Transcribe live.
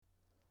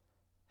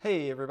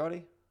Hey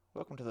everybody,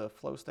 welcome to the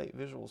Flow State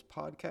Visuals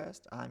podcast.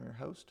 I'm your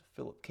host,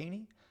 Philip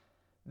Keeney.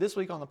 This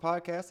week on the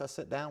podcast, I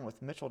sit down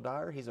with Mitchell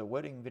Dyer. He's a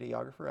wedding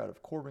videographer out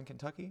of Corbin,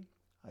 Kentucky.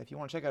 If you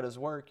want to check out his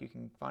work, you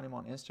can find him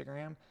on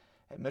Instagram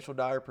at Mitchell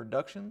Dyer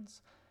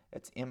Productions.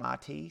 It's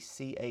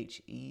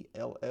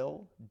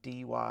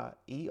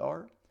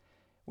MITCHELLDYER.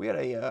 We had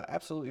a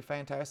absolutely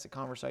fantastic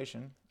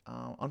conversation.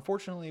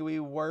 Unfortunately, we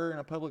were in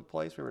a public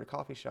place. We were at a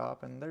coffee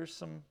shop, and there's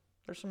some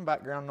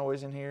background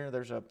noise in here.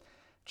 There's a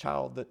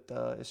child that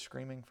is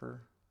screaming for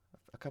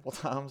a couple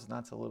times, and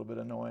that's a little bit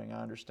annoying,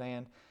 I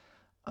understand.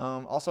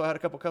 Also, I had a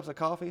couple cups of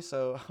coffee,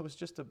 so I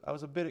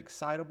was a bit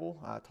excitable.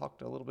 I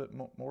talked a little bit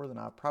more than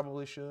I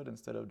probably should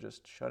instead of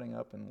just shutting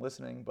up and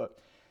listening. But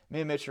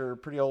me and Mitch are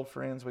pretty old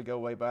friends. We go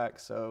way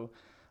back, so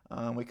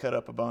we cut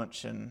up a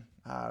bunch, and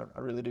I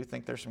really do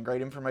think there's some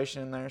great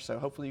information in there. So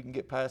hopefully you can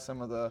get past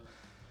some of the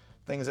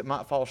things that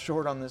might fall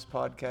short on this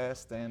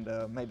podcast, and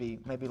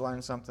maybe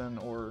learn something,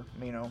 or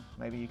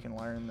maybe you can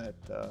learn that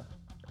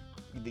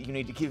you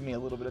need to give me a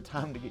little bit of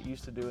time to get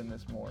used to doing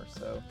this more.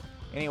 So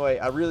anyway,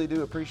 I really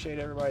do appreciate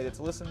everybody that's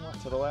listened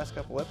to the last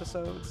couple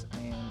episodes,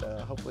 and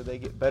hopefully they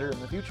get better in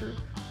the future.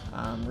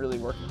 I'm really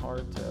working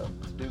hard to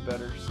do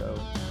better. So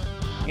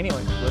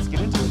anyway, let's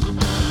get into it.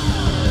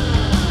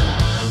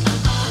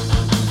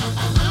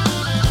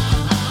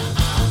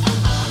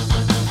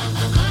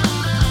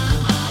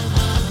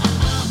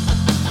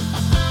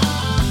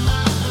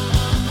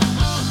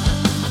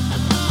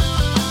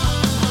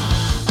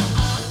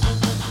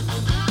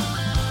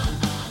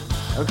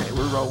 Okay,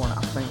 we're rolling,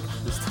 I think,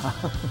 this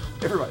time.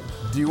 Everybody.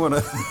 Do you want to...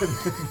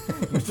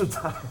 Mr.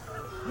 Dyer.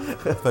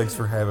 Thanks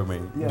for having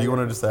me. Yeah, Do you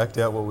want to just act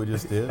out what we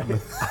just did?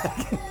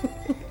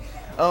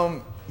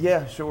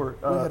 Yeah, sure.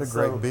 We had a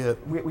great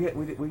bit.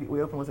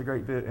 We opened with a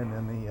great bit, and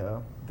then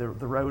the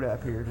Rode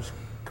app here just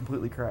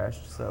completely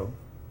crashed. So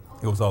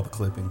It was all the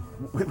clipping.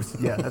 it was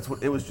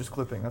it was just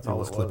clipping. That's all it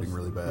was. It was clipping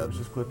really It bad. was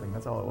just clipping.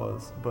 That's all it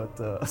was. But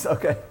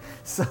okay.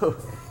 So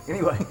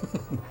anyway,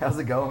 how's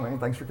it going, man?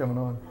 Thanks for coming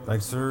on.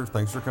 Thanks, sir.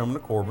 Thanks for coming to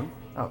Corbin.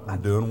 Oh,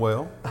 I'm doing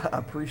well. I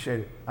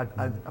appreciate it.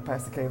 I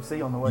passed the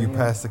KFC on the way. You in.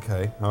 passed the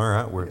K. All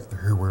right,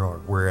 here we are.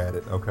 We're at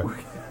it. Okay.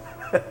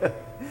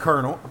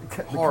 Colonel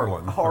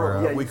Harlan.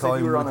 Harlan, yeah, we you call said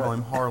you him. were We on call a-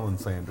 him Harlan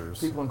Sanders.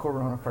 People in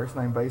Corbin on a first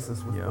name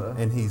basis with Yeah,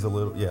 and he's a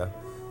little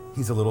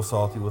He's a little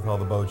salty with all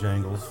the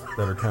Bojangles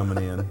that are coming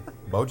in.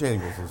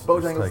 Bojangles is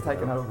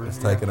taking over. It's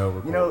yeah. taking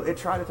over. You know, it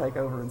tried to take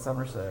over in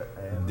Somerset,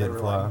 and they Didn't were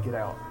fly. like, get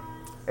out.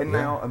 And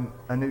Yeah. now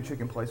a new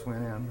chicken place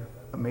went in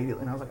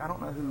immediately, and I was like, I don't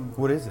know who.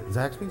 What is it?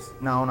 Zaxby's?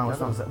 No, it's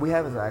No. not. We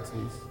have a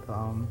Zaxby's,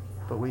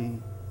 but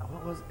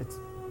what was it?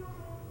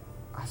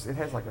 It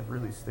has like a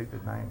really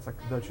stupid name. It's like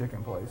the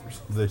chicken place or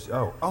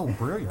something. Oh,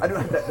 brilliant. I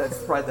don't.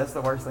 That's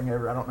the worst thing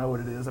ever. I don't know what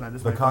it is, and I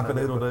just The make fun of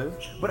it, Cock-a-doodle-doo?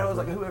 But I was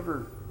like,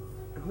 whoever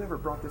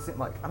brought this in,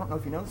 like, I don't know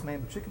if you know this,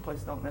 man, but chicken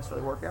places don't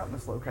necessarily work out in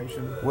this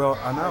location. Well,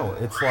 I know.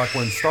 It's like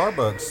when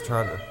Starbucks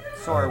tried to...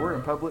 Sorry, we're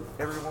in public,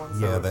 everyone. So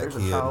Yeah, if that there's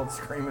kid. a child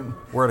screaming.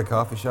 We're at a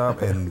coffee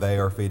shop, and they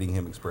are feeding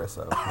him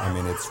espresso. I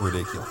mean, it's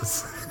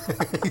ridiculous.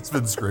 He's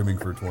been screaming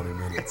for 20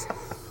 minutes.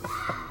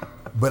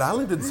 But I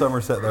lived in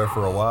Somerset there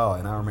for a while,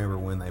 and I remember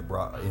when they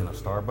brought in a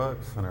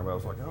Starbucks, and everybody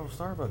was like, oh,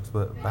 Starbucks.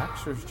 But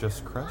Baxter's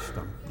just crushed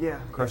them. Yeah.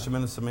 Crushed them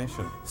into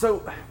submission.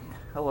 So,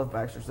 I love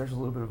Baxter's. There's a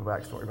little bit of a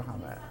backstory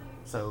behind that.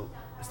 So,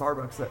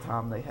 Starbucks that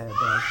time they had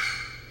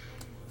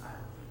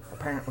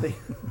apparently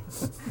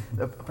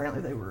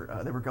they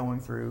were going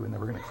through and they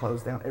were going to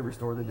close down every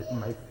store that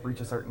didn't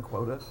reach a certain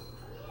quota.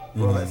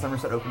 Well, that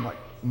Somerset opened like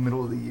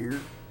middle of the year,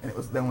 and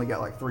they only got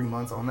like 3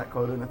 months on that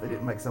quota, and if they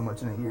didn't make so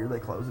much in a year, they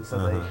closed it. So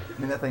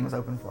that thing was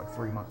open for like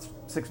 3 months,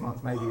 6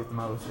 months maybe at the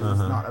most. It was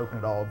not open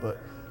at all, but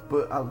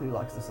I do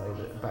like to say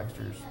that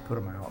Baxter's put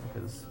them out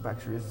because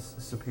Baxter is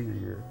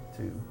superior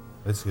to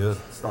It's good.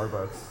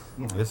 Starbucks.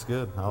 You know. It's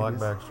good. I like is.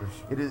 Baxter's.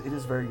 It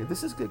is very good.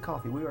 This is good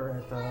coffee. We are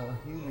at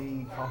Hugh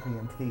Me Coffee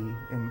and Tea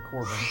in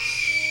Corbin,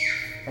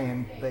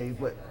 and they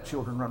let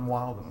children run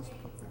wild in this.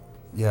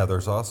 Yeah,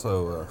 there's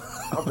also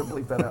I'll have to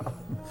bleep that out.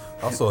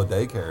 also a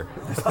daycare.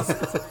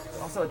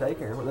 Also a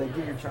daycare where they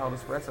give your child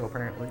espresso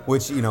apparently.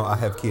 Which, I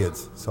have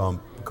kids, so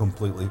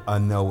I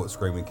know what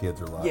screaming kids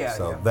are like. Yeah,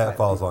 so yeah. that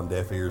falls on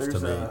deaf ears to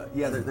me.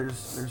 There's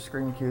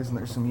screaming kids and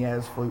there's some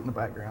Yaz flute in the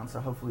background. So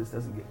hopefully this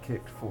doesn't get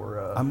kicked for.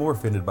 I'm more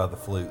offended by the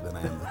flute than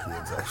I am the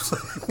kids,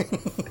 actually.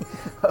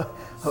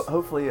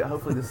 Hopefully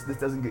this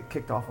doesn't get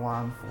kicked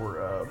offline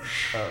for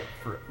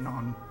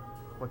non.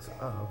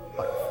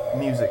 Like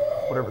music,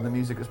 whatever the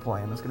music is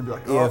playing, it's going to be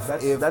like,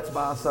 that's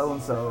by so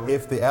and so.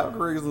 If the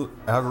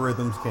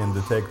algorithms can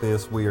detect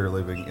this, we are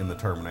living in the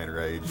Terminator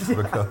age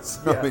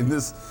because I mean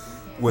this,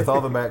 with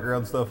all the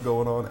background stuff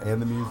going on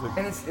and the music.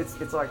 And it's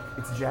like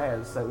it's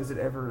jazz. So is it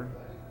ever?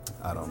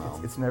 I don't know.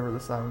 It's never the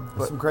same.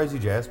 There's some crazy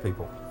jazz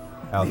people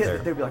out there.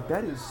 They'd be like,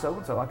 that is so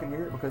and so. I can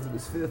hear it because of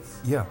his fifths.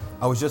 Yeah,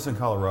 I was just in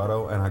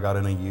Colorado and I got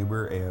in a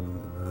Uber and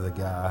the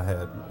guy I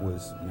had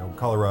was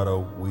Colorado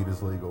weed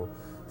is legal.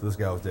 So this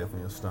guy was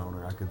definitely a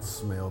stoner. I could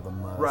smell the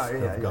musk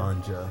of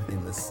ganja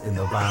in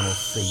the vinyl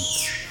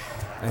seats.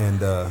 And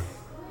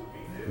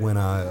when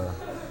I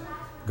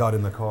got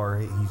in the car,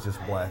 he's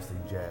just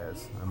blasting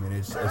jazz. I mean,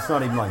 it's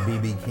not even like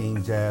B.B.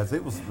 King jazz.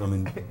 It was, I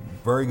mean,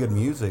 very good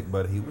music,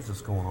 but he was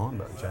just going on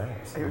about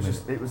jazz.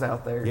 It was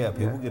out there. Yeah,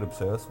 people get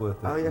obsessed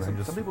with it. Oh yeah,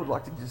 and some people would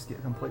like to just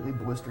get completely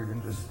blistered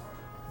and just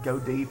go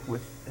deep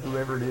with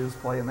whoever it is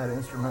playing that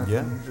instrument. Yeah.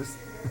 And just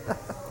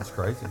it's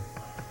crazy.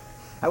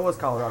 I was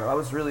Colorado. I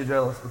was really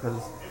jealous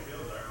because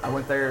I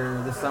went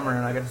there this summer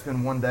and I got to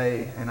spend one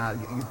day and I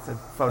get to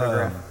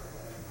photograph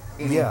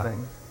anything. Yeah,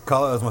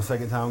 Colorado was my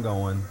second time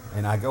going,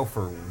 and I go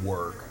for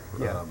work.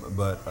 Yeah.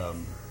 But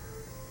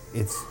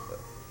it's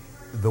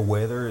the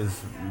weather is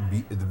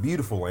the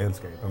beautiful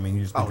landscape. I mean,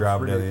 you just be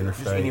driving down the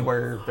interstate. Just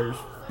anywhere there's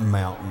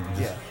mountains,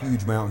 just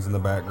huge mountains in the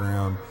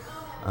background.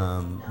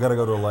 Got to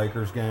go to a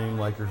Lakers game,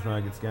 Lakers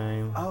Nuggets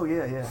game. Oh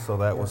yeah. So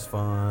that was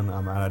fun.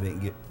 I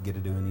didn't get to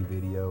do any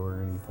video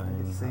or anything.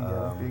 You get to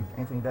see big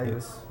Anthony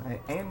Davis,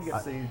 and you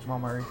get to see Jamal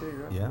Murray too,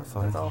 right? Yeah,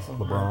 so that's awesome.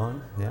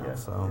 LeBron,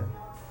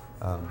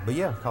 but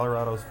yeah,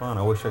 Colorado's fun.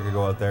 I wish I could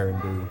go out there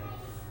and do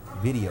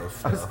video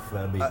stuff.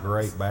 That'd be a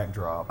great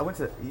backdrop. I went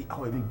to.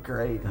 Oh, it'd be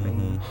great. I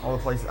mean, all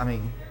the places. I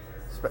mean,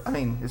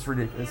 it's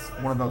ridiculous. It's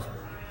one of the most.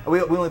 We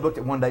only booked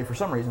it one day for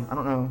some reason. I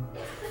don't know,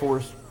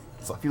 Forrest.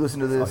 If you listen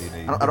to this,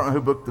 I don't know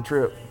who booked the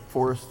trip,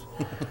 Forrest.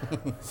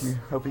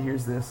 Hope he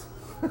hears this.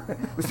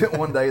 We spent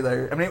one day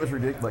there. I mean, it was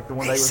ridiculous. Like the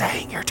one day was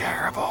saying you're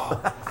terrible.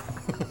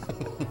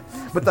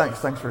 But thanks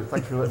for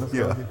letting us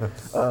go with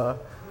you.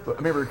 But I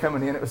remember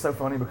coming in. It was so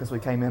funny because we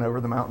came in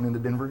over the mountain into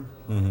Denver,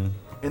 and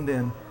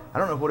then I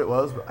don't know what it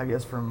was, but I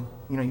guess from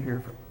you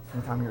hear from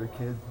the time you're a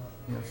kid,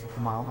 it's like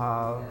the Mile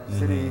High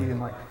City,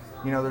 and like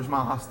there's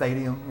Mile High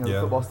Stadium,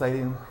 the football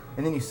stadium,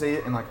 and then you see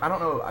it, and like I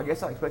don't know. I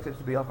guess I expected it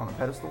to be up on a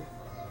pedestal.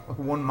 Like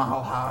 1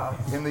 mile high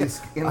in the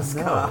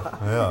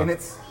sky, and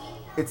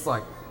it's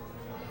like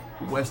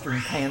western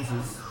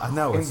Kansas. I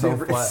know, it's so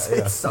flat.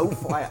 It's so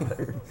flat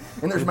there,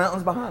 and there's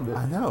mountains behind it.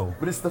 I know,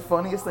 but it's the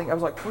funniest thing. I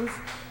was like,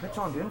 that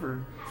John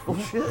Denver is full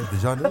of shit. The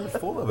John Denver's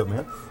full of it,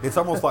 man. It's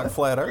almost like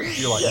flat Earth.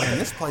 You're like, man,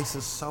 this place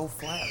is so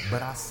flat,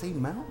 but I see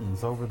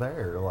mountains over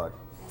there. Like,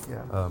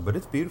 but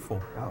it's beautiful,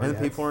 and the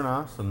people are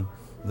nice, and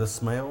the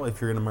smell.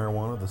 If you're into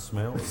marijuana, the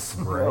smell is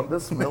great. The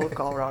smell of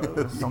Colorado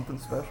is something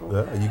special.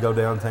 Yeah, you go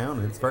downtown,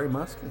 and it's very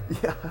musky.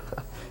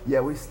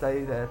 Yeah. We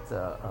stayed at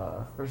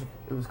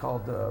it was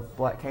called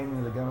Black Canyon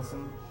of the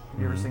Gunnison.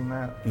 Have you ever seen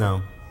that?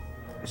 No.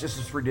 It's just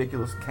this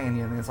ridiculous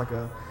canyon, and it's like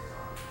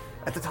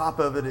at the top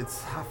of it,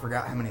 I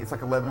forgot how many. It's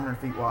like 1,100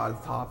 feet wide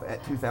at the top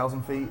at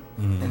 2,000 feet,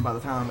 and by the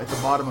time at the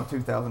bottom of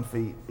 2,000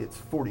 feet, it's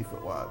 40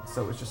 foot wide.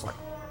 So it's just like,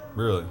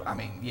 really. I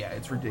mean,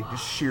 it's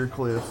ridiculous. Sheer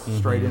cliffs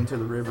straight into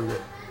the river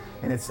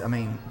and it's, I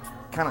mean,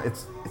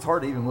 it's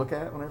hard to even look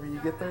at whenever you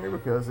get there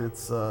because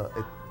it's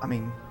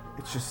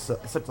just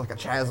it's such like a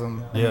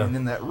chasm, and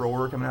then that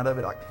roar coming out of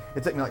it. Like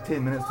it took me like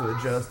 10 minutes to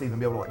adjust to even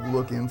be able to like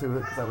look into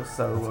it because I was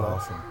so. That's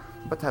awesome.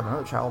 I'm about to have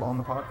another child on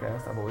the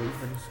podcast, I believe.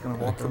 They're just gonna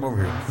walk come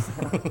over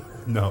here.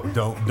 No,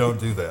 don't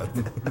do that.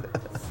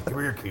 Come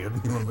here, kid.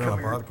 You want to be on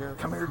a podcast?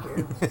 Come here,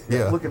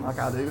 kid. Looking like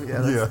I do.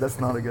 That's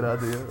not a good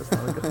idea. That's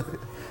not a good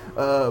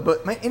idea.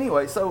 But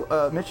anyway,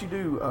 so Mitch, you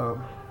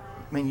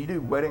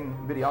do wedding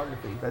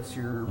videography. That's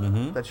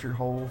your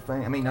whole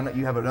thing. I mean, I know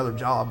you have another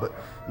job, but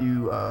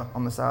you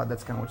on the side,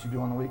 that's kind of what you do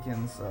on the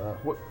weekends.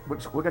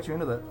 What got you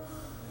into that?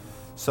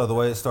 So the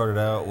way it started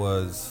out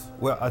was,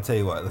 well, I'll tell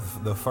you what,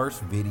 the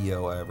first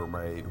video I ever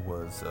made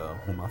was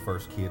when my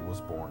first kid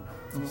was born.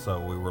 So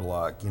we were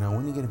like,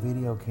 when you get a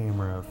video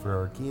camera for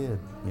our kid,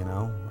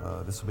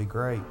 this will be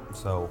great.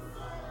 So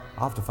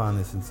I'll have to find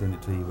this and send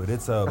it to you. But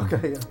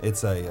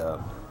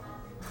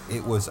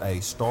it was a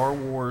Star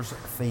Wars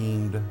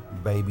themed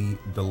baby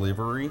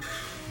delivery.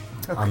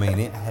 Okay. I mean,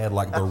 it had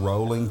like the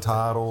rolling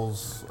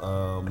titles.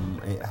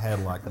 It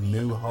had like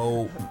New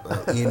Hope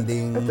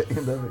ending. At the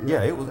end of it,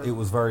 yeah, it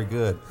was very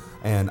good.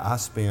 And I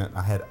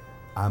had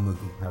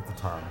iMovie at the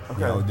time.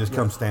 Okay. It just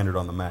comes standard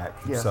on the Mac.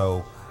 Yeah.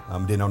 So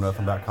didn't know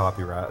nothing about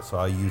copyright. So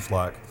I used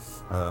like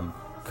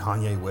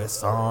Kanye West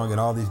song and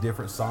all these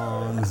different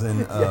songs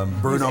and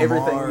Bruno Mars.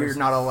 Everything you're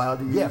not allowed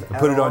to use. Yeah,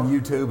 put it on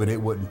YouTube and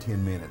it wasn't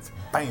 10 minutes.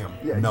 Bam,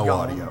 no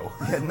audio.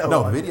 Yeah,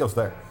 no, the video's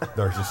there.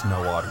 There's just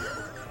no audio.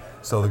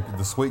 So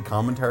the sweet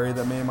commentary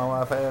that me and my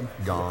wife had,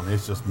 gone.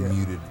 It's just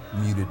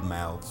muted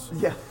mouths.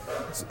 Yeah.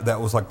 So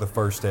that was like the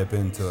first step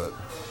into it.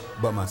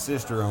 But my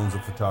sister owns a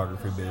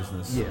photography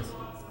business. Yes.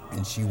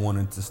 And she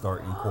wanted to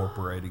start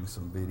incorporating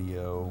some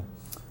video.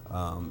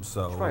 There's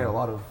probably a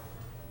lot of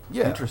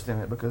interest in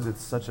it because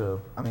it's such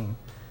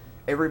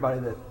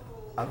everybody that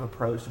I've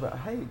approached about,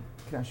 hey,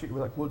 can I shoot you?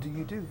 We're like, well, do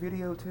you do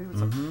video too?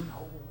 It's like,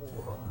 no.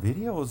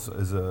 Video is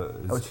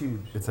it's huge.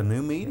 It's a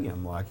new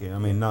medium.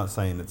 Not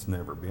saying it's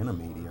never been a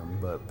medium,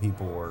 but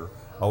people are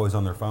always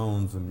on their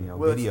phones and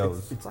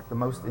videos. It's like the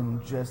most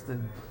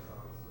ingested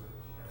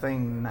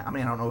thing. I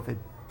mean, I don't know if it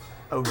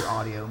over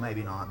audio,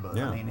 maybe not, but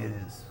I mean, it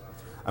is.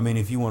 I mean,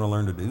 if you want to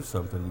learn to do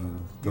something, you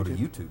go to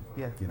YouTube.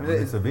 Yeah. You know, I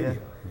mean, it's a video. Yeah,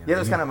 You know, yeah,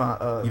 that's kind of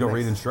my. you don't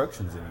read next-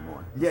 instructions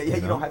anymore. Yeah, yeah,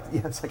 you know? don't have to.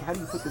 Yeah, it's like, how do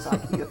you put this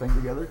IKEA thing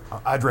together?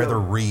 I'd rather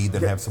read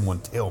than have someone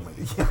tell me.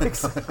 Yeah,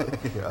 exactly.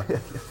 Yeah.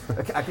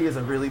 IKEA is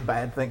a really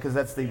bad thing because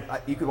that's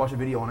you could watch a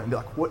video on it and be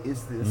like, what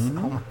is this?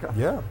 Oh my god.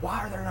 Yeah. Why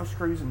are there no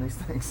screws in these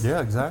things?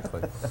 Yeah,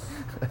 exactly.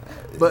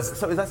 But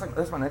so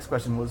that's my next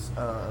question was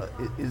I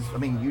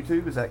mean,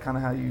 YouTube, is that kind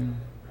of how you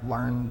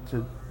learn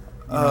to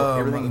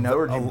everything you know,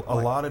 or do you, a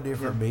lot of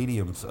different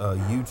mediums.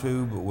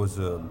 YouTube was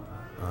a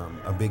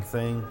big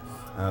thing.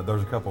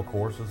 There's a couple of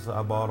courses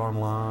I bought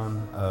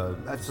online.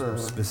 That's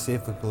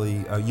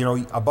specifically,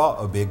 I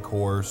bought a big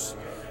course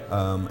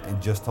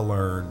and just to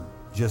learn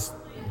just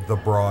the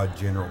broad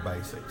general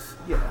basics.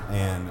 Yeah.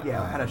 And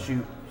how to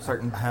shoot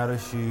certain. how to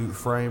shoot,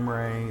 frame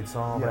rates,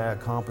 all Yeah.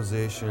 that,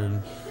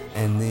 composition,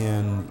 and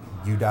then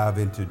you dive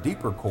into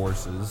deeper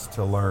courses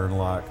to learn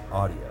like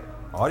audio.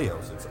 Audio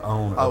is its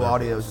own. Oh, other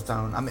audio beast. is its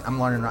own. I mean, I'm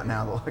learning right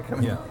now. Like, I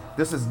mean, Yeah.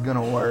 this is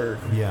gonna work,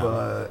 Yeah.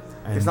 but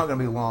And- it's not gonna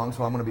be long.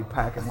 So I'm gonna be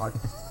packing like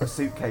a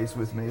suitcase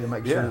with me to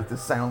make sure Yeah. that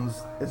this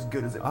sounds as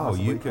good as it Oh,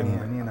 possibly you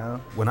can. You know,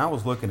 When I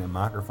was looking at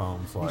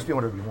microphones, you like spend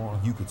whatever you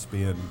want. you could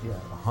spend Yeah.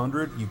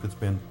 100, you could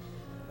spend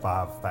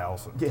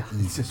 5,000. Yeah,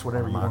 it's just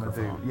whatever on a you wanna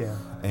do, microphone. yeah.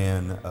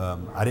 And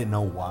I didn't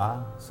know why,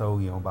 so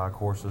buy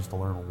courses to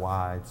learn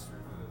why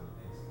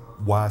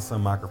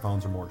some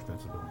microphones are more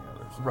expensive than the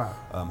others.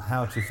 Right.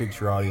 How to fix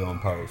your audio in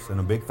post, and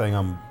a big thing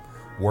I'm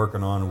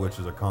working on, which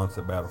is a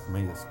constant battle for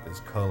me, is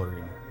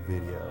coloring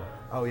video.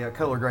 Oh yeah,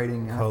 color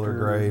grading. Color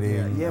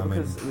grading, Yeah, I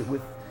mean- because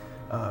with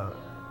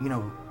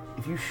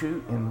if you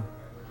shoot in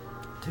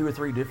 2 or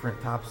 3 different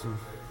types of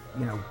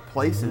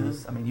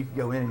places, Mm-hmm. I mean, you can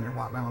go in and your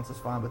white balance is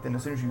fine, but then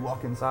as soon as you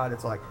walk inside,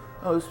 it's like,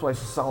 oh, this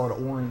place is solid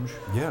orange.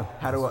 Yeah.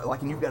 How do I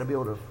and you've got to be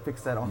able to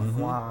fix that on the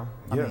fly.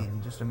 I Yeah.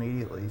 mean, just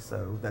immediately.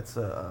 So that's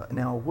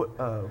now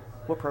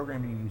what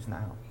program do you use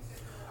now?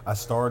 I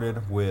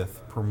started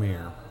with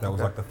Premiere. That was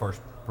Okay. like the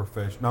first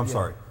professional. No, I'm Yeah.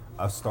 sorry.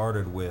 I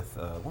started with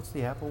what's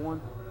the Apple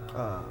one?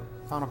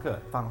 Final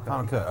Cut. Final Cut.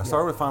 Final Cut. I Yeah.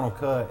 started with Final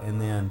Cut, and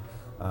then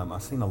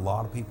I've seen a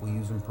lot of people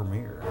using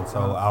Premiere, and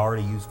so I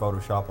already used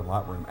Photoshop and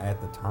Lightroom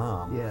at the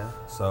time. Yeah.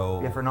 So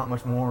Yeah, for not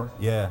much more.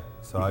 yeah.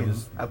 So You I can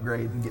just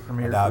upgrade and get I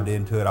Premiere. dived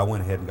into it. I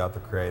went ahead and got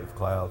the Creative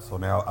Cloud. So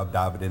now I've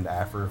dived into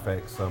After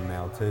Effects some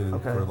now too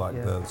Okay. for like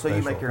yeah. the So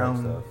you special make your effects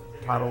own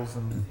titles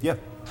and. Yeah.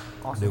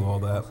 Awesome. Do all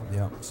that. Awesome.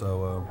 Yeah.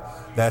 So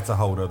that's a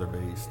whole other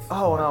beast.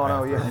 Oh no,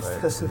 After yeah.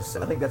 Effects is,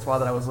 I think that's why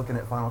that I was looking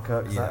at Final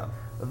Cut. 'Cause Yeah.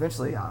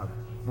 Eventually, I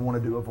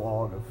want to do a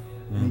vlog of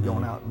me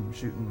going out and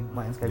shooting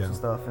landscapes Yeah. and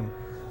stuff, and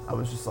I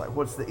was just like,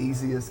 "What's the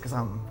easiest?" Because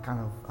I'm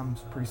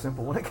pretty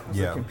simple when it comes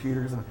Yeah. to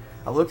computers. And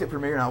I looked at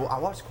Premiere and I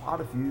watched quite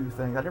a few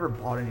things. I never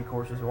bought any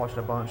courses. I watched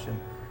a bunch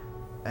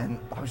and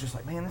I was just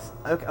like, "Man, this."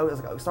 Okay, I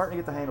was starting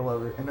to get the handle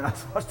of it, and then I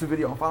watched the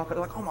video on Final Cut. I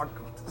was like, "Oh my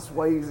god, this is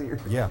way easier."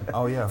 Yeah.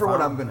 Oh yeah. For what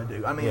Final- I'm gonna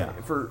do. I mean, Yeah.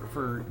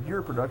 for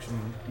your production,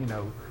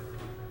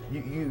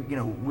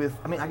 with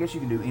I mean, I guess you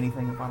can do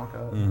anything in Final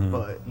Cut, Mm-hmm.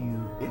 but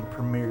in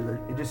Premiere,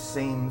 it just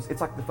seems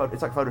it's like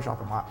it's like Photoshop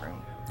and Lightroom.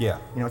 Yeah.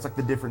 It's like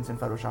the difference in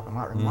Photoshop and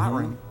Lightroom. Mm-hmm.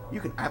 Lightroom, you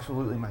can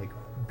absolutely make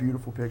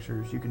beautiful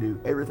pictures. You can do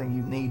everything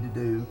you need to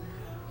do,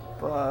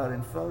 but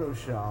in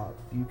Photoshop,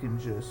 you can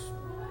just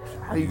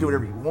you do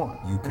whatever you want.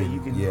 you I mean, can- you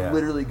can yeah.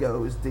 literally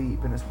go as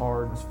deep and as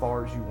hard and as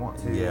far as you want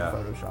to Yeah. in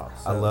Photoshop.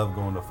 I So- love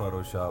going to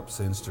Photoshop's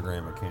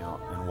Instagram account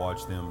and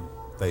watch them.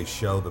 They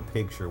show the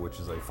picture, which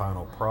is a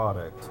final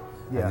product,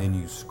 Yeah. and then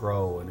you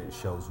scroll and it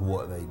shows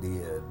what they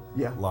did.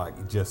 Yeah.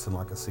 Like just in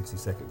like a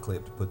 60-second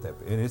clip to put that,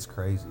 and it's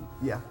crazy.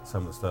 Yeah.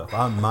 Some of the stuff.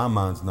 My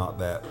mind's not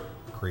that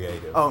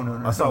creative. Oh,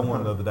 no, I saw no.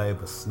 one the other day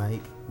of a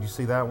snake. Did you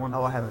see that one?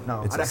 Oh, I haven't.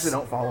 No, It's I a actually s-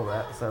 don't follow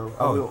that. So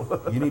I Oh,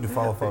 will. you need to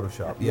follow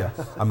Photoshop. Yeah.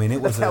 I mean,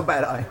 it That's was how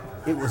bad I am.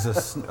 It was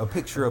a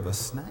picture of a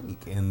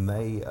snake, and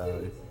they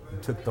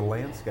took the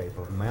landscape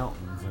of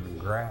mountains and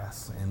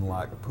grass and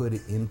like put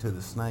it into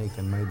the snake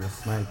and made the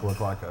snake look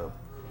like a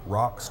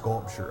rock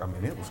sculpture. I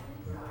mean, it was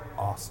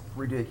awesome,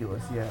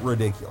 Ridiculous. Yeah.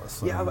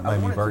 ridiculous. Yeah, It I made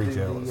me wanted very to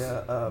do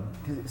jealous.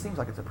 because it seems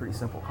like it's a pretty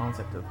simple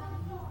concept of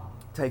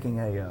taking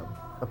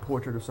a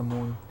portrait of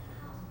someone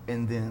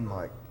and then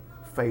like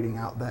fading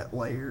out that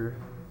layer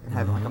and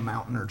having like a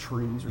mountain or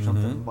trees or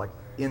something like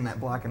in that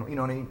black and you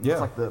know what I mean? Yeah.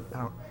 It's like I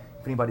don't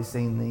if anybody's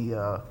seen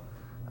the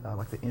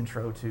like the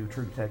intro to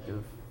True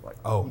Detective. Like,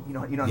 Oh, you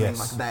know what I mean, yes.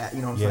 like that.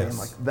 You know what I'm Yes. saying,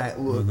 like that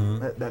look.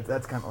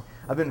 That's kind of.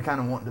 I've been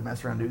kind of wanting to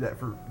mess around and do that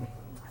for.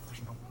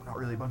 There's not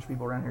really a bunch of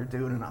people around here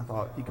doing it. And I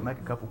thought you can make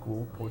a couple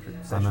cool portrait I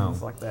know.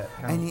 sessions like that.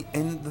 kind of.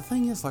 And the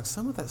thing is, like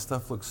some of that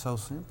stuff looks so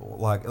simple.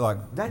 Like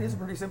That is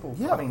pretty simple.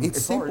 Yeah, I mean,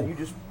 it's hard. simple. You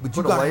just But put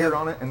you a gotta layer have-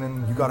 on it, and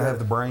then you got to do have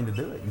the it. brain to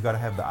do it. You got to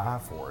have the eye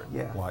for it.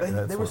 Yeah, like and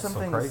that's there were what's some so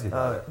things. crazy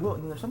about it. Well,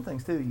 and there's some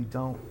things too you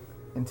don't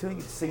until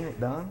you've seen it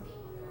done.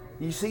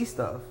 You see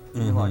stuff,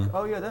 and Mm-hmm. you're like,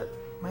 oh yeah,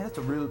 that's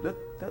a real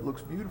that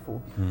looks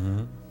beautiful.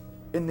 Mm-hmm.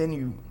 And then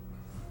you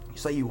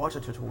say you watch a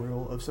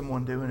tutorial of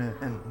someone doing it,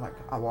 and like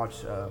I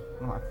watched one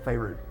of my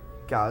favorite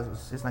guys.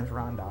 His name's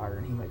Ryan Dyer,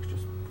 and he makes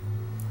just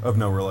Of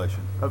no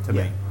relation to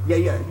yeah. me.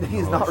 Yeah.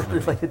 He's not relation to me.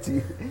 related to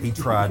you. He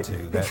tried to.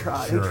 That He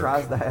jerk.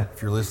 tries to have.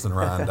 If you're listening,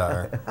 Ryan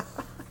Dyer,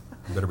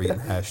 you better be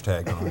getting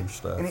hashtag on your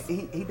stuff. And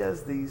he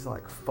does these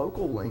like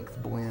focal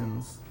length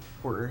blends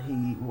where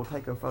he will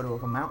take a photo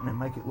of a mountain and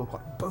make it look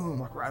like boom,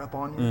 like right up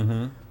on you,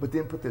 Mm-hmm. but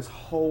then put this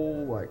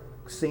whole like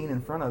scene in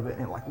front of it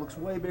and it like looks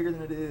way bigger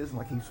than it is, and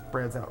like he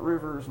spreads out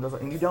rivers and does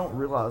it, and you don't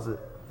realize it.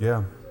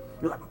 Yeah.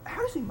 You're like,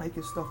 how does he make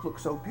his stuff look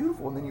so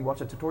beautiful? And then you watch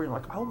a tutorial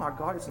and you're like, oh my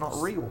God, it's not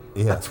real.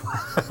 Yeah.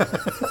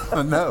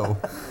 I know.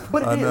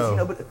 But it I is, know. you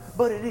know.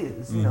 But it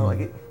is, you know.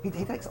 Like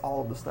he takes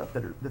all of the stuff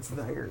that's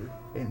there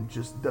and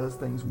just does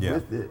things Yeah.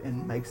 with it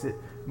and makes it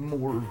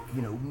more,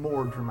 you know,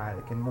 more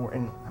dramatic and more.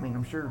 And I mean,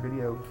 I'm sure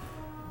video.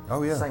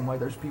 Oh yeah. The same way,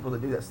 there's people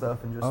that do that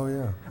stuff and just. Oh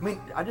yeah.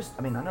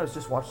 I know it's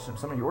just watching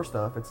some of your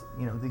stuff. It's,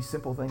 you know, these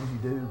simple things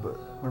you do, but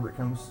whenever it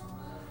comes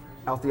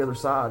out the other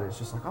side, it's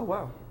just like, oh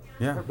wow.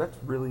 Yeah. That's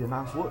really a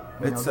nice look.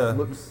 It's, It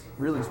looks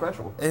really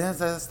special. And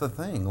that's the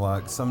thing.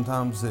 Like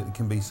sometimes it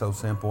can be so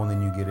simple, and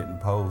then you get it in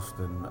post,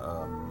 and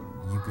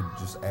you could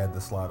just add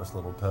the slightest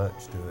little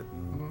touch to it.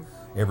 And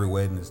every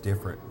wedding is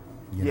different.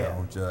 You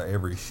Yeah. know,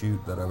 every shoot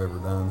that I've ever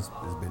done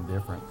has been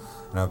different.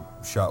 And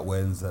I've shot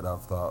weddings that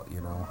I've thought, you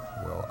know,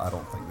 well, I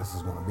don't think this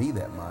is going to be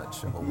that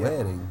much of a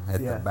wedding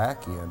at Yeah. the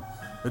back end.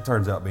 It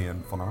turns out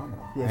being phenomenal,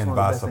 Yeah, it's and one of the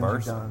vice best things you've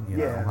versa. done. You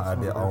Yeah, know, it's one of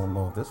the I best. don't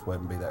know if this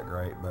wedding be that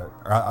great, but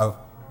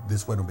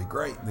this wedding will be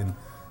great. Then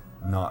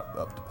not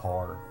up to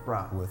par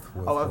Right. with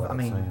Oh, what I I've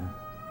mean, seen.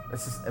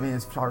 it's just,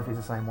 it's photography is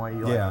the same way.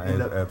 You Yeah,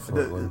 end up-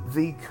 absolutely.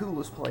 The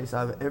coolest place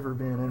I've ever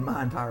been in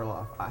my entire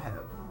life, I have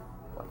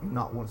like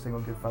not one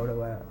single good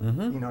photo at. You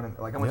know what I mean?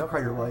 Like I went Yep. to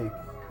Crater Lake,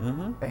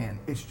 and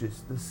it's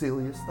just the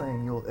silliest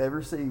thing you'll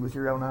ever see with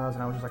your own eyes.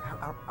 And I was just like,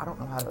 I don't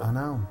know how to. I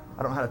know.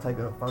 I don't know how to take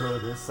a photo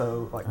of this.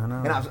 So like, I know.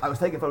 and I was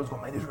taking photos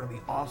going, man, this is gonna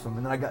be awesome.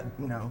 And then I got,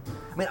 you know,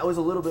 I mean, I was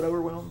a little bit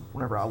overwhelmed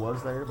whenever I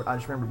was there, but I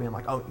just remember being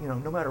like, oh, you know,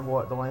 no matter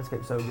what, the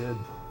landscape's so good,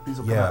 these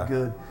will come Yeah. out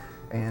good.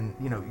 And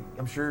you know,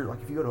 I'm sure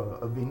like if you go to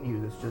a venue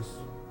that's just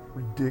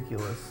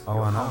ridiculous, Oh,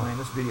 you're I like, know. oh man,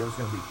 this video is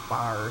gonna be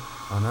fire.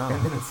 I know.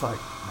 And then it's like,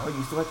 no,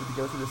 you still have to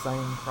go through the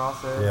same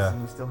process, Yeah.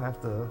 and you still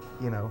have to,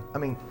 you know, I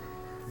mean,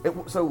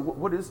 so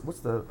what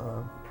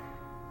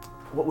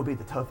would be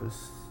the toughest?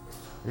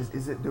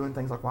 Is it doing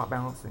things like white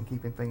balance and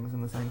keeping things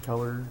in the same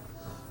color?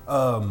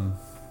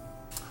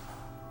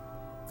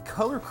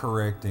 Color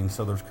correcting.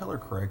 So there's color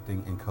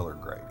correcting and color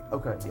grading.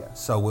 Okay, yeah.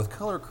 So with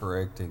color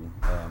correcting,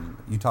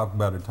 you talk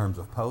about in terms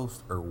of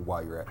post or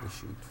while you're at the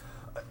shoot.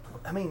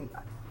 I mean,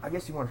 I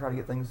guess you want to try to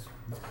get things.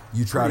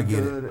 You try to pretty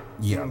get good it.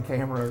 Yeah. in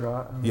camera,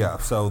 right? I mean, Yeah.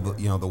 So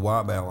the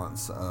white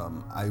balance.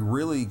 I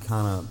really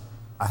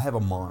I have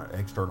a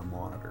external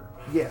monitor.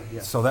 Yeah.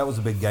 So that was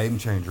a big game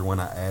changer when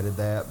I added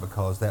that,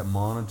 because that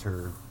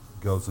monitor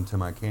goes into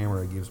my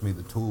camera. It gives me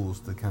the tools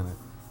to kind of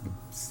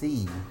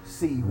see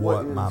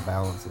what my is-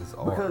 balances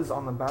are. Because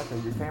on the back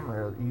of your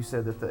camera, you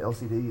said that the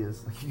LCD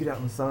is, you get out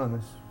in the sun,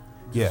 it's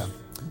Yeah.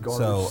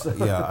 garbage. So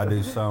yeah, I do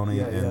Sony,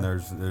 Yeah, and yeah.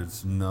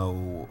 there's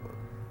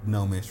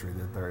no mystery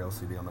that their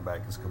LCD on the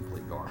back is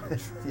complete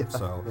garbage. Yeah,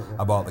 So yeah.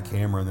 I bought the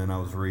camera, and then I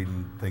was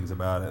reading things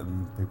about it,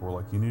 and people were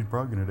like, "You need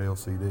probably get an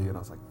LCD," and I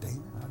was like, "Damn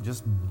it! I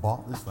just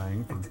bought this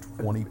thing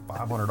for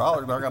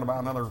 $2,500. I got to buy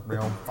another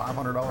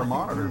 $500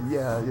 monitor."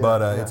 Yeah.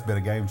 But yeah. it's been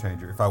a game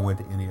changer. If I went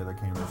to any other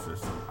camera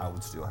system, I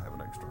would still have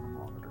an external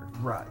monitor.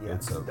 Right, yeah.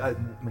 It's a- I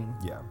mean,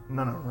 Yeah.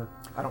 none of them are,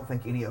 I don't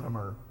think any of them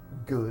are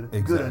good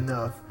Exactly.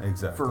 enough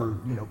Exactly. for,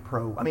 you know,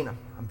 pro. I mean,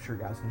 I'm sure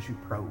guys can shoot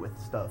pro with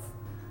stuff,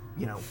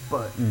 you know,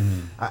 but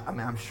Mm-hmm. I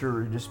mean, I'm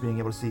sure just being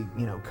able to see,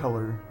 you know,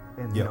 color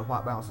and, you Yep. know,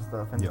 white balance and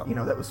stuff. And, Yep. you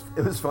know, it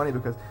was funny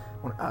because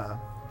when I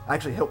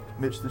actually helped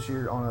Mitch this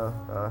year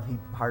on he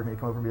hired me to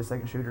come over and be a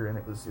second shooter, and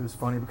it was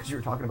funny because you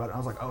were talking about it. And I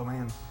was like, oh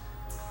man,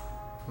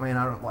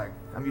 I don't like.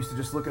 I'm used to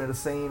just looking at a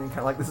scene and kind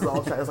of like this is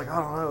all. I was like,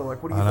 I don't know,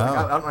 like what do you I think?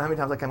 know. I don't know how many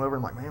times I came over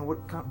and like, man, what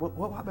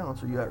white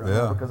balance are you at right Yeah.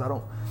 now? Because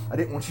I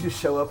didn't want you to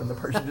show up and the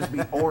person just be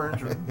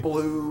orange or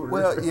blue. Or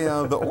Well,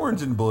 yeah, the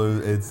orange and blue,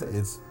 it's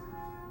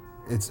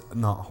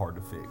not hard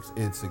to fix.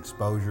 It's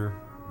exposure.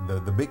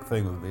 The big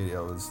thing with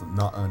video is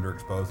not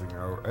underexposing,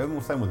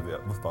 and same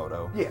with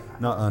photo. Yeah.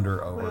 Not under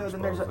Well,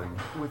 then there's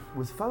overexposing.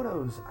 with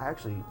photos. I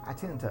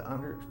tend to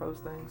underexpose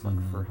things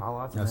like for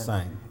highlights. Yeah, and then,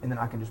 same. And then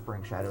I can just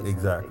bring shadows.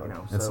 Exactly. In, you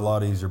know, It's so a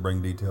lot easier to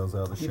bring details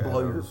out of the if you shadows.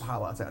 blow your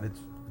highlights out, it's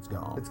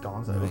gone. It's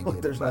gone. You ain't So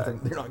getting there's it back. nothing.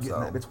 They're not getting So,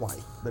 that. It's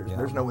white. yeah.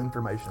 There's no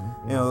information.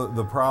 You know,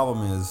 the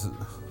problem is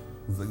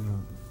the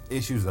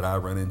issues that I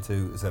run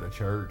into is at a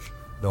church,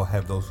 they'll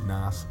have those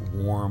nice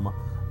warm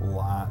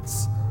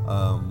lights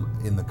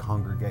in the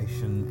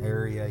congregation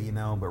area, you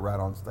know, but right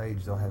on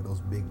stage they'll have those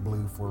big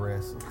blue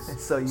fluorescents. And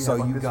so you have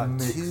like you've this got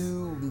mix.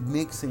 two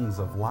mixings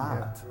of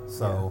light. Yeah.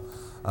 So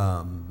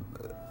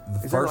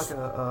the Is first there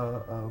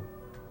like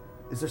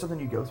is there something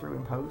you go through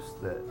in post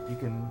that you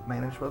can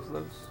manage both of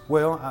those?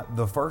 Well,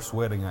 the first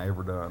wedding I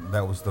ever done,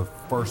 that was the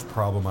first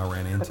problem I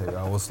ran into.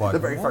 I was like, The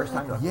very "What?" first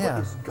time, you're like, yeah,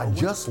 what is I going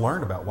just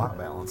learned about white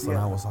balance, and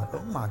Yeah. I was like,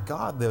 oh my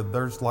God,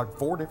 there's like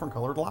 4 different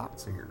colored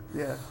lights here.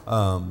 Yeah.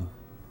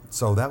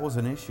 So that was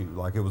an issue.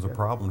 Like it was a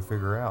problem to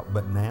figure out.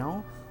 But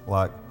now,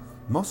 like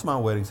Most of my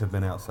weddings have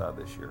been outside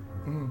this year,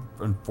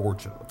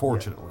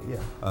 fortunately. Yeah.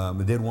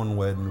 I did one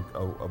wedding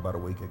about a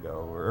week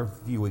ago or a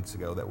few weeks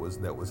ago that was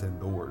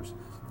indoors,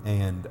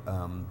 and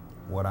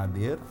what I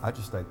did, I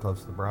just stayed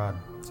close to the bride,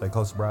 stay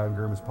close to the bride and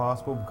groom as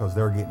possible because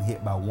they're getting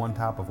hit by one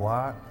type of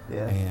light,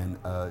 and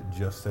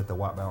just set the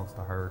white balance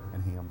to her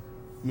and him.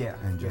 Yeah,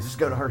 and just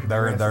go to her.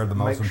 They're the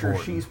most important.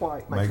 Make sure she's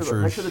white. Make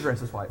sure the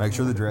dress is white. Make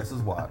sure the dress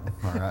is white.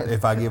 All right.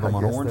 If I give them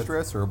an orange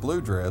dress or a blue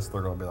dress,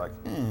 they're going to be like,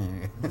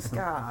 this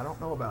guy, I don't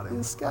know about him.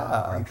 This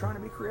guy. Are you trying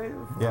to be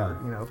creative? Yeah.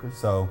 Or,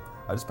 so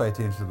I just pay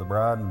attention to the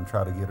bride and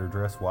try to get her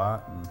dressed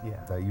white, and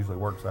that usually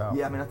works out.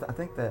 Yeah, I mean, I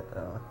think that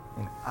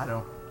I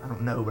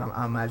don't know, but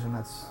I imagine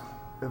that's.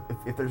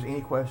 If there's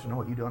any question on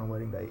what you do on a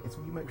wedding day, it's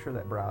you make sure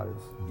that bride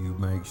is. You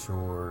make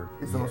sure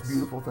it's the most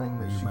beautiful thing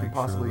that she could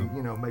possibly,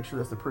 make sure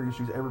that's the prettiest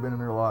she's ever been in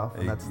her life,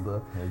 and that's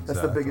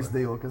the biggest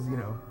deal because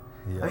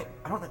Yeah. I mean,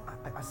 I don't know.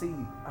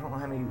 I don't know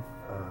how many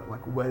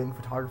like wedding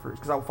photographers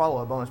because I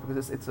follow a bunch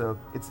because it's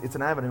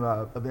an avenue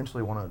I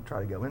eventually want to try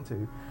to go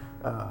into.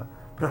 But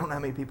I don't know how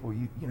many people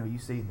you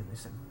see and they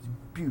say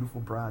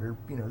beautiful bride or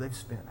they've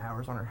spent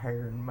hours on her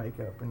hair and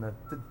makeup and the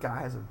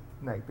guy has a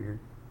neck beard.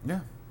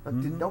 Yeah. Like,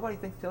 did nobody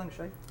think to tell him to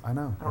shave? I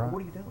know. I don't know,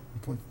 what are you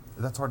doing?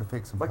 That's hard to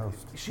fix in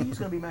post. She's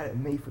gonna be mad at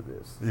me for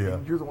this. Yeah.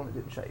 And you're the one that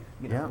didn't shave.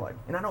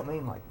 And I don't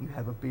mean like you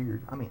have a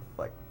beard. I mean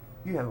like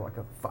you have like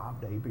a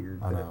 5-day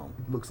beard that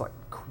looks like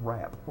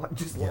crap. Like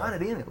just line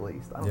it in at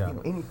least. I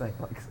don't anything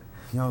like.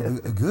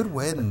 Good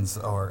weddings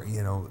are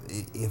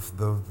if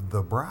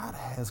the bride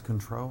has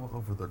control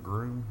over the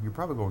groom, you're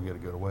probably going to get a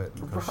good wedding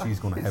because she's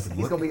going to have him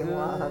looking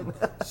good.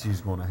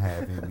 She's going to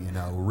have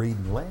him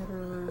reading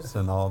letters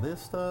and all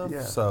this stuff.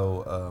 Yeah.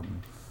 So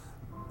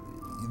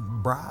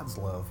brides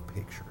love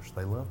pictures.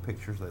 They love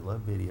pictures. They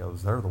love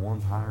videos. They're the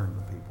ones hiring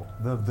the people.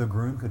 The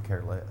groom could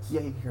care less.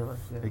 Yeah, he could care less.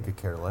 Yeah, he could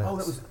care less. Oh,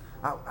 that was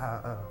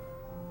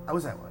I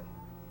was that way.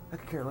 I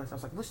could care less. I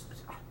was like, listen,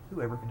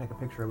 whoever can take a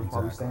picture of us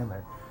while we stand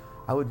there.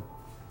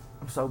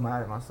 I'm so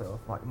mad at myself.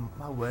 Like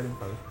my wedding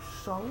photos were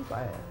so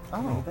bad.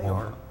 I mean,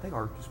 they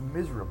are just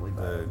miserably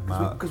bad.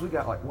 Because we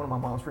got like one of my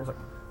mom's friends like,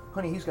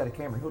 honey, he's got a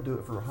camera. He'll do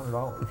it for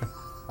 $100.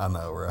 I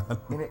know, right?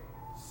 And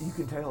you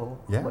can tell.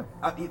 Yeah. Like,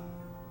 I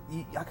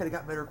could have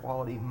got better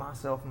quality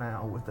myself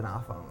now with an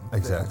iPhone.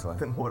 Exactly.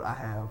 Than what I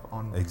have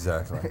on.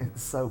 Exactly.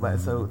 It's so bad.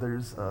 Mm-hmm. So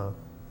there's,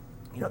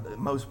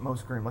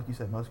 most grooms, like you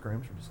said, most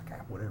grooms are just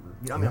like, whatever.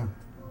 I mean, I'm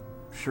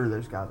sure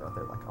there's guys out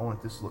there like, I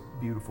want this to look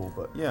beautiful,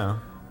 but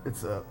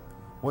it's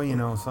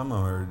well, some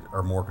of them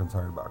are more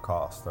concerned about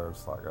cost. They're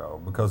just like,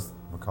 because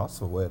the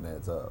cost of a wedding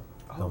adds up.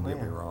 Don't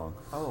get me wrong.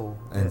 Oh.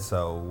 And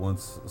so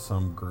once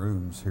some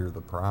grooms hear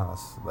the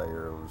price,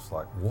 they're just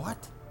like,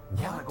 what?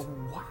 Yeah, like,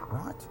 wow.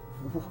 What?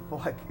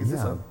 Like, is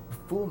this a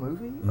full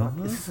movie?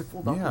 Mm-hmm. Is this a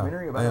full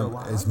documentary about our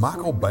lives? Is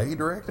Michael Bay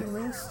directing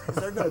this? Is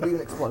there going to be an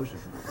explosion?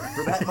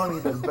 For that money,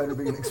 there better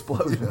be an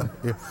explosion.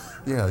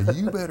 Yeah,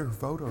 you better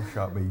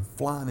Photoshop me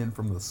flying in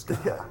from the sky.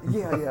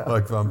 Yeah.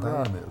 Like I'm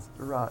paying this.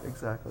 Right,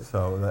 exactly.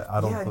 So I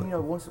don't. Yeah,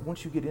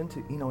 once you get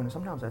into, and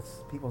sometimes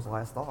that's people's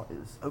last thought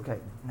is, okay,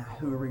 now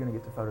who are we going to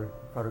get to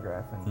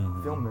photograph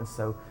and film this?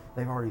 So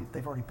they've already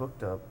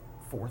booked a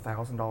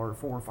 $4,000, $4,000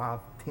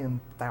 or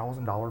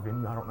 $10,000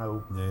 venue. I don't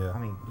know. Yeah. I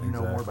mean, you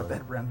know more about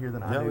that around here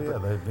than I do. Yeah,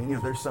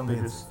 but, there's some that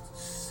are just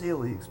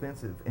silly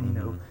expensive, and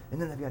and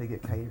then they've got to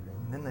get catering,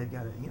 and then they've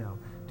got to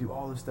do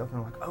all this stuff, and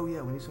they're like, oh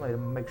yeah, we need somebody to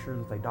make sure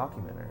that they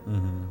document it.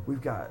 We've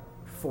got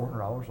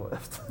 $400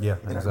 left. Yeah,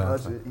 in exactly. our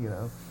budget,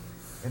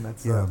 and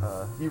that's you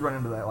run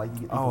into that like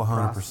you get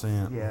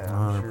 100%. Yeah,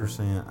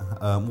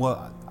 100%.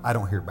 Well, I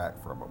don't hear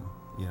back from them.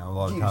 A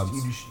lot of times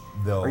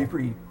are you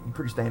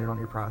pretty standard on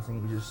your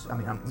pricing?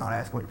 I'm not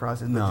asking what your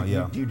price is,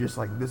 but you just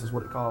like, this is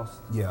what it costs?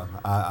 Yeah,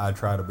 I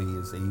try to be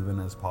as even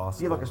as possible.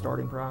 Do you have like a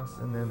starting price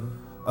and then?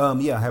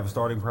 I have a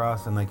starting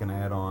price and they can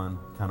add on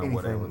kind of anything,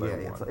 whatever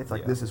they want. It's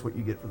like this is what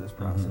you get for this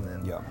price, and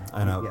then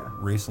I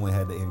recently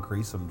had to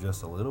increase them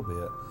just a little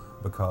bit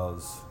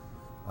because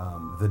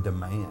the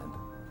demand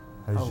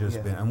has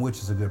just been, and which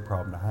is a good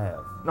problem to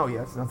have. No,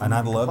 it's nothing. And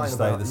I'd love to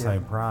stay at the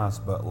same price,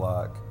 but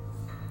like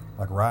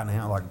right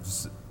now, like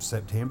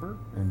September,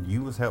 and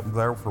you was helping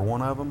there for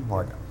one of them.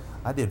 Like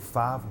I did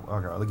 5.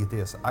 Okay, look at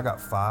this. I got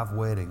 5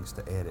 weddings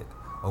to edit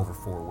over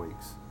 4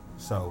 weeks.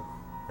 So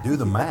do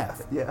the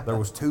math. There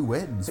was 2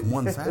 weddings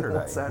one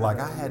Saturday.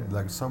 Like I had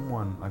like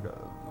someone like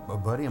a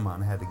buddy of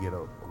mine had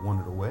to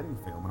wanted a wedding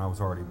film, and I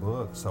was already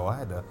booked, so I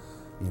had to,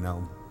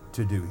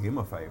 to do him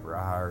a favor,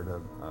 I hired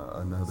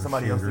another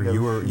somebody shooter. Else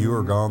to go you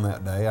were gone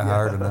that day. I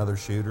hired another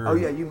shooter. Oh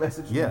yeah, you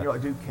messaged me. And you're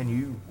like, dude, would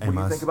you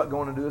think about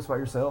going and do this by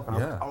yourself? And I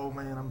was like, oh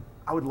man,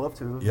 I would love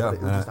to. Yeah,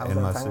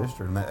 and my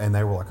sister, and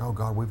they were like, oh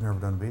God, we've never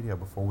done a video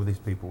before with these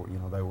people.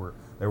 They were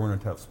in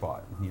a tough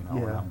spot. And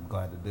I'm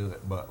glad to do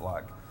it, but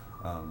like.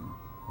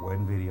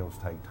 Wedding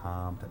videos take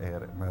time to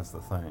edit, and that's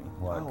the thing.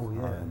 Like,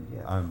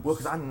 well,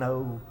 because I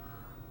know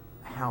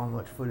how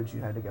much footage you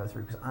had to go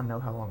through, because I know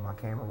how long my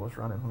camera was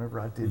running whenever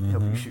I did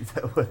help you shoot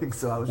that wedding.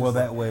 So I was just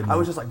that like, wedding- I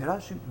was just like, did I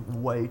shoot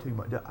way too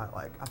much?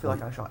 I feel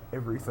like I shot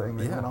everything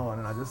that Yeah. went on,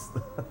 and I just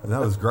That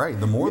was great.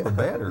 The more, the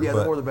better. Yeah, but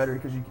the more the better,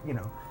 because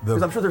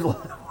because I'm sure there's a lot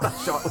of what I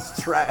shot was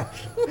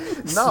trash.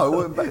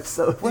 No, but,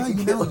 so well, you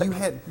you get, know, like, you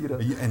had, you know.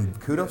 and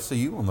kudos to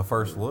you on the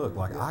first look.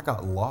 Like, I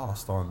got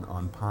lost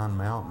on Pine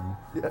Mountain,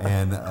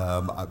 and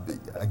I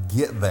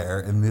get there,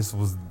 and this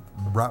was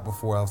right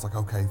before I was like,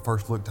 okay,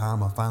 first look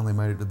time. I finally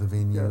made it to the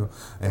venue,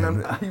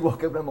 And you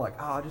walk up and I'm like,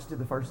 oh, I just did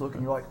the first look,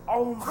 and you're like,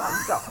 oh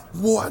my god,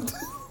 what?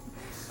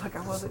 like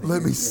I wasn't. Let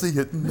here me yet. see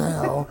it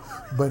now.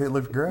 But it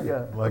looked great.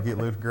 Yeah. Like, it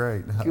looked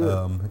great.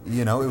 Good.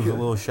 You know, it was a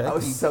little shaky. I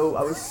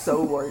was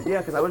so worried. Yeah,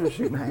 because I was just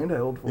shooting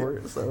handheld for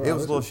it. So It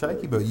was a little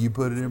shaky, but you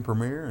put it in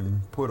Premiere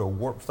and put a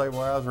warp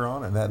stabilizer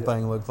on, and that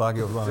thing looked like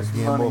it was on a Just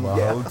gimbal money,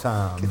 the yeah. whole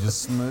time,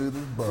 just smooth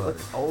as butter.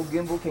 Old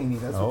gimbal Keeney.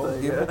 That's Oh,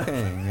 what they Gimbal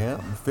King, yeah.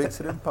 Fix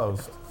it in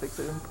post. fix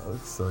it in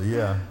post. So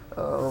yeah,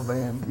 Oh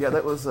man, yeah,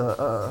 that was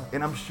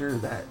and I'm sure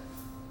that,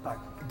 like,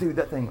 dude,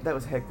 that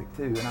was hectic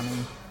too. And I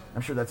mean, I'm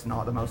sure that's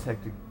not the most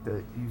hectic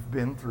that you've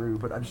been through,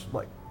 but I just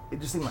like, it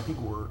just seemed like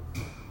people were.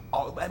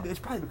 I mean, it's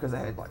probably because I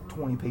had like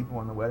 20 people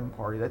in the wedding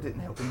party. That didn't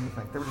help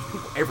anything. There were just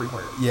people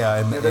everywhere. yeah,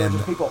 and There were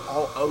just people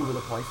all over the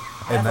place.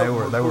 And Half they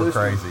of them were blistered.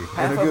 crazy,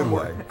 Half in a of good them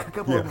were- way. A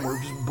couple of them were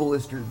just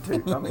blistered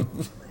too. I mean,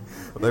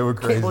 they were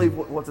crazy. can't believe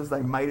what's his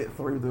name made it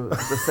through the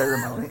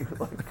ceremony.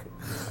 Like,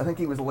 I think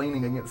he was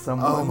leaning against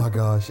someone. Oh my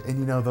gosh! And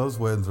you know, those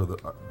weddings are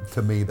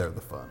to me, they're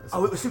the funnest.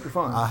 Oh, it was super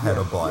fun. I had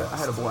a Yeah, blast. I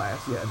had a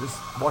blast. Yeah, just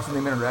watching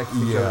them interact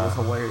with each other was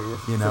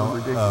hilarious. You So know,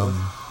 ridiculous.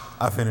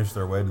 I finished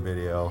their wedding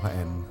video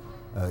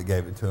and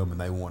gave it to them, and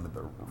they wanted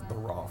the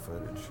raw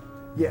footage.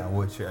 You Yeah. know,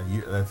 which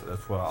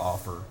that's what I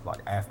offer like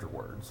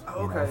afterwards.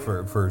 Oh, You know,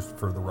 okay.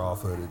 for the raw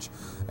footage,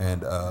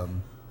 and I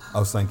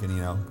was thinking,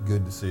 you know,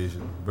 good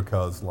decision,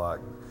 because like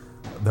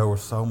there was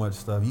so much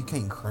stuff you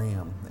can't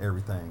cram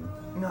everything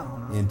No.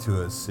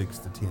 into a 6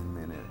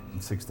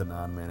 to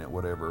 9 minute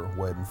whatever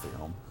wedding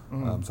film.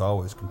 Mm-hmm. So I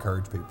always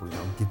encourage people, you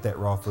know, get that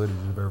raw footage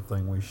of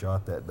everything we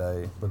shot that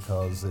day,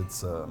 because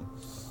it's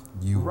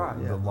Right,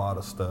 yeah. a lot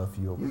of stuff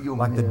You'll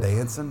like the miss.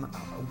 dancing.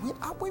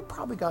 We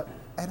probably got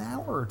an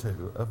hour or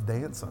two of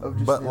dancing, Of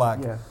just, but yeah,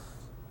 like yeah.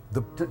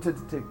 the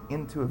To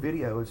into a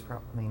video, it's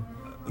probably. I mean,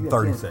 you got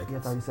 30 10 seconds. Yeah,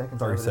 30 seconds.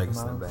 30 of it at the seconds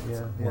of most.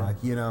 dancing. Yeah, yeah. Like,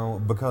 you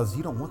know, because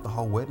you don't want the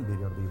whole wedding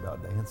video to be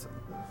about dancing.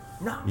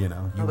 No. You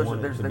know, you No, want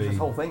it there's to this be-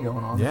 whole thing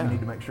going on. that Yeah. You need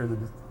to make sure that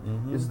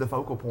this is the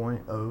focal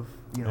point of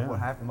Yeah. what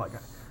happened. Like,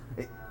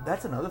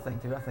 that's another thing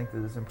too. I think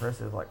that is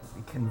impressive. Like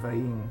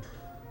conveying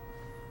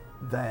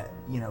that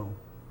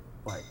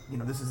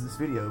this is this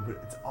video, but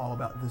it's all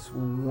about this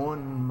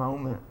one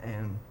moment,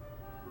 and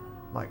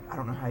like I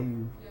don't know how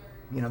you.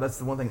 That's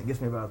the one thing that gets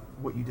me about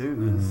what you do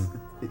is,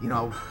 me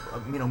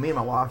and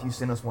my wife, you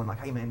sent us one like,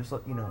 hey man, just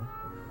let me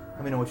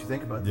know what you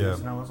think about Yeah. this,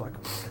 and I was like,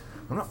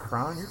 I'm not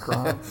crying, you're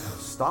crying.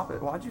 Stop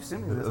it. Why'd you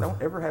send me this? Don't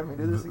ever have me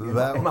do this again.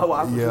 That- and my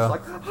wife was yeah. just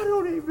like, I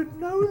don't even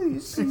know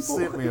these She people.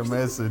 sent me a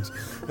message,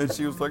 and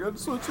she was like, "I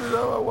just want you to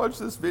know I watched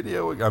this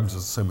video." I'm just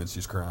assuming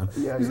she's crying.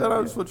 Yeah, She yeah, said, "I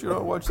yeah. just want you to know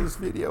I watched this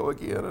video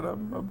again, and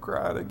I'm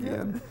crying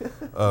again."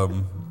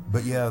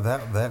 But yeah,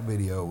 that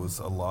video was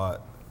a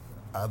lot.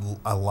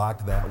 I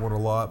liked that one a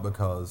lot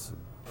because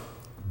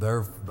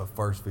the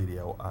first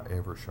video I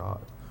ever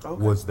shot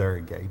Okay. was their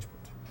engagement.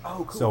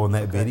 Oh, cool. So in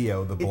that Okay.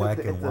 video, the black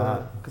and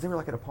white. Because they were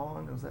like at a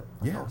pond. Was that?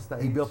 Yeah, on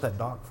stage? he built that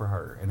dock for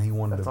her, and he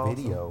wanted That's a awesome.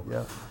 video.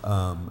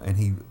 Yeah.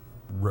 And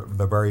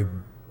the very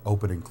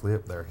opening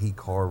clip there, he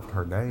carved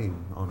her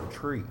name on a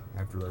tree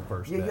after their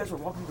first Yeah, you date. guys were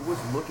walking through the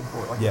woods looking for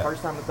it. Like Yeah. the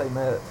first time that they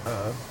met.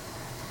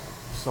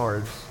 Sorry,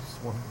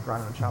 just one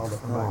grinding a child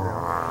up in the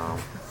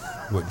background.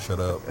 Wouldn't shut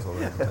up, so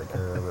they can take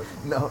care of it.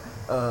 No,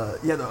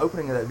 yeah, the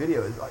opening of that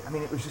video is like, I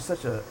mean, it was just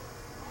such a,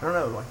 I don't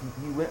know, like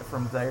you went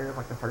from there,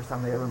 like the first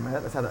time they ever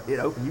met. That's how it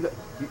opened.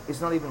 It's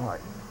not even like,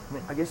 I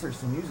mean, I guess there's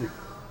some music.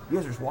 You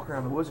guys are just walking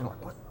around the woods and you're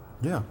like, what?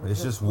 Yeah,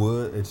 it's just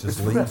wood. It's just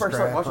When I leaves first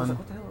started watching, I was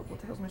scrapping. like, what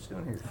the hell's Mitch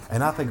doing here?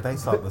 And I think they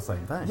thought the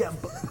same thing. Yeah,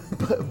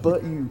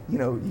 but you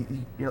know,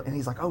 and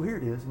he's like, oh, here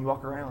it is, and you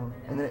walk around,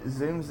 and then it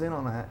zooms in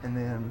on that, and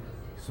then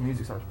some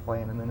music starts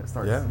playing, and then it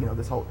starts, Yeah.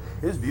 this whole,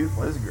 it was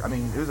beautiful.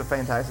 It was a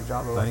fantastic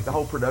job. Like, Thank the you.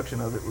 whole production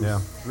of it was Yeah,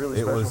 really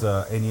it special.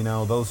 was, and you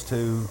know, those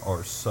two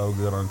are so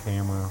good on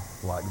camera.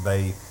 Like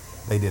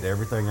they did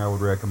everything I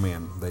would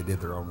recommend. They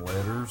did their own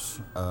letters,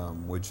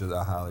 which is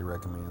I highly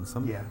recommend.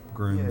 Some Yeah.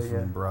 grooms Yeah, yeah.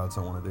 and brides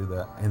don't want to do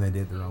that, and they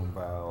did their own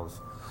vows.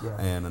 Yeah.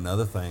 And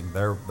another thing,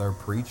 their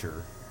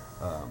preacher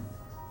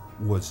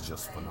was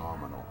just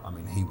phenomenal. I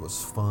mean, he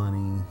was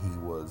funny, he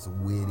was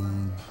witty,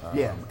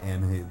 Yeah.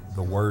 and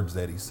the words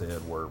that he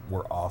said were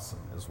awesome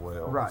as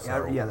well. Right.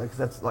 So, Yeah. Because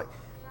that's like,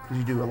 because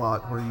you do a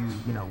lot where you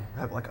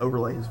have like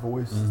overlay his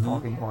voice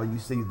talking while you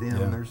see them. Mm-hmm.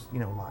 Yeah. And there's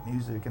live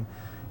music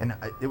and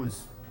it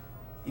was,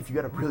 if you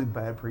got a really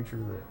bad preacher,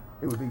 that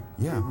it would be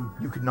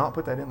you could not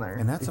put that in there.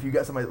 And that's if a- you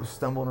got somebody that was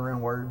stumbling around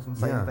words and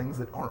saying Yeah. things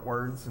that aren't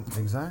words, and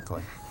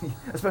Exactly.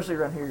 especially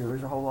around here,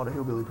 there's a whole lot of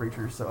hillbilly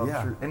preachers. So I'm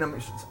Yeah. sure, and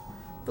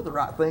for the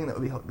right thing,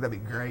 that'd be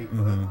great.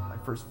 But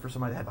like for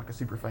somebody that had like a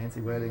super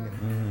fancy wedding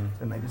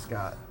and they just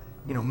got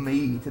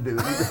me to do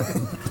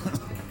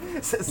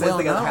it. Says the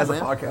guy that has a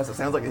podcast. It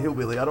sounds like a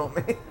hillbilly. I don't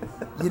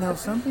mean.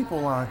 Some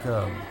people like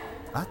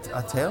I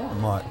tell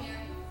them like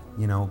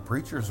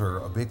preachers are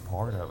a big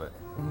part of it.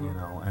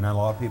 And a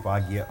lot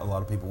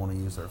of people want to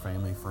use their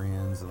family,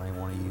 friends, and they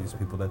want to use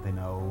people that they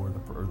know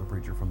or the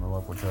preacher from the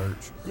local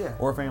church,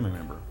 or a family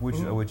member,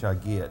 which I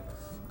get.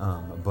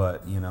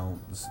 But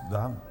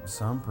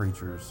some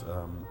preachers,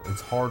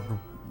 it's hard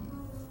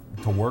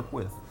to work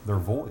with their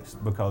voice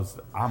because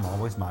I'm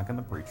always micing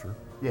the preacher.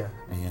 Yeah.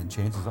 And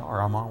chances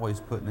are I'm always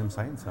putting them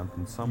saying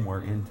something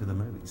somewhere into the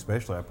movie,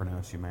 especially I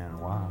pronounce you man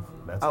and wife.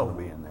 That's going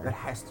to be in there. That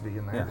has to be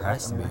in there. Yeah, it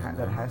has to be in there.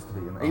 That has to be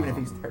in there. Even if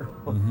he's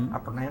terrible. I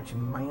pronounce you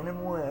man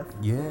and wife.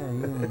 Yeah,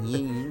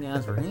 you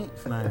guys are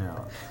hints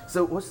now.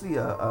 So what's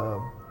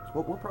the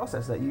what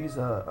process that you use?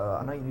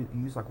 I know you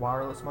use like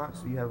wireless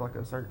mics. Do you have like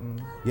a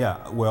certain?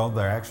 Yeah, well,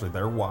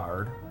 they're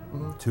wired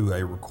to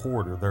a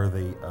recorder. They're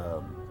the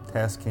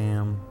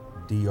Tascam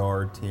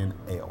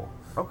DR10L,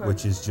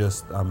 which is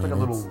just like a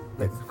little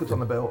that puts on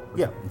the belt.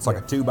 Yeah, it's like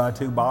a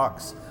 2x2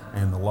 box,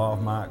 and the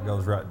lav mic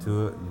goes right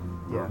to it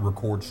and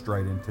records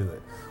straight into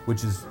it,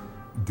 which is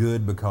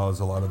good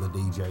because a lot of the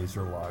DJs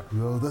are like,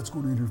 "Oh, that's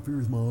going to interfere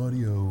with my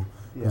audio."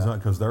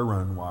 Because they're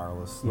running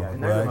wireless. Yeah,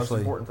 and they're the most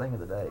important thing of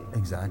the day.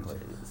 Exactly.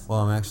 Well,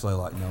 I'm actually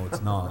like, no,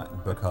 it's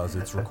not, because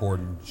it's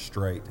recording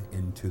straight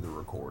into the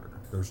recorder.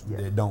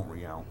 It don't,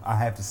 I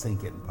have to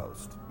sync it in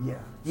post. Yeah.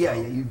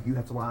 You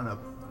have to line up.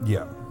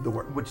 Yeah. The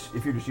word, which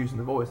if you're just using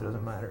the voice, it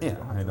doesn't matter.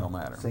 Yeah, it don't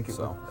matter. Sync it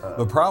so with,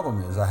 the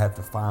problem is I have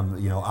to find,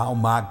 I'll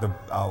mic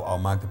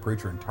the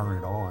preacher and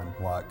turn it on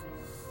like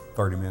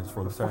 30 minutes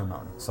before the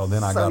ceremony. So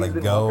then I gotta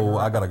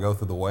go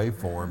through the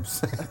waveforms,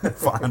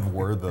 find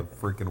where the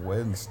freaking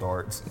wedding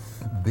starts,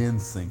 then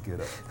sync it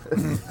up.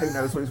 Who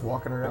knows what he's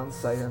walking around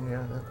saying?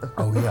 Yeah.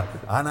 Oh yeah,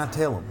 and I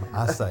tell him,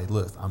 I say,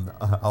 look,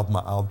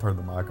 I'll turn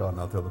the mic on,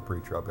 and I'll tell the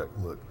preacher, I'll be like,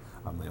 look,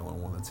 I'm the only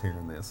one that's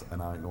hearing this,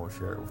 and I ain't gonna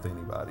share it with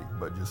anybody.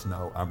 But just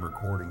know I'm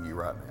recording you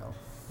right now.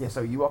 Yeah, so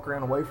you walk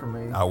around away from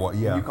me.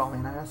 You call me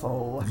an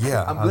asshole.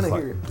 Yeah, I'm gonna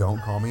hear it.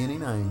 Don't call me any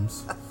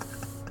names.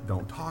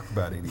 Don't talk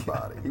about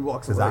anybody. He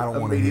walks away. I don't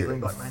want to hear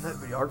it. Like, man, that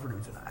videographer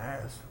dude's an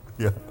ass.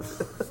 Yeah,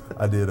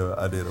 I did a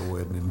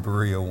wedding in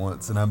Berea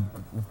once, and I'm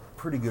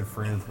pretty good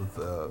friends with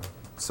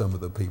some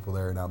of the people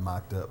there, and I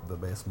mic'd up the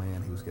best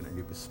man. He was going to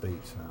give a speech.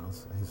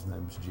 His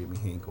name was Jimmy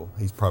Hinkle.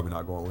 He's probably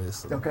not going to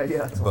listen. Okay,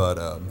 yeah. But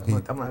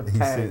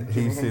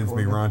he sends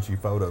me raunchy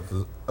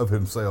photos of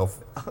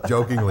himself,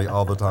 jokingly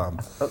all the time.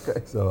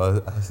 Okay.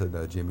 So I said,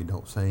 Jimmy,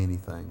 don't say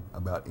anything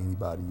about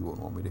anybody you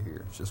wouldn't want me to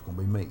hear. It's just going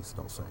to be me, so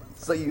don't say anything.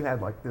 So you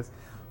had like this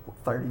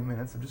 30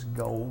 minutes of just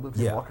gold of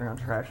him walking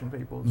around trashing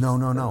people?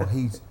 No.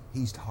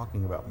 He's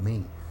talking about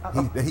me.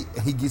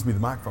 He gives me the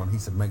microphone. He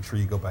said, make sure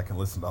you go back and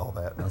listen to all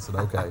that. And I said,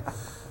 okay.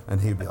 And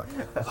he'd be like,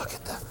 look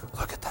at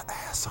the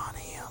ass on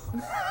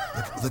him.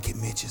 Look at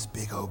Mitch's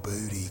big old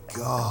booty.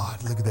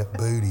 God, look at that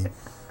booty.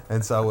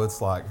 And so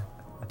it's like,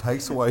 it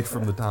takes away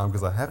from the time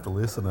because I have to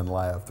listen and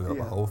laugh throughout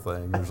the whole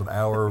thing. There's an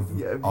hour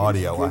of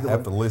audio. I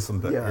have to listen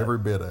to every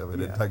bit of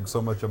it. It takes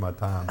so much of my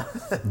time.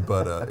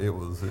 But it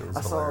was hilarious.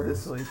 I saw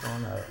this week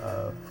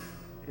on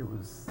it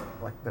was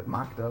like that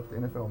mic'd up, the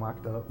NFL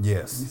mic'd up.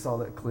 Yes. You saw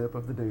that clip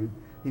of the dude.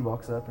 He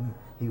walks up and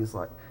he was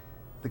like,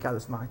 the guy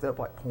that's mic'd up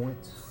like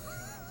points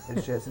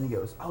his chest and he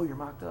goes, "Oh, you're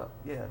mic'd up."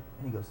 Yeah.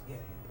 And he goes, yeah.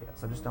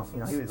 So just don't,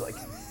 he was like,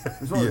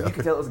 you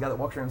could tell it was a guy that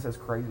walks around and says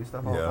crazy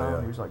stuff all the time.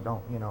 And he was like,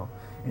 don't,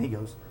 and he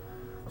goes,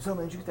 "So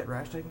man, did you get that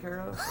rash taken care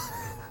of?"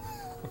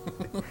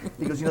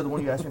 He goes, the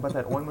one you asked me about,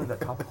 that ointment,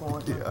 that topical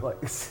ointment?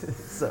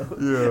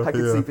 I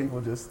could see people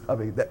just,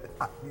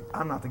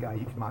 I'm not the guy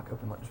you can mic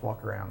up and just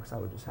walk around because I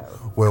would just have,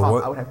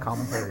 I would have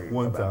commentary.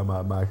 One time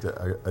I mic'd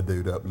a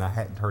dude up and I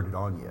hadn't turned it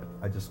on yet.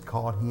 I just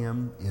caught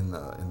him in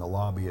the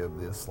lobby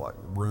of this like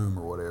room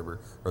or whatever,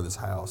 or this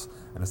house,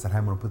 and I said, "Hey,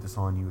 I'm going to put this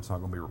on you. It's not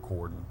going to be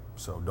recording,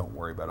 so don't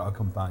worry about it. I'll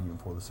come find you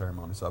before the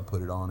ceremony." So I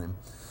put it on him.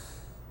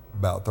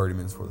 About 30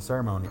 minutes before the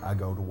ceremony, I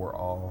go to where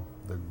all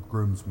the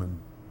groomsmen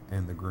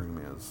and the groom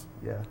is.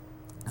 Yeah.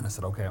 And I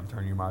said, "Okay, I'm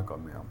turning your mic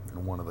on now."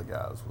 And one of the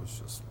guys was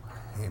just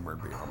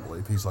hammered beyond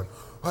belief. He's like,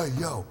 "Hey,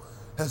 yo,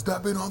 has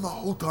that been on the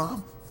whole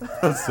time?"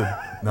 I said,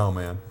 "No,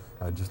 man,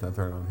 I just not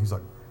turned it on." He's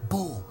like,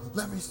 "Bull,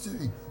 let me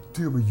see.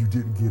 Tell me you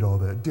didn't get all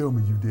that. Tell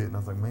me you didn't." And I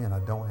was like, "Man, I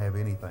don't have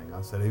anything."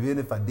 I said, "Even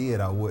if I did,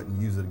 I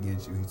wouldn't use it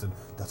against you." He said,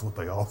 "That's what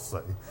they all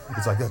say.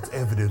 It's like, that's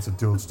evidence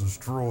until it's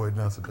destroyed."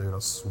 And I said, "Dude, I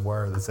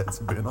swear this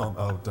hasn't been on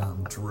the whole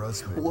time.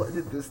 Trust me." What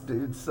did this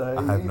dude say?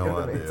 I have no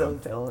idea. It's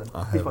untelling.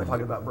 He's probably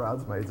talking about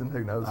bridesmaids and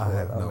who knows what. I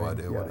have no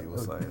idea what he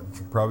was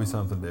saying. Probably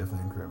something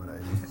definitely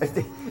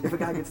incriminating. If a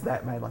guy gets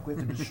that mad, like we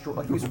have to destroy,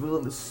 like he's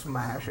willing to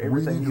smash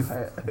everything you've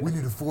had. We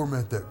need to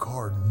format that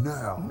card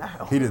now.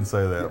 He didn't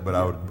say that, but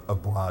I would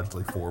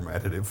obligedly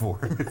formatted it for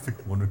him if he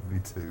wanted me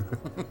to.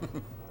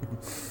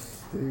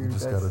 Dude, you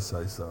just gotta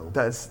say so.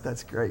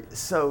 That's great.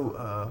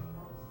 So,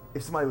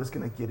 if somebody was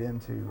gonna get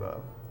into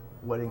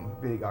wedding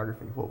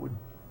videography, what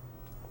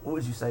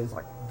would you say is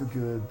like the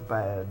good, the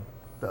bad,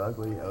 the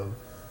ugly of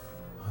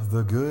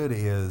The good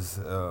is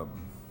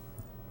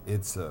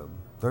it's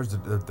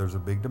there's a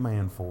big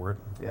demand for it.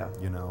 Yeah.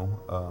 You know.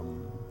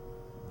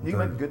 You can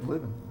make a good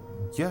living.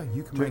 Yeah,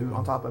 you can Too, make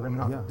on top of it. I mean,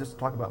 not yeah. just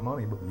talk about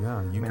money, but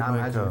Yeah, you I mean, can I make.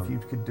 imagine if you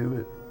could do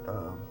it,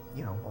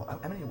 you know,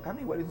 how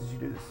many weddings did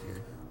you do this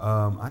year?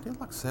 I did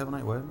like 7,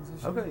 8 weddings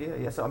this year.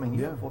 Okay, yeah. So I mean,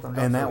 you Yeah, have full-time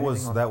and job, that so was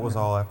anything that on- was you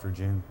know. all after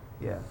June.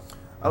 Yeah.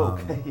 Oh,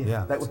 okay. Yeah.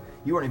 yeah. That was,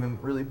 you weren't even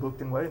really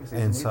booked in wedding season.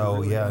 And either, so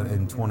really. yeah, I mean, in you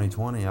know.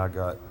 2020 I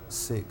got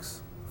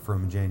 6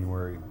 from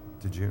January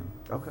to June.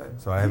 Okay.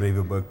 So I haven't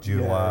even booked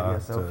July. Yeah.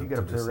 So if you get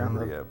up to around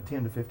December the yet.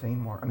 10 to 15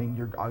 mark, I mean,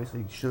 you're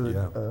obviously should.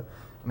 Yeah.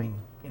 I mean,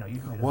 you know,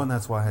 you've made. Well, and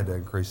that's why I had to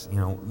increase. You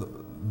know,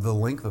 the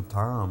length of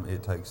time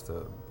it takes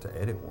to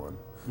edit one.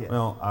 Yeah.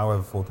 Well, I have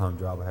a full-time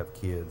job. I have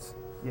kids.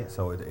 Yeah.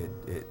 So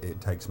it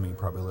takes me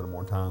probably a little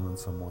more time than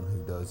someone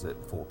who does it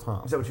full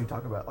time. Is that what you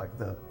talk about? Like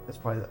it's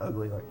probably the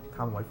ugly, like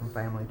time away from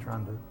family,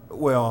 trying to.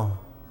 Well,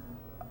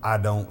 I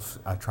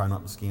try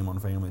not to skim on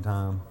family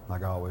time.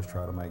 Like I always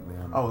try to make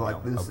them Oh, like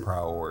you know, this- a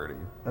priority.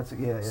 That's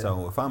yeah.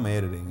 So if I'm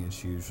editing,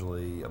 it's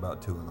usually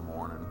about 2 in the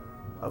morning.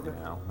 Okay.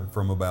 You know, and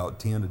from about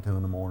 10 to 2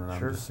 in the morning,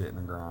 Sure. I'm just sitting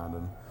and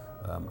grinding.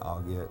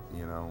 I'll get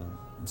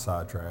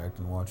sidetracked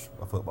and watch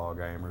a football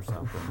game or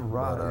something.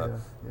 Right. But,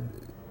 yeah.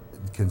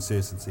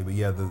 consistency. But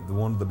yeah, the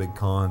one of the big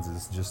cons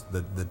is just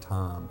the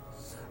time.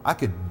 I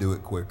could do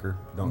it quicker.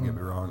 Don't get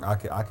me wrong. I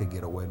could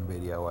get a wedding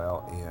video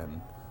out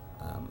in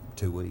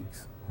 2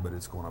 weeks, but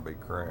it's going to be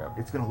crap.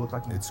 It's gonna look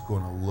like you. It's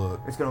going to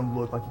look It's gonna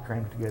look like you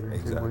crammed it together in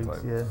exactly. 2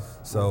 weeks. Yeah.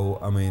 So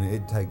I mean,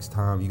 it takes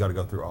time. You got to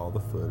go through all the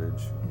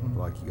footage.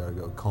 Like you got to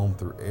go comb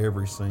through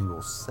every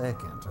single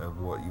second of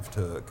what you've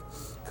took,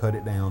 cut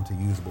it down to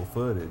usable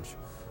footage.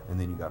 And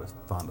then you got to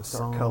find a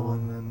Start song,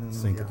 coloring and then,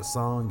 sync yeah. it to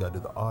song, got to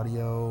do the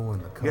audio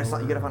and the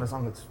color. You gotta find a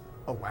song that's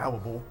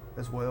allowable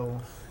as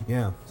well.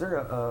 Yeah. Is there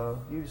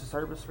you use a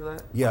service for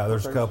that? Yeah,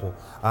 there's a Service? couple.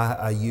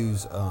 I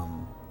use,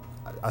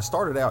 I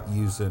started out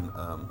using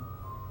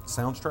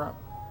Soundstrap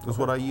is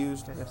what I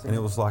used. Okay, I've seen and it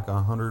it. was like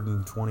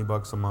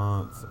 $120 a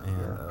month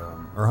and,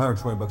 or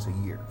 $120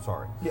 a year,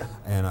 sorry. Yeah.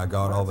 And I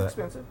got Well, all that's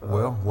that. expensive.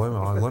 Well,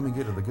 let me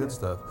get to the good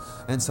stuff.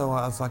 And so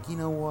I was like, you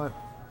know what?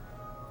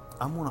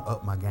 I'm going to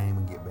up my game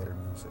and get better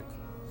music.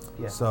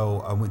 Yeah.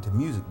 So I went to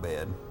Music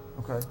Bed,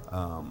 Okay.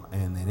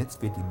 and then it's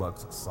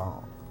 $50 a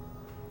song.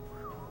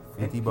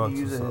 And $50 can you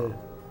use a song.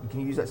 Can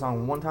you use that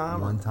song one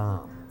time? One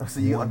time. Oh, so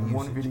you get like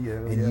one usage.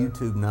 video, And yeah.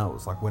 YouTube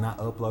knows. Like when I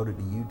upload it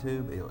to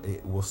YouTube,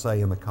 it will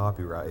say in the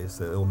copyright,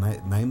 it'll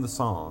name the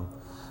song,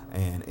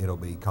 and it'll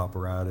be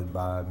copyrighted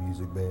by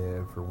Music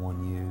Bed for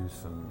one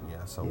use. And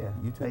yeah, so Yeah.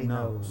 YouTube They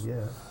know. knows.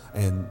 Yeah.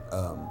 And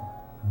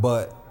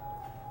but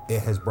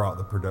it has brought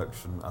the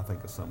production, I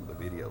think, of some of the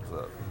videos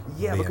up.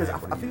 Yeah, being because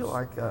able to I feel use.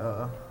 like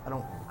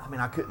I mean,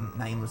 I couldn't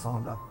name the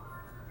song, but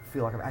I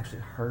feel like I've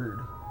actually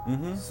heard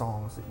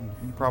songs that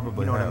you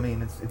probably you know what I have.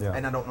 mean. It's Yeah.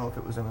 and I don't know if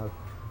it was in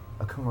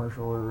a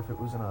commercial or if it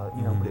was in a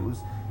but it was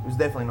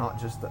definitely not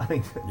just. I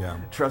mean, Yeah.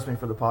 trust me,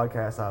 for the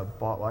podcast, I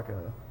bought like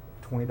a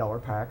 $20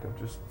 pack of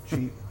just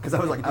cheap because I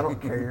was like, I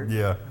don't care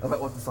Yeah. about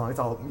what the song. It's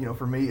all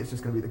for me. It's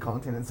just gonna be the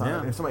content inside. Yeah.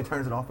 And if somebody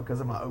turns it off because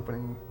of my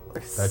opening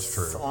That's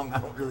true. song, I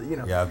don't really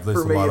Yeah, I've for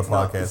listened me, to a lot it's of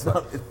not- podcasts. it's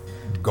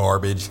not-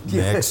 Garbage.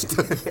 Next.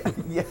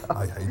 yeah.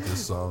 I hate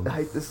this song. I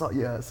hate this song.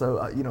 Yeah, so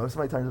if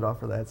somebody turns it off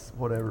for that, it's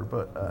whatever.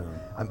 But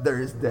there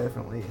is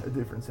definitely a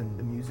difference in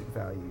the music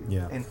value.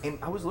 Yeah. And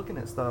I was looking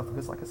at stuff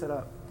because, like I said,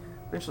 I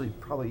eventually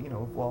probably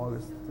vlog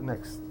is the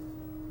next.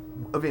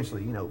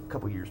 Eventually, a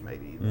couple years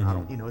maybe. I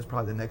don't. It's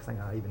probably the next thing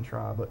I even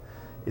try. But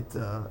it.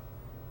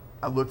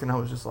 I looked and I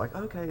was just like,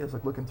 okay. I was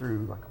like looking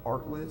through like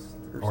Artlist.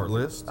 Or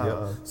Artlist, something.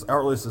 yeah. So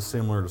Artlist is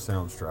similar to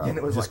Soundstripe. And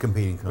it was just like,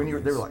 competing when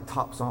companies. they were like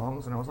top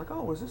songs, and I was like,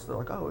 oh, what is this? They're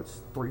like, oh,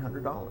 it's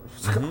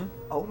 $300.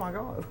 Oh my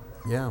god.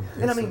 yeah.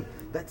 And I it's a- mean,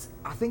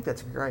 I think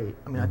that's great.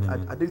 I mean,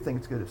 I do think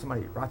it's good if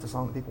somebody writes a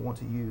song that people want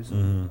to use.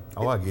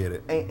 Oh, I get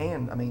it.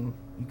 And I mean,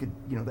 you could,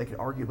 they could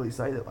arguably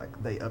say that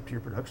like they upped your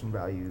production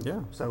value.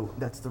 Yeah. So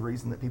that's the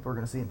reason that people are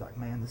going to see him like,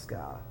 man, this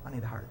guy, I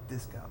need to hire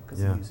this guy because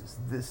Yeah. he uses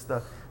this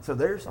stuff. So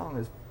their song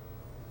is,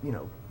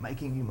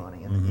 making you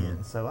money in the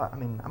end. So I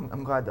mean,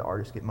 I'm glad the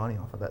artists get money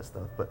off of that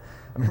stuff. But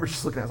I remember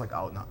just looking at it, I was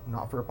like, oh,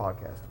 not for a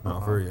podcast.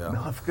 Not for- yeah.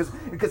 No,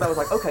 because I was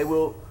like, okay,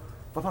 well.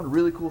 If I find a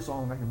really cool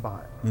song, I can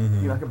buy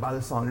it. I can buy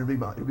this song. It'll be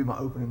my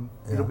opening.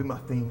 Yeah. It'll be my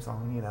theme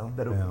song.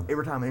 That'll Yeah.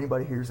 every time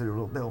anybody hears it,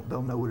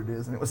 they'll know what it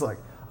is. And it was like,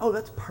 oh,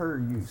 that's per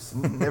use.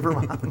 Never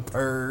mind.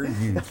 Per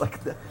use.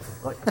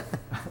 like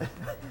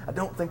I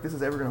don't think this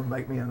is ever going to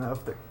make me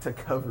enough to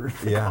cover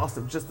the Yeah. cost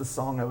of just the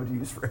song I would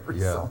use for every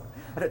Yeah. song.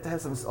 I'd have to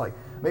have some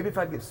maybe if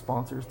I'd get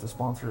sponsors to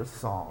sponsor a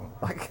song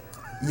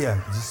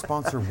Yeah, just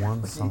sponsor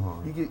one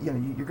song. you're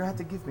gonna have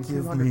to give me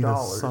Give me $200.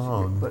 the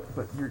song. But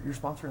you're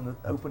sponsoring the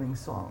opening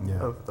song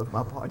Yeah. of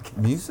my podcast.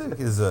 Music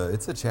is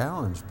it's a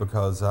challenge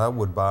because I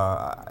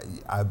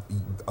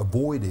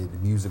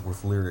avoided music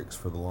with lyrics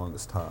for the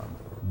longest time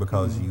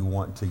because you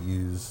want to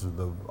use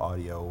the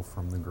audio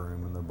from the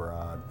groom and the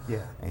bride. Yeah.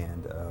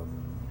 And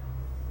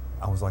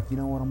I was like, you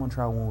know what, I'm gonna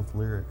try one with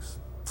lyrics.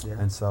 Yeah.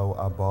 And so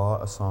I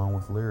bought a song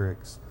with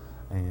lyrics,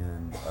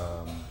 and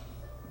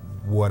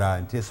what I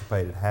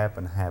anticipated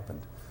happened.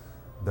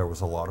 There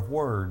was a lot of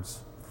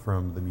words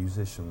from the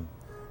musician,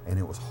 and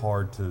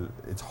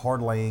it's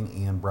hard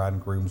laying in bride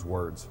and groom's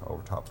words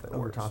over top of that Over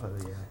words. top of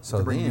it, yeah. So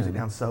to bring then- music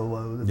down so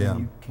low that Yeah. then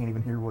you can't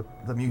even hear what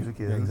the music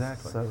is. Yeah,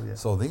 exactly. So, yeah.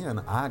 So then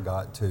I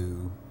got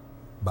to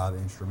buy the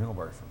instrumental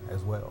version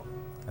as well.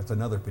 That's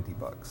another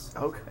 $50.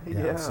 Okay,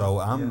 yeah. So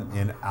yeah.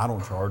 and I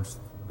don't charge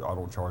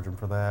them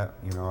for that.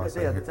 You know, I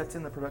say, Yeah, here- that's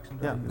in the production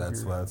Yeah, value of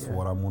that's your-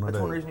 what I'm gonna That's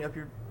do. one reason you up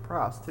your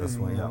price too. That's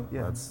what, you know?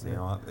 yeah. That's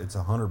it's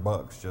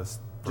 $100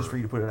 just for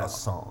you to put it a out.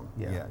 song.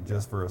 Yeah,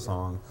 Just for a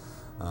song.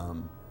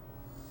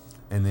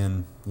 And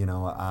then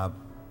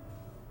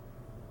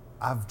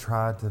I've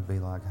tried to be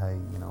like, hey,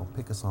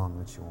 pick a song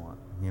that you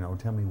want.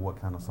 Tell me what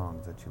kind of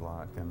songs that you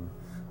like. And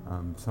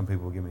some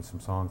people give me some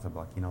songs. I'm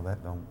like,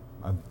 that don't.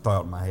 I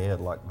thought in my head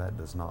like that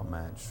does not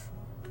match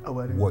A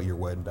wedding. what your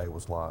wedding day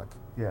was like.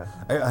 Yeah.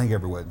 I think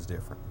every wedding's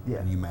different. Yeah.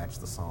 And you match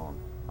the song.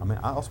 I mean,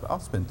 I'll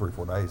spend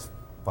 3-4 days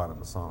finding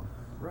the song.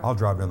 Right. I'll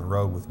drive down the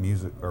road with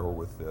music or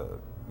with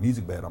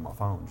music bed on my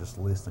phone, just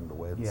listening to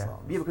wedding Yeah.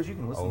 songs. Yeah, because you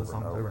can listen over to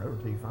songs and over and over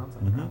until you find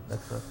something. Mhm.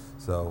 That's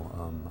So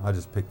I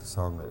just picked the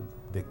song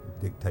that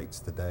dictates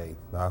the day.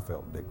 That I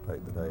felt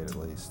dictate the day at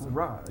least.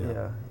 right.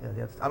 Yeah.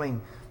 That's, I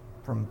mean,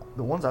 from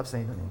the ones I've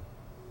seen,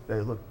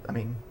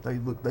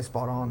 they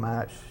spot on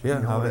match. Yeah,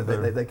 You know, I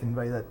think they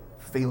convey that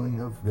feeling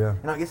of. Yeah.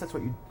 And I guess that's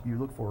what you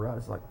look for, right?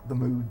 It's like the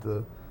mood,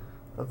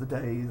 of the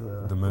day,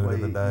 The mood way,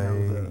 of the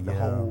day, the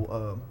yeah.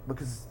 whole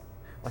because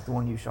like the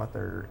one you shot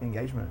their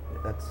engagement,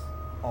 that's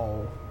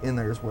all in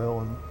there as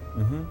well, and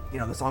Mm-hmm.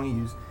 the song you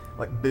use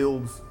like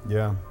builds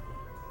Yeah.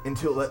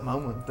 until that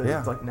moment that Yeah.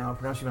 it's like now I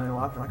pronounce you my name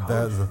live. Like,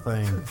 That's the oh,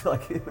 thing.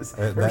 like it was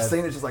That- every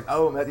scene is just like,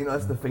 oh, man,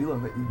 that's the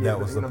feeling that you get. That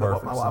was the what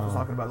perfect my wife was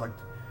song. talking about. Like,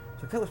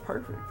 it's like that was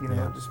perfect.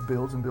 Yeah. It just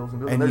builds and builds and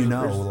builds. And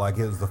there's- like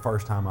it was the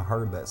first time I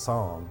heard that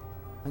song.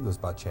 I think it was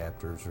by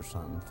Chapters or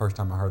something. First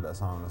time I heard that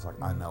song, I was like,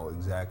 I know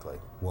exactly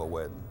what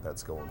wedding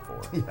that's going for.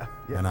 yeah,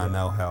 And I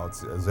know how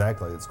it's going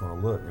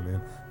to look.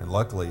 And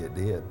luckily it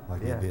did.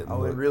 Like yeah. it didn't.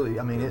 Oh, it really.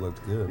 I mean, it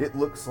looked good. It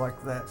looks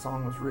like that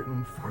song was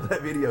written for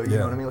that video. You Yeah.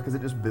 know what I mean? Because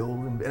it just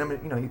builds and I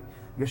mean, I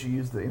guess you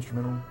use the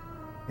instrumental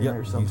in Yeah,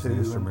 there some use the too.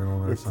 and instrumental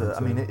in there it's, some I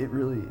mean, too. it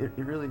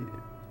really,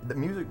 the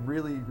music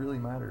really, really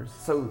matters.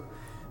 So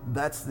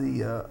that's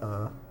the.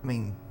 I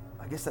mean,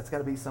 I guess that's got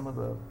to be some of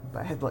the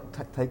bad, like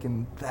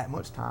taking that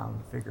much time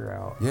to figure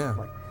out. Yeah.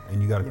 Like, And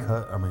you got to you know,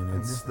 cut. I mean, and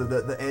it's just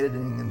the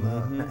editing and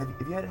Mhm. the. Have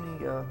you had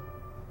any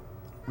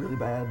really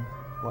bad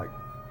like?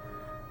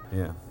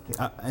 yeah.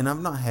 And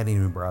I've not had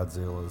any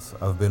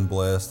bridezillas. I've been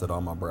blessed that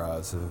all my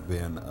brides have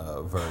been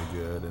very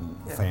good, and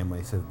Yeah.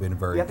 families have been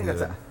very Yeah, I think good.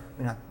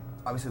 that's.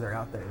 Obviously they're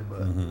out there,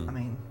 but Mhm. I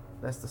mean,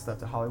 that's the stuff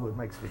that Hollywood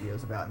makes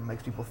videos about and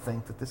makes people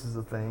think that this is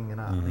a thing.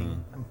 And I Mhm.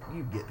 mean,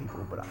 you get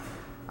people, but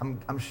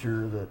I'm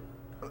sure that.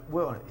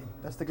 Well,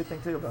 that's the good thing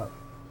too about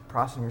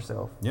pricing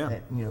yourself. Yeah.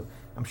 And,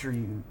 I'm sure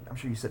you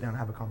sit down and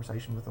have a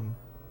conversation with them,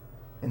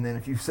 and then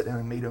if you sit down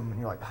and meet them and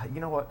you're like, you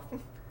know what,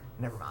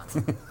 never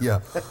mind. Yeah.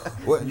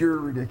 Well, You're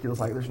ridiculous.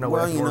 Like, there's no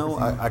way. well, I can work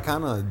with you. I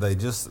kind of they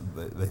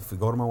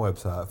go to my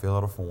website, fill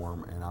out a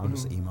form, and I'll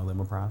just Mhm. email them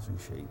a pricing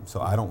sheet.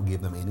 So I don't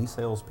give them any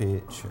sales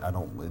pitch. I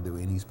don't do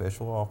any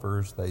special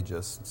offers. They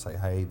just say,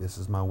 hey, this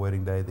is my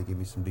wedding day. They give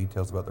me some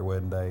details about their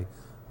wedding day.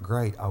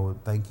 Great. I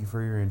would thank you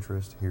for your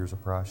interest. Here's a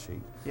price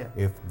sheet. Yeah.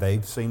 If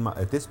they've seen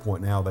at this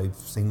point now, they've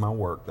seen my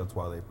work. That's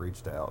why they've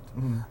reached out.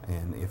 Mhm.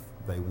 And if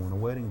they want a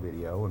wedding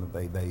video, and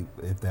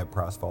if that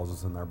price falls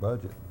within their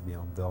budget,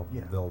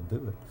 they'll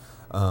do it.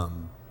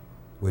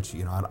 Which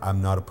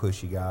I'm not a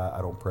pushy guy.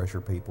 I don't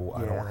pressure people. I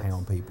Yeah, don't that's-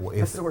 hound people.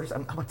 That's the worst.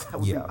 I'm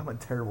Yeah. a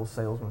terrible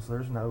salesman. So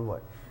there's no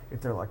like, if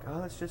they're like,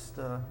 oh, it's just it's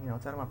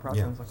out of my price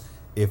Yeah. range. Like,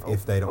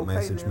 if they don't okay,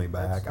 message then, me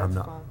back, that's I'm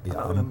not. fine. Yeah, I'm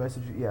not gonna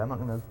message you. Yeah, I'm not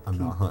gonna. I'm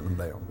not keep- hunting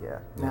them down. Yeah.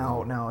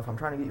 Yeah. Now, if I'm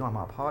trying to get you on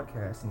my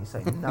podcast and you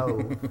say no,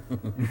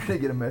 you're gonna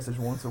get a message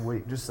once a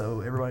week, just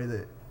so everybody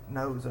that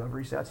knows that I've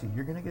reached out to you,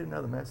 you're gonna get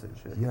another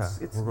message. Yeah,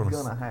 It's we're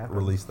gonna happen.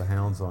 release the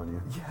hounds on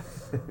you.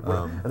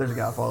 Yeah. There's a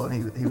guy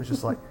following. He was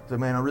just like, so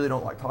man, I really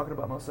don't like talking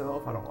about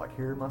myself. I don't like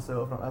hearing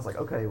myself. And I was like,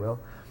 okay, well.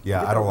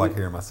 Yeah, we I don't got- like we-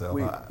 hearing myself.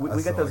 We, I we got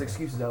still those like-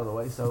 excuses out of the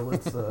way, so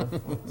let's.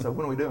 So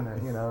when are we doing it?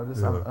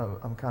 Just Yeah.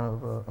 I'm kind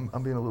of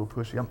I'm being a little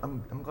pushy.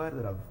 I'm glad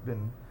that I've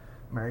been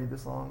married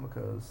this long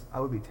because I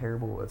would be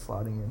terrible at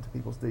sliding into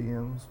people's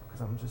DMs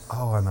because I'm just.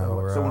 Oh, I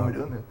know, So when are we right.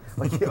 doing it?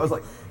 Like I was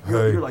like,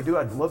 Hey. you're like, dude,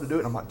 I'd love to do it.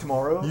 And I'm like,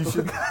 tomorrow. You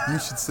should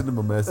send them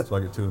a message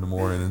like at 2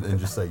 a.m. and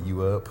just say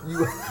you up.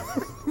 You.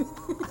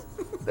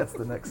 That's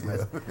the next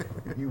message.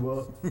 You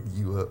up?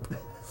 You up.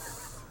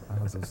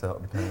 I was just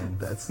out in town.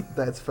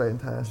 That's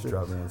fantastic. Just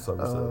driving in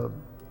Somerset.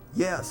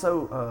 Yeah,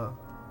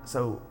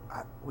 so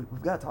we've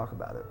got to talk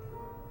about it.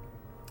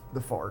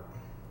 The fart.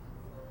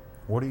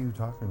 What are you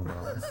talking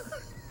about?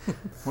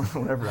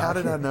 Whenever How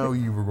did I know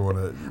you were going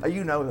to?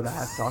 You know that I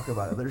have to talk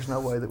about it. There's no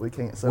way that we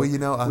can't. So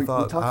Well, I we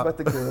thought talked about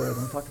the good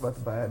and we talked about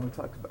the bad and we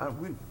talked about.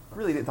 We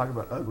really didn't talk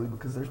about ugly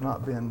because there's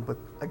not been. But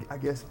I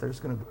guess if there's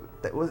gonna be,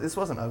 this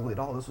wasn't ugly at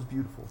all. This was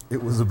beautiful.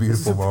 It was a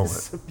beautiful moment.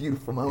 It's a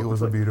beautiful moment. It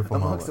was a beautiful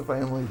amongst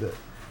moment. a family that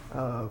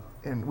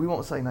and we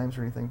won't say names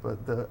or anything,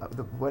 but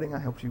the wedding I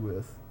helped you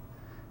with,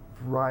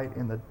 right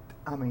in the,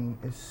 I mean,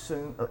 as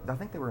soon, I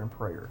think they were in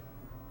prayer.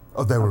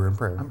 Oh, they were in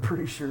prayer. I'm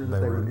pretty sure that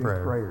they were in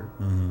prayer.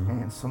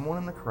 And someone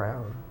in the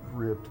crowd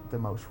ripped the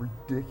most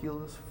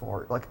ridiculous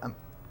fart. Like,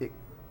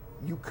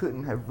 you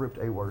couldn't have ripped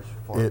a worse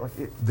fart.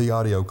 The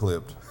audio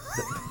clipped.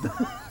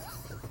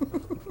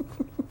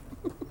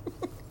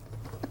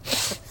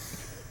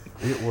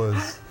 It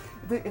was.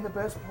 And the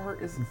best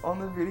part is on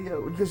the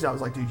video, because I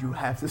was like, dude, you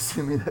have to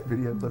send me that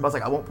video clip. I was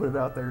like, I won't put it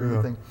out there or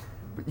anything,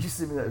 but you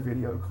send me that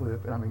video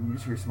clip, and I mean, you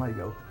just hear somebody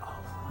go,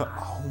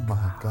 Oh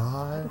my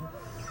God.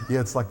 Yeah,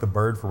 it's like the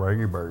bird from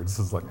Angry Birds.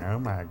 It's like, oh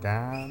my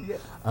God. Yeah.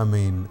 I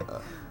mean,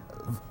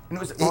 and it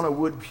was on a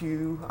wood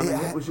pew. I mean,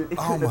 it was just, it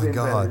oh couldn't have my been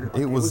God.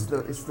 better.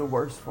 Like, It it's the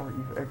worst fart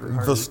you've ever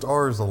heard. the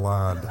stars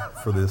aligned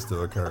for this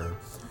to occur.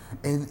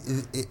 And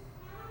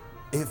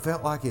it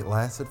felt like it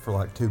lasted for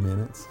like 2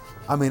 minutes.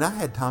 I mean, I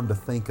had time to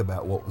think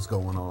about what was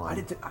going on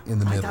in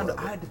the middle of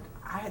it.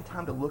 I had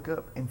time to look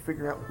up and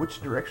figure out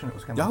which direction it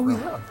was coming Oh, from.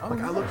 yeah. Oh, Like,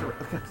 yeah. I looked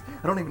around,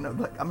 I don't even know,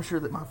 like, I'm sure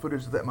that my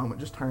footage at that moment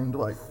just turned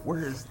like,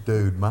 where is,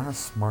 Dude, my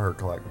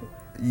smirk, like,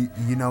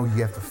 you know,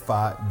 you have to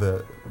fight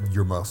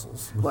your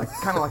muscles. like,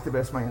 kind of like the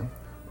best man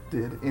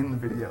did in the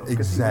video. 'Cause he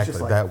was Exactly.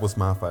 just like, That was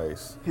my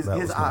face. his That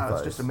was my eyes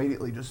face. just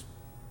immediately just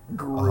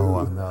grew.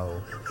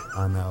 Oh,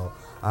 I know.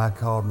 I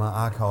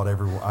called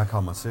everyone. I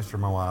called my sister,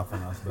 my wife,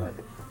 and I said,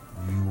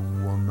 "You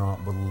will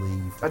not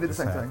believe." I did the this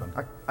same happened."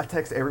 thing. I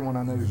texted everyone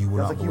I knew. You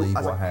will I was not like, believe I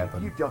was what like,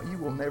 happened. You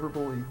will never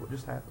believe what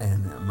just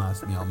happened. And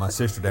my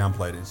sister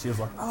downplayed it. And she was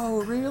like,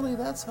 "Oh, really?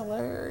 That's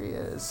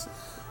hilarious."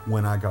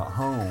 When I got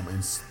home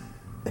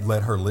and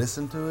let her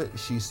listen to it,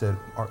 she said,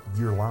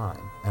 "You're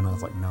lying." And I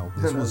was like, "No,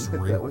 this was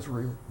real. That was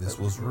real. This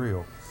was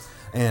real."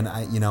 And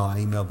I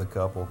emailed the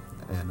couple,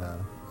 and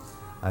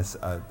I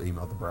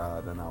emailed the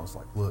bride, and I was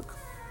like, "Look,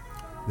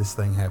 this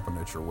thing happened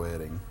at your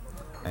wedding,"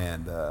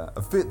 and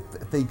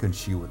thinking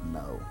she would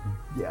know.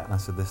 Yeah. I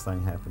said, "This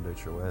thing happened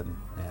at your wedding,"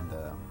 and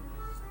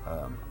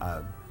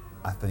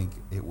I think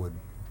it would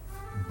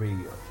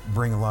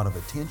bring a lot of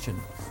attention,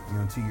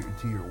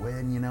 to your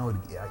wedding.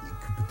 It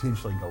could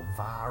potentially go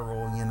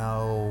viral.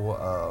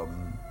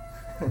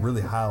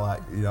 Really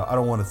highlight. I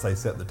don't want to say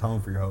set the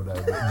tone for your whole day,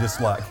 but just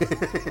like,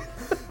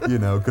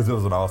 because it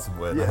was an awesome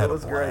wedding. Yeah, I had it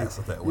was a blast great.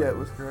 at that wedding. Yeah, it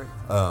was great.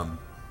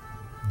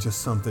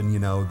 Just something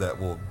that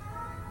will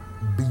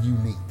be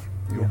unique.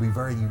 It will be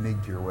very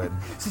unique to your wedding.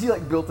 So she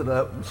like built it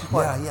up. She's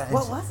like, Yeah.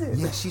 What was it?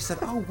 Yeah, she said,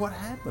 "Oh, what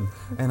happened?"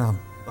 And I'm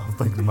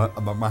thinking,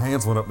 my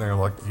hands went up there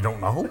like, "You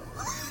don't know?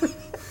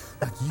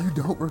 Like, you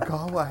don't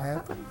recall what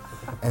happened?"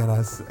 And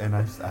I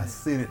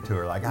sent it to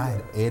her. Like, I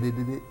had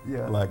edited it,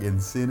 Yeah. like,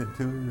 and sent it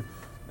to her.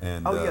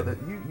 And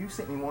you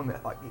sent me one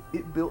that like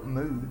it built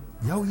mood.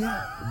 oh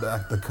yeah,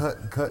 the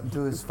cut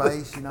into his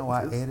face.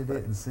 I edited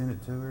it and sent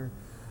it to her.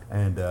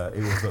 And it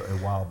was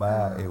a while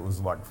back. It was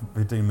like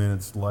 15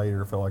 minutes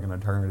later. It felt like an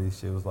eternity.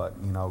 She was like,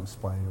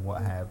 explaining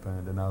what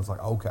happened, and I was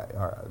like, okay,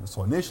 all right.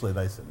 So initially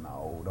they said,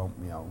 no, don't,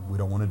 we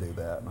don't want to do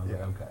that. And I was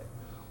like, okay.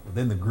 But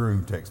then the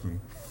groom texted me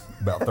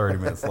about 30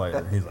 minutes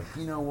later. He's like,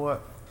 you know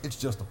what? It's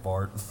just a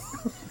fart.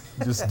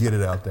 Just get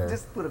it out there.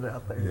 Just put it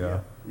out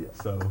there. Yeah.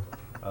 So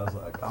I was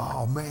like,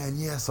 oh man,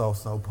 yes, I was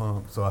so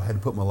pumped. So I had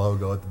to put my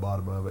logo at the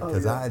bottom of it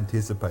because I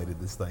anticipated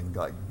this thing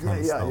like kind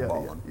of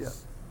snowballing. Yeah.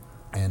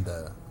 And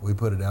we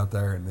put it out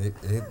there, and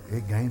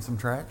it gained some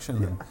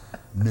traction.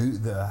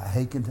 And the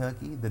Hey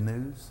Kentucky, the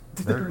news,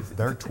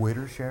 their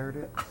Twitter shared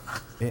it.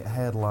 It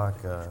had like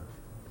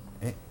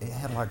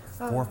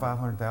 400,000 or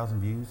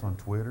 500,000 views on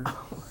Twitter.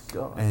 Oh my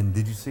God. And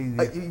did you see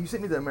you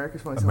sent me the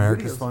America's Funniest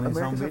America's Home videos.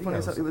 Funniest Home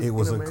Funniest videos? Home- It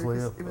was in a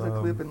America's- clip, It was a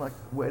clip in like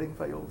wedding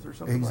fails or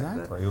something like that.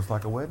 exactly? It was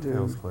like a wedding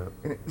fails clip.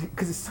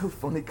 Because it's so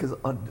funny. Because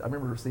I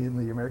remember seeing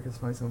the America's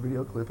Funniest Home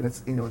video clip, and it's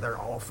they're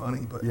all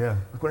funny, but Yeah.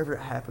 like whenever it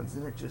happens,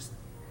 and it just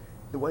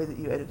the way that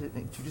you edited it,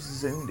 and you just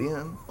zoomed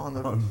in on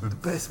the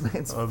best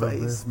man's on the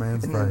face. best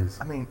man's and then, face.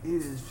 I mean, it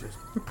is just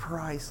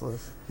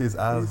priceless. His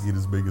eyes get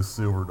as big as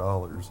silver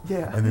dollars.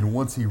 Yeah. And then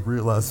once he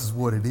realizes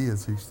what it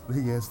is, he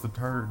has to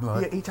turn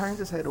like. Yeah, he turns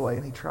his head away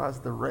and he tries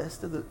the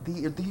rest of the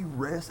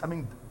rest. I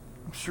mean,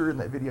 I'm sure in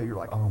that video you're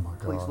like, Oh my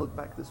please God. look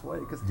back this way,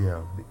 because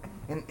Yeah.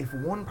 And if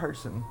one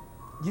person,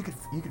 you could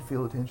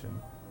feel the tension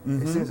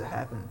Mm-hmm. as soon as it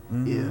happened.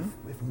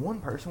 If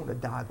one person would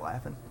have died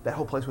laughing, that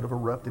whole place would have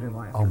erupted in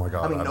laughter. Oh my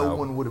God! I mean, I no know.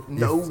 one would have. If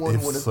No one would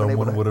have been able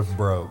someone to. would have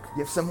broke.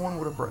 If someone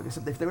would have broken,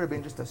 if there would have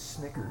been just a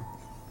snicker,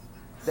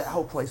 that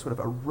whole place would have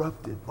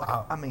erupted. Like,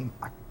 I mean,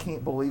 I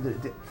can't believe that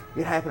it did.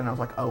 It happened, and I was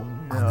like, oh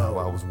no. I know.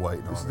 I was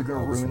waiting This on is it. going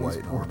I to was ruin this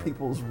waiting poor on it.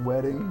 people's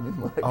wedding,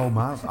 and like, Oh,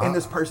 and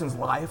this person's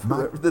life.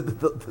 my- The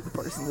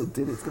person that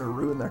did it's going to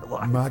ruin their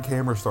life. My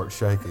camera starts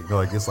shaking.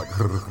 Like it's like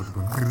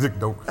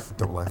don't laugh,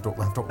 don't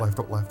laugh, don't laugh,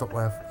 don't laugh, don't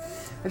laugh.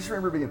 I just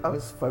remember I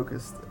was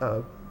focused.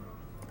 I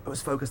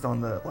was focused on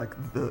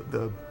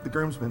the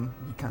groomsmen.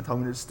 You kind of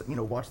told me to just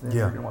watch them. Yeah.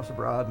 You're gonna watch the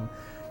bride, and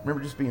I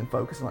remember just being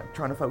focused and like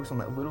trying to focus on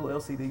that little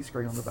LCD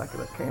screen on the back of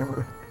that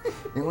camera.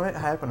 And when it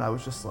happened, I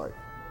was just like,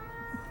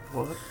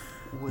 "What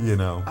was, You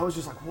know. I was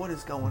just like, what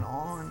is going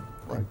on?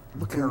 Like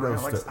looking Kudos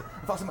around, like to-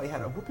 I thought somebody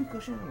had a whoopee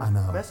cushion and I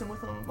know. messing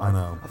with them. I Like,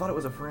 know. I thought it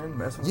was a friend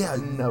messing with Yeah,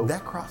 them. No.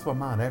 that crossed my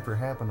mind after it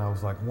happened. I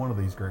was like, one of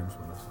these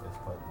groomsmen is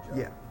playing a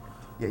joke.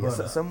 Yeah. But,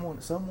 So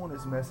someone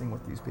is messing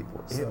with these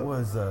people. It so.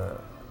 was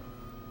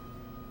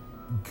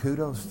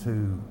kudos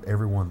to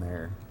everyone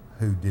there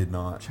who did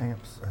not.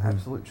 Champs,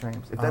 absolute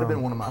champs. If that had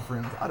been one of my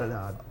friends, I'd have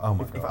died. Oh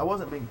my if God. I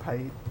wasn't being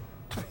paid,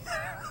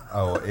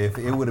 Oh, if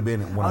it would have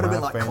been one I'd of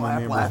have my been, like, family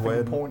members' laughing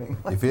and wedding, pointing.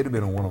 if it had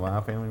been one of my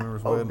family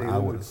members' Oh, wedding, I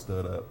dude. would have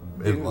stood up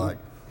and Dude. been like,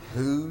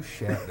 "Who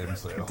shat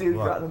themselves?" dude,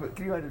 Like,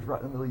 can you imagine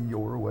right in the middle of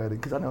your wedding?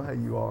 Because I know how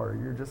you are.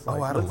 You're just like,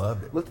 Oh, I'd have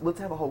loved it. Let's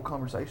have a whole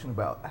conversation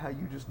about how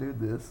you just did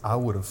this. I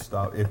would have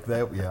stopped I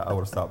would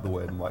have stopped the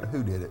wedding. Like,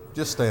 who did it?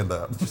 Just stand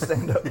up. Just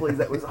stand up, please.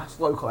 That was a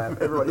slow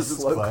clap. Everybody Just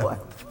slow clap.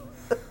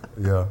 clap.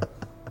 Yeah,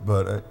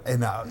 but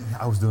and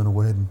I was doing a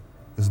wedding.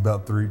 It was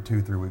about 3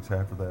 weeks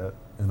after that,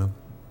 and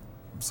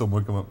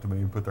someone come up to me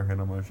and put their hand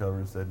on my shoulder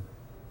and said,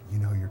 "You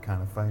know, you're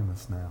kind of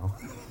famous now."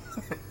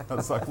 I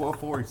was like, "What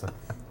for?" He's like,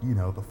 "You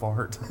know, the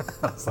fart."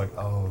 I was like,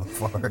 "Oh, the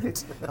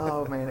fart."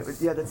 Oh man,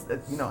 that's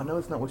I know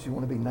it's not what you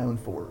want to be known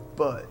for,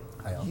 but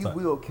Hey, I'll you take-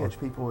 will catch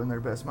people in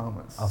their best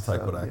moments. I'll take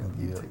So, what I yeah, can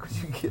you get. take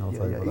what you get. I'll yeah,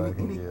 take yeah. what I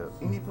can any, get.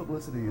 any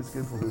publicity is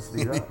good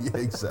publicity, right? Yeah,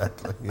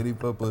 exactly. Any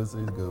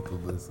publicity is good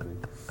publicity.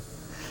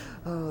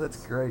 Oh,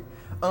 that's great.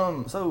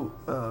 So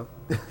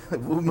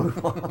we'll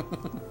move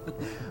on.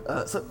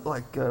 Let's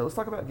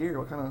talk about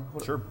gear.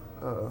 Sure.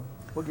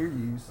 What gear do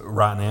you use?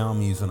 Right now,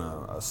 I'm using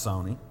a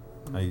Sony.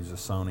 I use a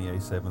Sony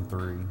A7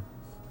 III,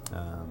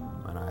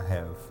 and I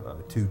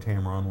have 2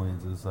 Tamron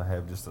lenses. I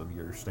have just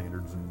your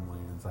standard zoom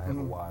lens. I have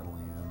a wide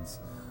lens,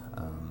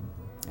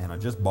 and I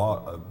just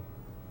bought a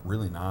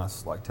really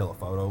nice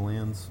telephoto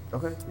lens,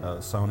 Okay.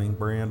 Sony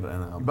brand,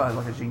 and You buy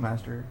like a G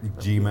Master.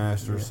 G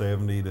Master Yeah.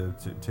 70 to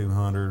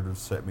 200 have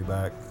set me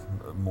back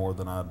more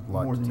than I'd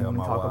like More to than you tell want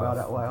my to talk wife. about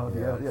out loud.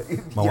 Yeah.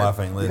 My Yeah. wife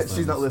ain't Yeah, listening.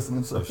 she's not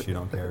listening, so she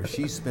don't care.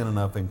 She's spending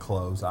enough in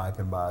clothes. I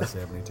can buy a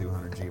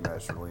 7200 G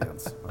Master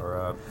lens. All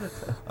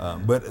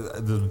right, but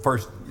the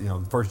first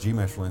G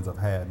Master lens I've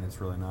had, and it's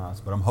really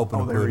nice. But I'm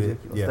hoping Oh, to they're put it,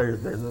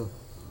 ridiculous. They're the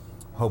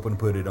hoping to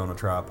put it on a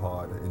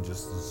tripod and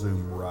just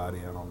zoom right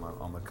in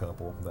on the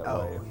couple. That Oh,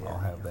 way yeah. I'll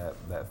have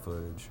that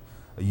footage.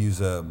 I use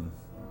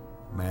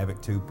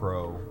Mavic 2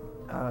 Pro.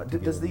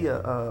 does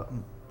the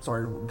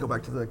sorry, go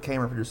back to the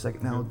camera for just a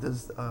second. Now,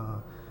 does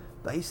the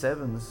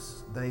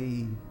A7s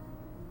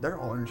they're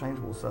all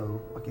interchangeable?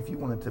 So like if you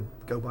wanted to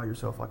go buy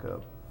yourself like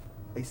a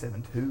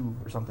A7 II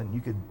or something,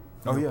 you could.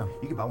 Oh, yeah.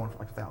 You could buy one for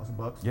like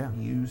 $1,000. Yeah.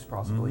 Used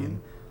possibly and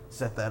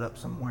set that up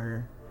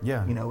somewhere.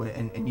 Yeah.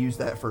 And use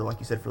that for, like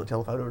you said, for the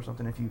telephoto or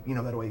something. If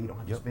that way you don't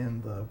have to Yep.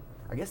 spend the.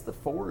 I guess the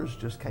 4s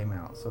just came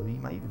out, so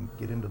you might even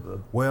get into the.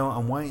 Well,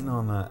 I'm waiting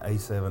on the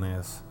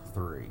A7S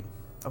III.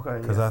 Okay.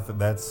 Because yeah. I think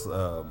that's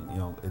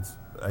it's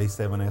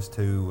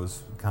A7S2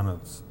 was kind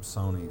of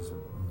Sony's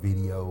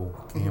video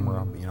camera.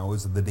 Mm-hmm. It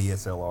was the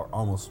DSLR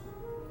almost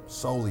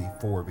solely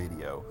for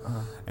video,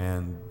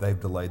 and they've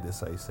delayed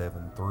this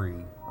A7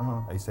 III,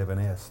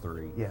 A7S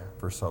III Yeah.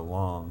 for so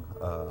long.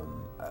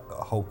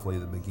 Hopefully,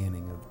 the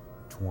beginning of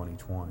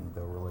 2020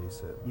 they'll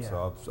release it. Yeah.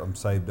 So I'm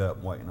saved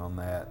up waiting on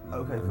that. And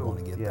Okay, I'm cool.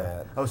 going to get yeah.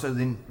 that. Oh, so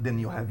then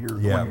you'll have your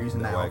the Yeah, one you're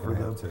using that now way I for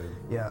can the have two.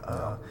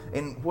 yeah.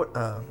 And what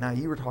now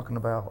you were talking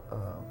about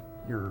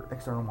your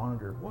external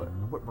monitor.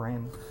 What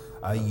brand?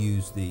 I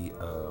use the.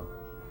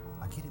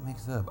 I get it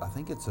mixed up. I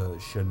think it's a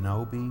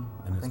Shinobi,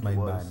 and it's think it made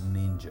by was.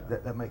 Ninja.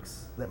 That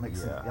makes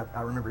Yeah. sense.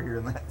 I remember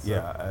hearing that. So.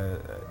 Yeah,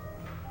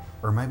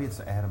 or maybe it's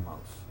Atomos.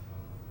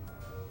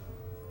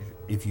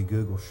 If you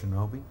Google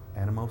Shinobi,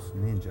 Atomos,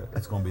 Ninja,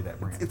 it's going to be that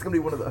brand. It's gonna be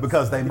one of those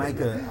Because they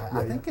make I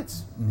Yeah. think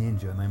it's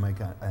Ninja, and they make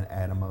an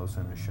Atomos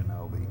and a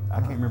Shinobi. I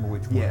can't remember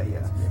which one Yeah, it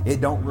is. yeah.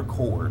 It don't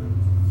record.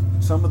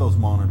 Some of those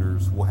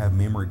monitors will have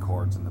memory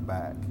cards in the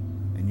back,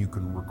 and you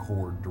can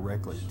record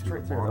directly to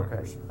Straight the through, okay,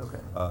 monitors.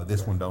 okay.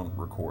 This one don't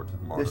record to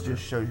the monitor. This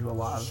just shows you a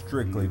live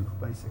Strictly- view,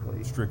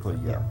 basically. strictly,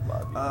 yeah,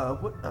 live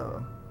view.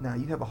 What? Now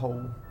you have a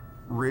whole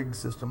rig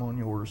system on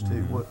yours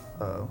too. Mm-hmm.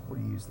 What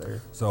do you use there?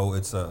 So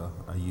it's I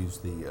use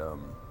the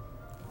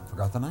I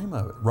forgot the name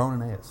of it.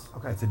 Ronin S.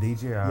 Okay. It's a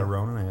DJI Yeah.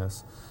 Ronin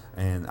S,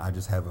 and I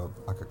just have a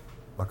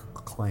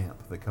clamp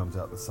that comes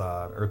out the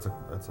side, or it's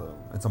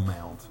a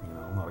mount,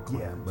 not a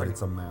clamp, Yeah, but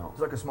it's a mount.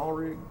 It's like a small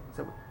rig. Is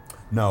that what,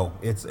 No,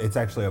 it's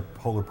actually a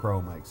Polar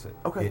Pro makes it.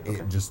 Okay, It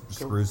okay. just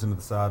Cool. screws into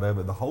the side of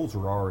it. The holes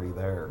are already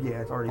there.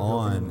 yeah, it's already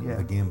on built in, yeah.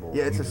 the gimbal.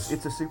 Yeah, You just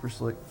it's a super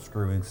slick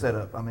screw into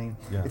setup. I mean,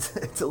 Yeah.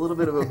 it's a little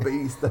bit of a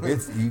beast. I mean,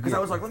 It's- you because I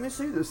get- was like, let me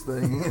see this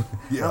thing. And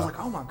I Yeah. was like,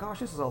 oh my gosh,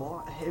 this is a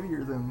lot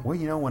heavier than. Well,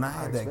 when I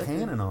had that expected.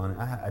 Canon on,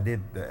 I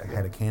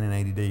had a Canon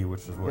 80D,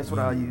 which is what That's what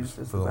I you used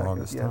as for the the backup,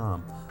 longest yeah.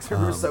 time.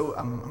 'Cause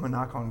I'm a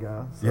Nikon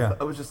guy. So Yeah.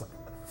 I was just like,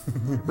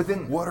 but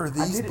then What are I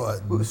these did it- It was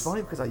buttons?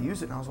 funny because I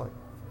used it and I was like,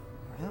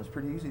 man, that's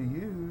pretty easy to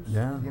use.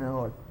 Yeah.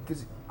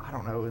 because I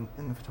don't know,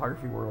 in the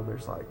photography world,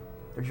 there's like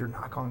there's your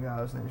Nikon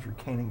guys and there's your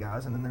Canon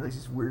guys, and then there's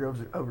these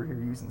weirdos over here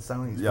using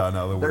Sony's. Yeah, I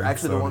know. They're weird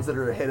actually the Sony. ones that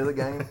are ahead of the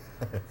game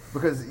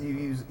because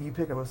you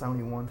pick up a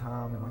Sony one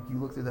time and like you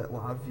look through that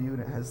live view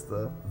and it has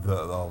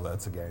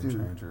That's a game dude,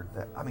 changer.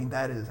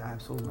 that is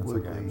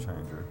absolutely. That's a game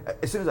changer.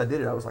 As soon as I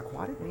did it, I was like,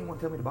 why didn't anyone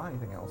tell me to buy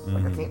anything else?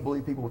 Like I can't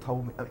believe people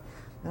told me. I mean,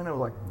 I know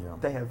like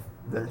they have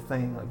their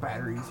thing like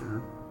batteries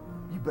or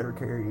you better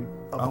carry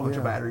a bunch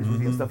of batteries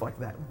with you and stuff like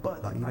that.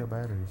 But like,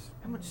 batteries.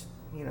 how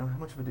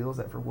much of a deal is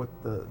that for what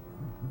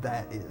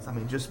that is? I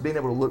mean, just being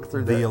able to look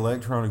through The that.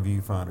 electronic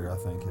viewfinder, I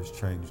think, has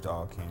changed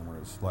all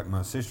cameras. Like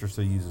my sister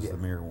still uses the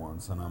mirror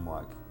ones, and I'm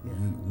like,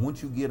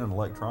 once you get an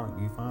electronic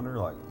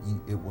viewfinder, like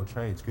it will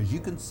change because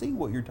you can see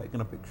what you're taking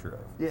a picture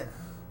of. Yeah.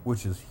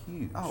 Which is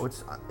huge. Oh,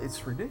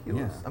 it's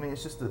ridiculous. Yeah. I mean,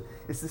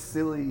 it's this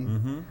silly.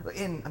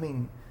 And I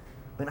mean,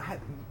 I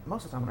have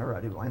most of the time whenever I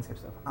do landscape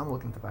stuff, I'm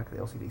looking at the back of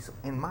the LCD,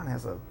 and mine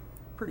has a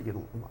pretty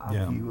good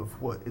live view of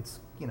what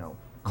it's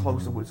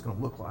close to what it's going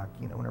to look like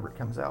whenever it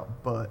comes out.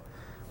 But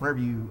whenever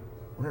you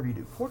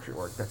do portrait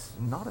work, that's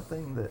not a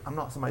thing that I'm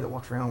not somebody that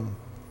walks around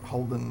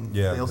holding the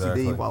LCD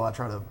exactly. while I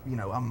try to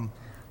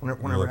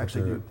whenever I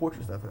actually do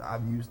portrait stuff,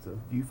 I've used the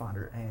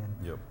viewfinder,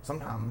 and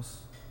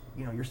sometimes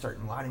you're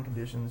certain lighting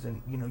conditions,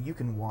 and you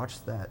can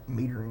watch that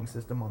metering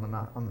system on the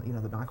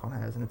Nikon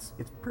has, and it's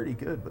pretty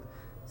good, but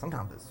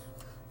sometimes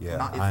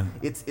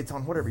it's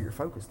on whatever you're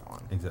focused on.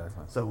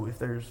 Exactly. So if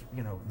there's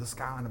the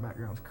sky in the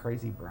background is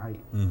crazy bright,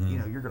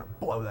 you're gonna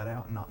blow that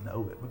out and not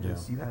know it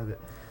because you have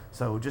it.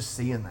 So just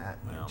seeing that,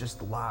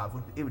 just live,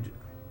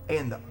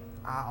 and the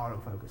eye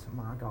autofocus.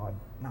 My God,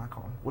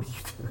 Nikon, what are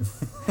you doing?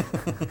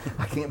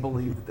 I can't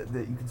believe that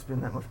you can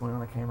spend that much money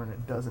on a camera and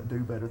it doesn't do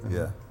better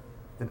than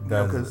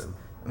because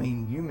I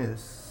mean you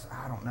miss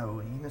a lot. I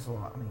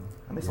mean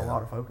I miss a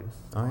lot of focus.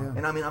 Oh yeah.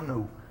 And I mean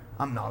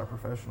I'm not a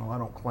professional. I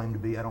don't claim to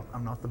be.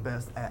 I'm not the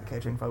best at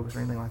catching focus or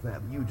anything like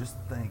that. But you would just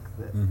think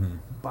that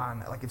buying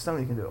that, like if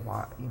somebody can do it,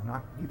 why you've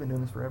been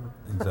doing this forever.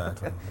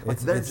 Exactly.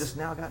 They've just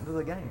now gotten to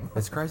the game.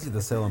 It's crazy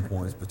the selling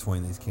points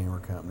between these camera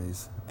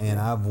companies, and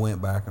I've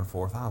went back and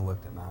forth. I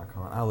looked at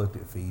Nikon, I looked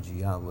at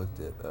Fiji, I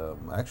looked at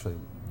actually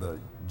the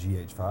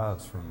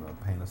GH5s from the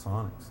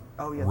Panasonics.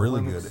 Oh yeah,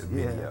 really good at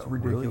video. Yeah, it's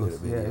ridiculous. Really good at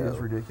video. Yeah, it is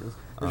ridiculous.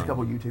 There's a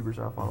couple of YouTubers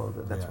I follow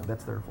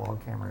that's their vlog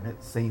camera, and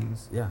it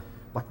seems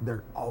like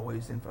they're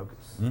always in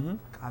focus.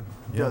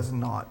 Does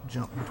not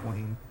jump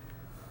between.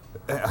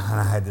 And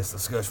I had this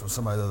discussion with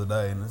somebody the other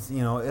day, and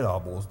it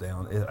all boils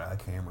down. A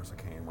camera's a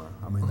camera.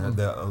 I mean,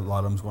 a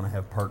lot of them's going to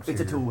have perks.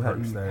 It's a tool. How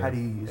do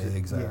you use it?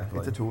 Exactly. Yeah,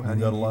 it's a tool. How you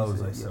do go to you Lowe's, use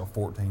it? they sell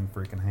 14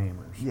 freaking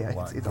hammers. Yeah,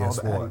 like, it's guess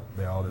all what?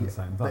 They all do the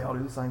same thing. They all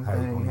do the same How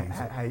you thing. gonna use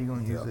it? How are you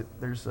going to use it?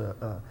 There's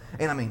and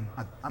I mean,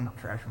 I'm not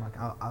trashing my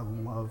camera. I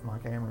love my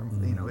camera.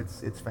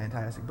 It's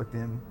fantastic. But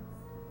then.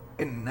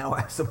 And now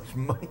I have so much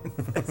money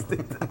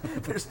invested.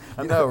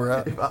 I know,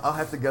 right? I'll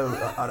have to go.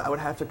 I would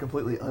have to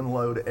completely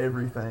unload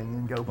everything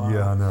and go buy.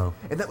 Yeah, I know.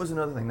 And that was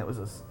another thing that was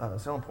a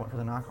selling point for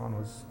the Nikon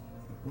was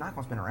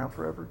Nikon's been around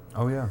forever.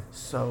 Oh yeah.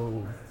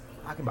 So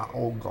I can buy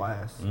old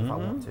glass if I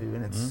want to,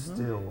 and it's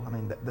still. I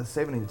mean, the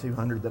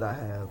 70-200 that I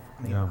have.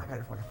 I mean, I got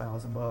it for like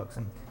 $1,000,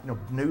 and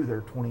new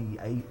they're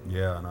 28.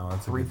 Yeah, no,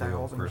 that's a good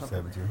deal 3,000 for or a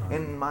something. 7200.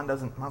 And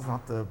mine's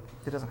not the.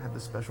 It doesn't have the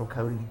special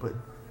coating, but.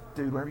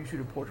 Dude, whenever you shoot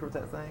a portrait with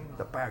that thing,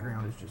 the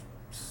background is just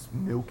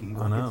milky.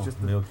 Like, I know, it's just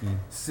milky,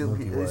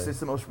 silky. Milky It's Way. just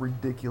the most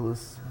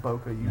ridiculous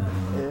bokeh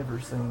you've ever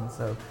seen.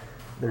 So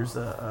there's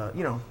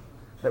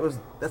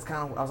that's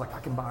kind of I was like I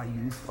can buy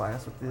used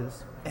glass with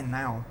this, and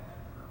now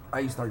I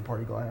use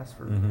third-party glass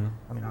for.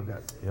 I mean I've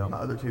got my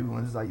other two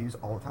lenses I use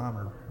all the time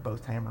are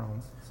both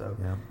Tamrons. So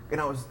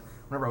and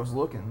whenever I was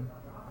looking,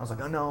 I was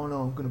like, oh no,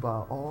 I'm gonna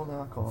buy all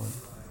Nikon.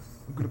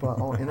 I'm gonna buy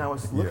all, and I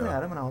was looking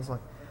at them and I was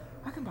like,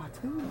 I can buy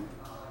two.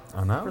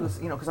 I know. For this,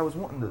 because I was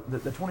wanting the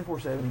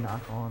 2470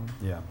 Nikon.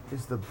 Yeah.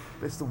 It's the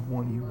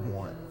one you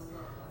want.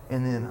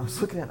 And then I was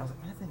looking at it, I was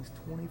like, man, that thing's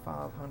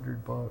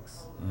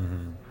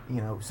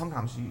 $2,500.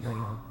 Sometimes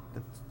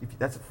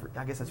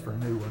I guess that's for a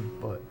new one,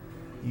 but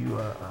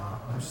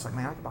I was just like,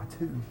 man, I could buy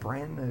two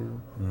brand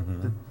new,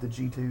 the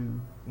G2,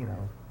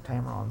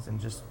 Tamrons, and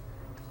just.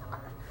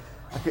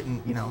 I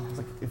couldn't, I was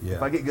like,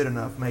 if I get good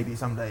enough, maybe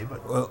someday.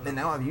 But and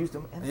now I've used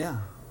them. And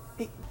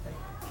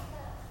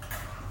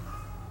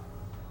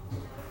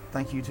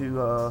thank you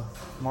to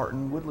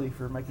Martin Woodley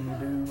for making me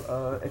do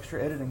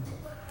extra editing.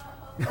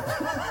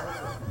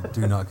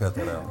 Do not cut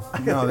that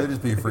out. No, that'd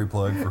just be a free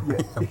plug for me.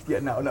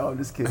 No, I'm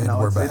just kidding. And no,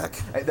 we're back.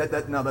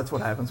 That's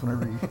what happens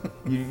whenever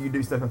you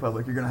do stuff in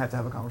public. You're going to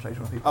have a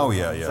conversation with people. Oh,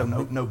 yeah. So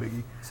no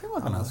biggie. Seemed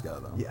like a nice guy,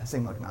 though. Yeah,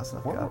 seemed like a nice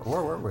enough guy.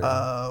 Where were we?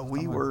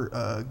 We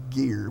were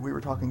gear. We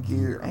were talking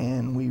gear,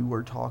 and we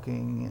were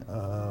talking,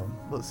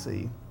 let's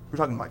see. We're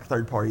talking like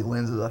third-party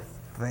lenses, I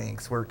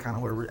think. So we're kind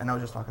of where we're, and I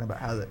was just talking about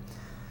how that,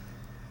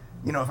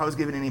 if I was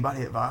giving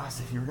anybody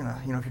advice, if you're gonna,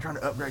 if you're trying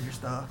to upgrade your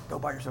stuff, go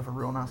buy yourself a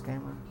real nice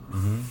camera.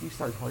 Use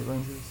third-party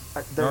lenses.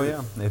 If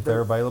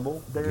they're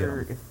available,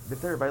 if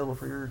they're available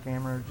for your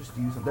camera, just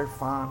use them. They're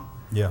fine.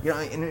 Yeah.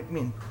 And I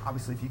mean,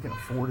 obviously, if you can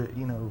afford it,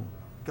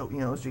 go,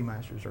 those G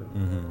Masters are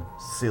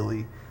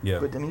silly. Yeah.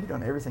 But I mean, you've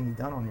done everything you've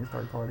done on your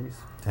third parties.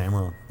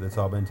 Tamron. That's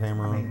all been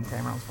Tamron. I mean,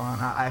 Tamron's fine.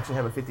 I actually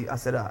have a 50. I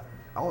said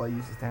all I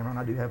use is Tamron.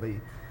 I do have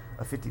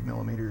a 50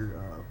 millimeter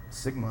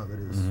Sigma that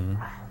is.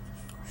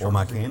 Well,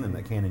 my Canon,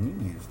 that Canon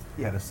you used,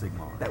 had a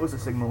Sigma on it. That was a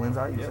Sigma lens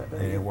I used.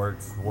 And it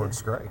works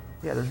great.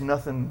 Yeah, there's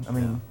nothing. I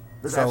mean,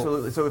 there's So-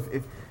 absolutely. So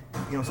if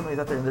somebody's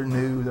out there and they're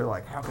new, they're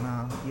like, how can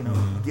I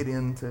get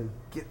in to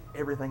get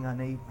everything I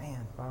need?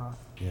 Man,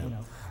 Yeah.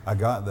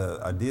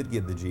 I did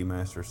get the G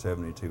Master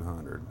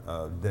 7200.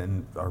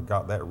 I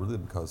got that really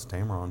because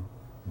Tamron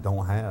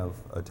don't have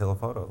a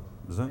telephoto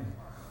zoom.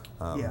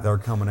 They're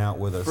coming out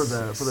with a for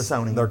the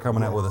Sony. They're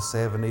coming out with a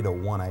 70 to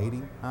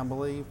 180, I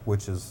believe,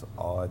 which is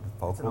odd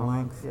focal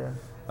length.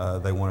 Yeah.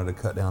 They wanted to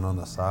cut down on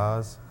the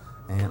size,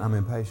 and I'm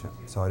impatient,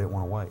 so I didn't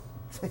want to wait.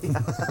 And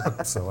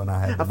I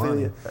had the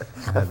money.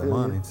 I had the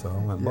money, so I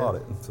went and bought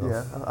it. So.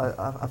 Yeah,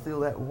 I feel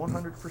that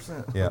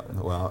 100%. Yeah,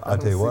 well, I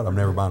tell you what, I'm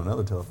never buying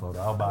another telephoto.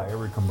 I'll buy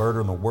every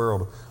converter in the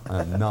world.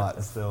 I'm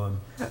not selling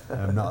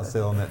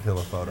that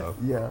telephoto.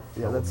 Yeah,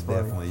 that's funny.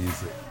 Definitely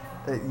use it.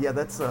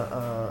 That's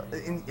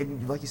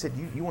and like you said,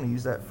 you want to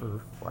use that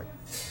for like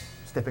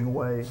stepping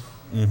away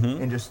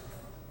and just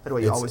that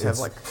way you always have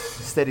like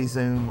steady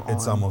zoom on.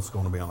 It's almost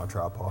going to be on a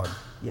tripod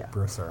Yeah.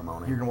 for a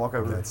ceremony. You're gonna walk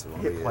over, That's gonna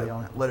hit be play it.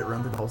 on it, let it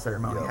run through the whole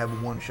ceremony, Yep.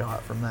 have one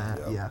shot from that.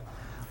 Yep. Yeah.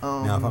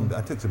 Now,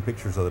 I took some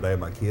pictures the other day of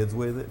my kids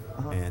with it,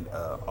 and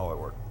it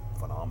worked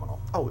phenomenal.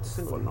 Oh, it's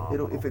silly.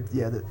 Phenomenal.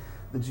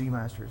 The G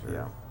Masters are.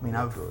 Yeah, I mean,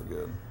 it's really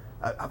good.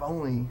 I've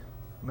only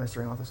messed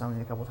around with the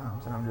Sony a couple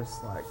times, and I'm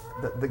just like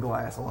the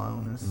glass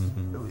alone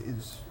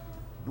is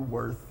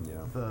worth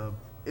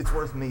it's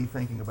worth me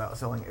thinking about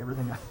selling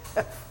everything I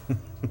have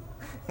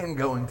and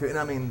going to. And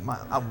I mean,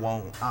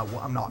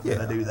 I'm not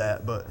gonna do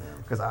that, but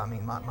because I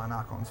mean, my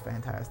Nikon's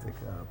fantastic.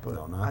 But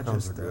No, I Nikons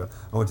just are good.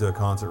 I went to a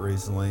concert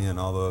recently, and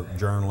all the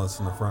journalists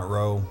in the front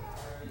row,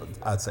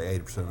 I'd say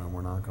 80% of them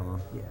were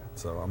Nikon. Yeah.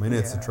 So, I mean,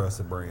 it's a Yeah.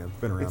 trusted brand.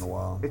 It's been around a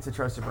while. It's a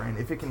trusted brand.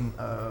 If it can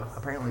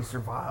apparently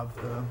survive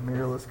the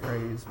mirrorless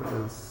craze,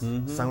 because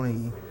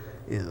Sony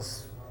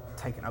is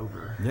taking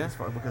over. Yeah. As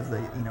far, because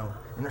they, and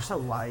they're so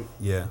light.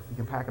 Yeah. You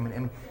can pack them in. I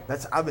mean,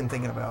 I've been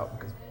thinking about,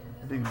 because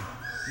I do,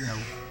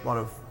 a lot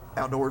of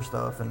outdoor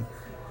stuff, and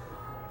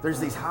there's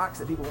these hikes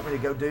that people want me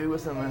to go do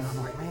with them, and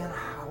I'm like, man,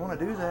 I want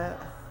to do that,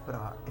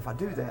 but if I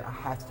do that, I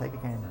have to take a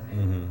camera.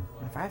 And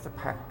if I have to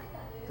pack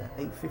that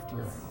 850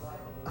 around,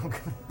 I'm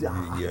gonna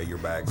die. Yeah, your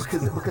bags.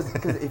 because if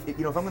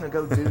I'm gonna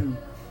go do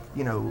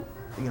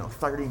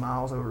 30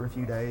 miles over a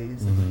few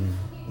days,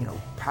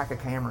 pack a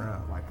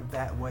camera, like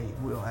that weight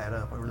will add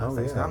up over those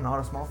things. yeah. I'm not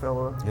a small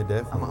fella. It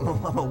definitely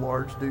will. I'm a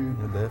large dude.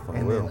 It definitely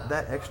and will. then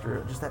that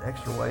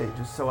extra weight,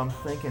 just so I'm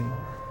thinking,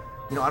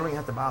 I don't even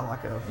have to buy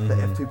like the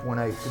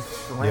f2.8,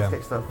 just the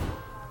landscape stuff.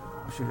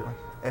 I shoot it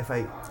like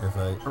f8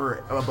 F8.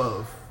 or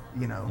above.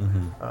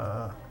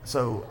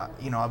 So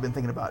I've been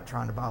thinking about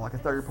trying to buy like a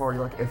third party,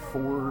 like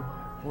f4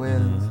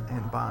 lens,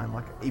 and buying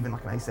even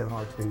like an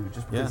A7R2,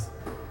 just because,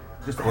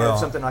 just to have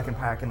something I can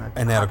pack in a.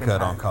 And that'll I can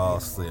cut on pack,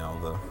 costs,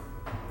 the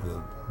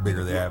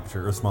bigger the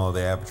aperture, or smaller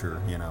the aperture,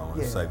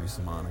 and save you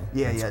some money.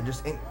 Yeah,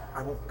 just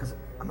I won't, because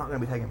I'm not going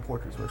to be taking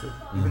portraits with it,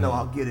 even though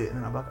I'll get it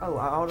and I'm like, oh,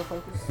 I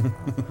autofocus.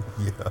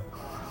 Yeah.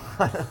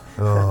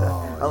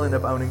 I'll end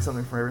up owning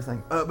something from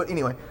everything. But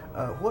anyway,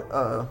 what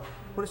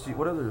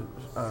other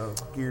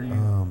gear do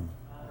you?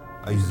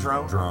 I use a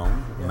drone?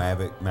 drone, Yeah.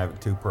 Mavic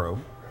 2 Pro,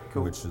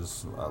 Cool. which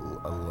is I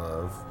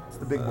love. It's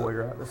the big boy,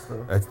 right? That's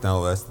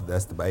the.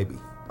 That's the baby.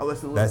 Oh,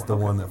 that's the little That's the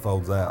one. one that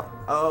folds out.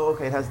 Oh,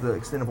 okay. It has the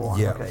extendable one.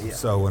 Yeah. Okay, yeah.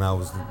 So when I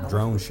was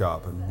drone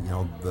shopping,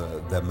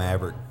 the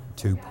Mavic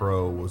 2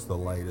 Pro was the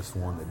latest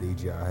one that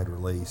DJI had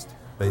released.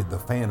 The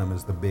Phantom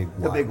is the big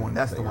one. The big one.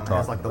 That's the one that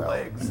has like the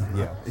legs.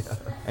 Yeah.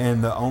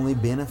 And the only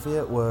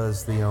benefit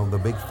was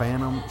the big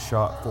Phantom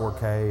shot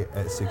 4K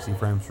at 60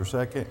 frames per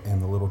second, and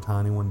the little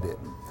tiny one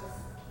didn't.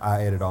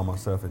 I edit all my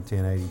stuff in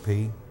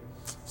 1080p,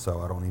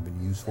 so I don't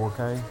even use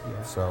 4K.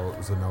 Yeah. So it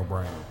was a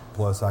no-brainer.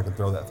 Plus, I can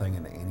throw that thing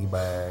into any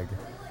bag.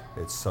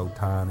 It's so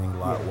tiny,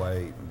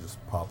 lightweight, and just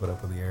pop it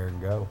up in the air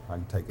and go. I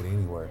can take it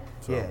anywhere.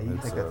 So Yeah, you can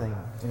it's, take that thing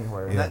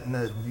anywhere. yeah.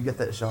 And you get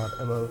that shot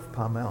above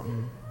Pine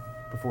Mountain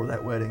before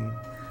that wedding.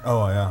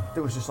 Oh yeah.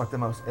 It was just like the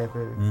most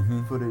epic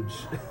footage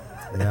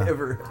Yeah.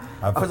 ever.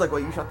 I was like,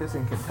 "Wait, you shot this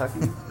in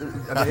Kentucky?"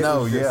 I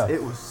know,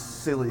 It was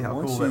silly how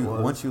cool that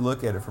was. Once you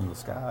look at it from the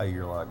sky,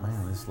 you're like,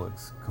 man, this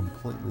looks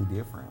completely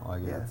different.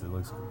 Like Yeah. it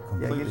looks Yeah,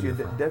 completely it gives you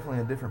different. definitely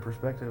a different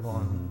perspective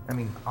on. I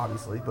mean,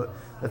 obviously, but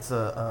that's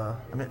I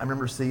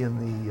remember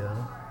seeing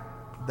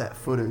that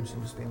footage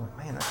and just being like,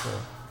 man, that's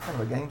kind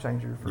of a game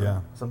changer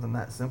for something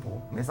that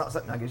simple. I mean, it's not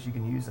something I guess you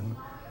can use in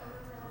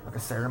like a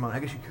ceremony. I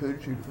guess you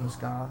could shoot it from the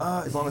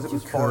sky as long as it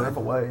was far enough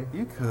away.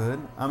 You could.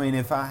 I mean,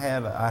 if I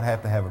had, I'd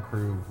have to have a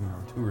crew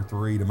of 2 or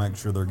 3 to make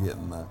sure they're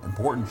getting the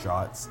important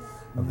shots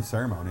of the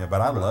ceremony.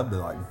 But I'd love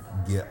to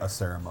get a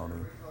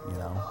ceremony,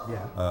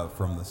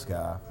 from the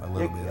sky a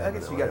little bit. I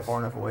guess you got it far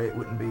enough away, it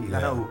wouldn't be. Yeah.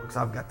 I know because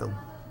I've got the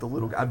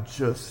little. I've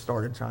just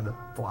started trying to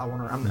fly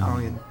one. I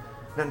don't even.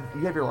 Now, do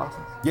you have your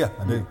license? Yeah,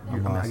 I do. I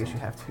mean, I guess you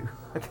have to.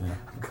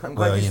 I'm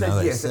glad Well, you you said know,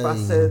 they yes. If I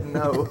say- said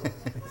no,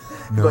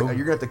 No. like,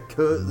 you're going to have to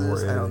cut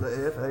this Really? out.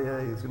 The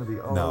FAA is going to be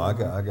all No, I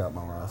over. got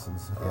my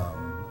license,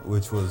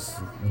 which was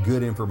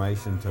good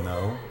information to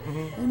know,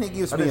 and it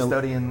gives I've me been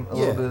studying a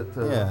little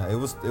bit. yeah, it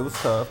was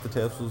tough. The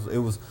test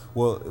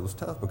was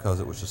tough because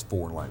it was just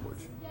foreign language.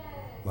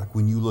 Like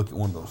when you look at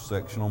one of those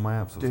sectional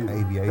maps, those Dude, that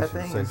aviation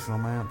thing is- sectional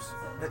maps.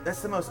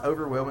 That's the most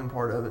overwhelming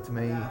part of it to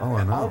me. Oh,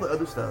 I And know. all the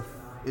other stuff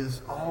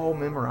is all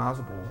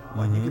memorizable.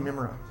 Like you can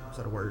memorize. Is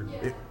that a word?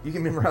 You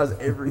can memorize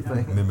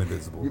everything.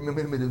 Memorizable.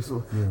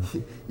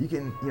 Memorizable. You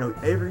can,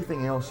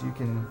 everything else you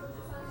can,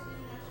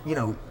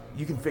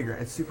 you can figure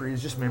out. It's super easy.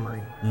 It's just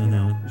memory.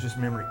 It's just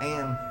memory.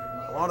 And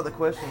a lot of the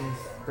questions,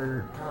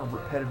 they're kind of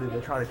repetitive.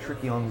 They try to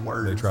trick you on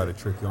words. They try to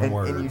trick you on and,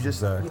 words. And you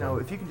just,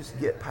 exactly. if you can just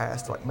get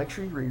past, like, make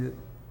sure you read it.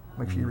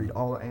 Make sure you read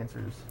all the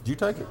answers. Did you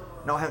take it?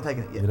 No, I haven't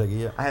taken it yet. You take it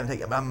yet? I haven't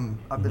taken it. But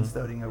I've been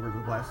studying over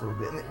the last little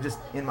bit, and just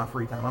in my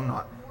free time. I'm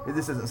not.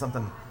 This isn't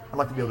something I'd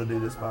like to be able to do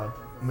this by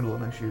middle of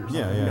next year or something.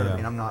 Yeah, you know what yeah. I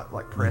mean? I'm not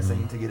like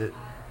pressing to get it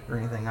or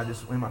anything. I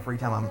just in my free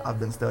time I've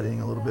been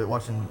studying a little bit,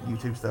 watching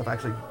YouTube stuff. I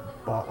actually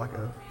bought like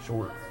a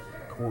short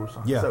course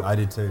on it. Yeah, I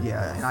did too.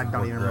 Yeah, and I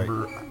don't even Great.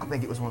 remember. I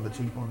think it was one of the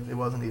cheap ones. It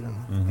wasn't even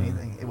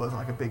anything. It wasn't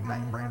like a big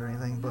name brand or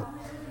anything, but.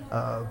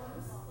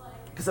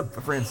 Because a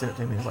friend sent it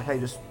to me. He's like, "Hey,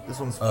 just this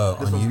one's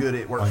good.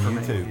 It works on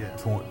for YouTube, me." Yeah.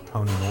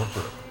 Tony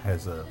Northrup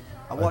has a.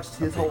 I watched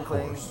his big whole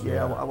thing. course.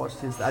 Yeah, I watched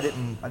his. I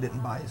didn't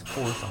buy his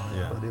course on it,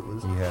 Yeah. but it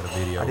was. He had a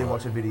video I did of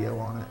watch it. a video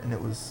on it, and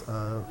it was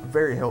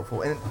very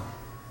helpful. And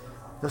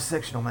those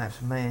sectional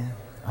maps, man,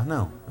 I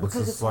know. because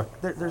just it's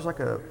like there's like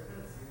a.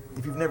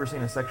 If you've never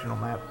seen a sectional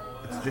map,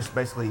 it's just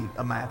basically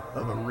a map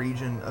of a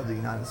region of the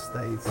United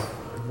States,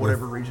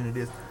 whatever region it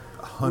is.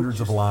 hundreds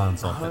with of just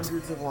lines on it.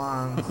 Hundreds of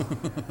lines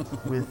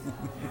with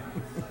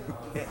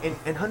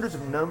and hundreds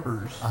of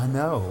numbers I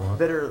know.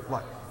 that are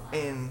like,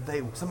 and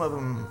some of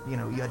them, you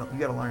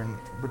got to learn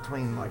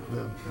between like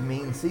the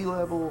mean sea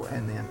level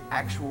and then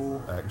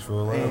actual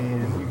Actual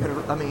and you got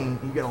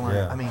to learn.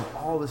 Yeah. I mean,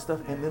 all this stuff,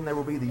 and then there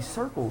will be these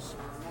circles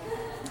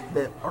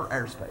that are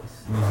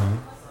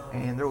airspace,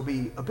 and there will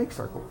be a big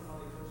circle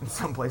in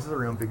some places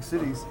around big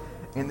cities,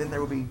 and then there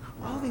will be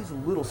all these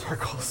little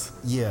circles.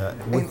 Yeah,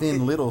 And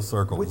within little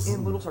circles.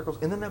 Within little circles,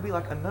 and then there'll be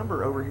like a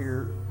number over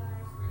here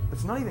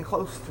that's not even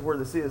close to where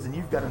this is, and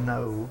you've got to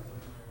know.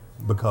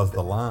 Because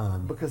the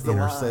line Because the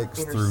line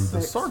intersects through the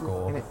intersects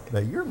circle and it-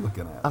 that you're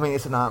looking at. I mean,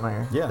 it's a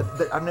nightmare. Yeah.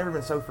 I've never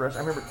been so frustrated. I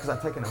remember because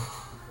I've taken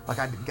I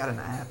got an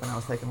app and I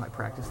was taking like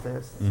practice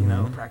tests,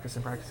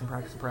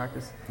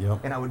 practice. Yep.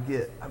 And I'd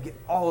get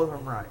all of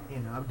them right.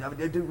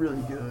 I'd do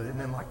really good, and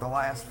then like the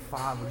last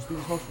 5 would just be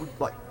the most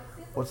like,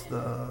 what's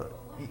the,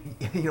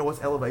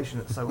 what's elevation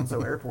at so and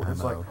so airport? I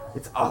It's like know.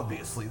 it's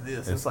obviously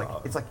this. It's like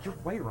ob- you're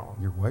way wrong.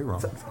 You're way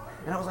wrong.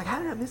 And I was like, how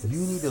did I miss it? You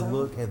need to so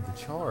look at the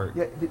chart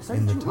Yeah, say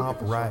in that the you look top at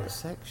the right chart.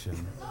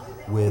 section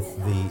with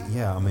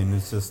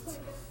it's just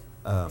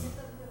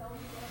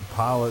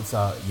pilots.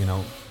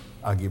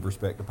 I give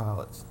respect to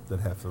pilots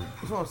that have to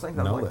It's one of those things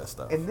know I'm like, that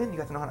stuff. and then you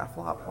got to know how to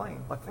fly a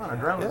plane, like flying a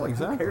drone. Yeah, Like,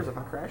 exactly. who cares if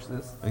I crash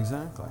this?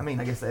 Exactly. I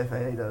mean, I guess the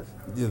FAA does.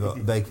 Yeah,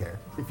 they care.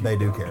 They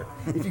do care.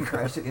 If you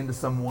crash it into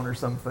someone or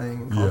something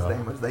and cause Yeah.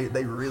 damage,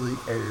 they really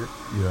care.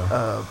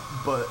 Yeah.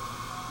 But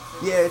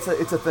yeah, it's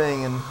a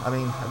thing, and I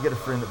mean, I've got a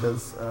friend that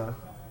does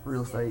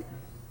real estate.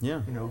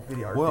 Yeah.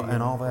 Videography. Well,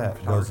 and all that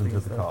goes photography into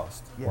and the stuff.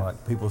 cost. Yeah.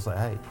 Like people say,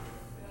 "Hey,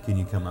 can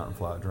you come out and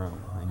fly a drone?"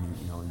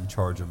 And you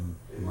charge them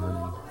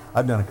money.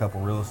 I've done a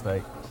couple real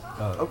estate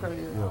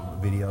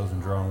videos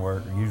and drone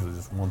work. Usually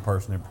just one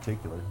person in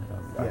particular.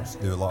 I just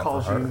do a lot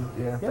Calls for her.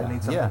 you, they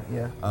need something.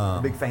 Yeah.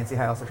 Big fancy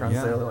house they're trying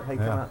to sell. They're like, hey,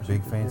 come out. and big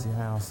shoot this. fancy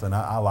house, and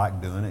I like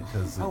doing it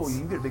because Oh, you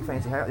can get a big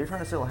fancy house. You're trying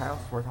to sell a house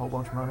worth a whole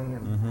bunch of money,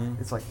 and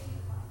it's like,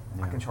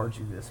 I can charge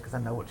you this because I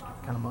know what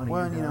kind of money.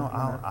 well, you're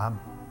doing,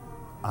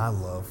 I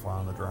love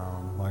flying the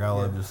drone. Like I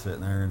love just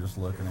sitting there and just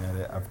looking at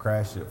it. I've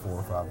crashed it 4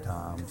 or 5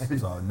 times,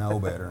 so I know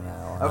better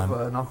now. And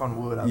I've knock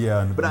on wood.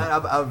 Yeah, but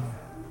I've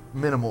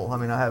minimal. I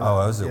mean, I have. I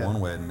was at one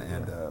wedding,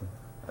 and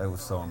it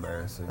was so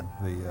embarrassing.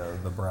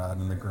 The bride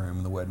and the groom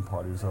and the wedding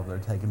party was over there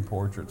taking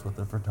portraits with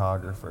the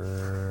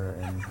photographer,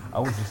 and I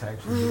was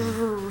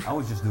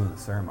just doing the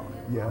ceremony.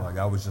 Yeah. Like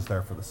I was just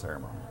there for the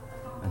ceremony,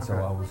 and so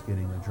I was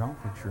getting a drone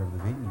picture of the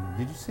venue.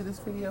 Did you see this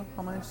video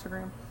on my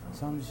Instagram?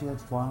 So I'm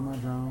just flying my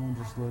drone,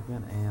 just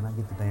looking, and I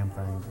get the damn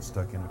thing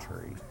stuck in a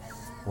tree.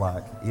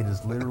 Like it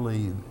is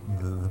literally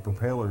the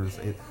propellers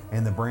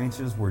and the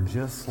branches were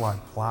just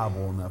like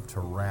pliable enough to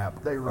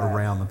wrap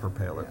around the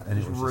propeller, and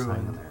it was just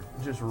hanging there.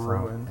 Just So,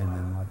 ruined. and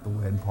then like the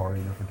wedding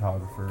party, the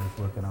photographer is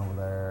looking over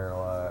there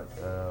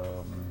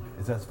like,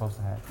 is that supposed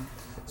to happen?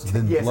 So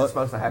then Yes, it's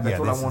supposed to happen. That's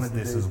what I wanted to do.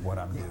 This is what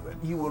I'm doing.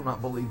 You will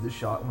not believe this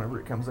shot whenever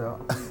it comes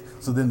out.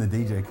 So then the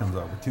DJ comes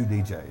over, 2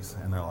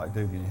 DJs, and they're like,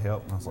 dude, can you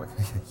help? And I was like,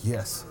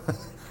 yes.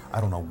 I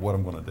don't know what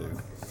I'm going to do.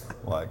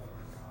 Like,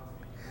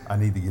 I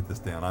need to get this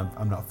down.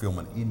 I'm not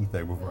filming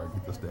anything before I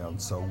get this down.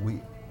 So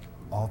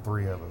all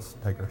 3 of us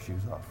take our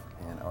shoes off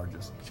and are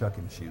just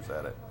chucking shoes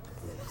at it.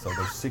 So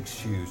there's 6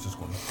 shoes just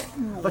going.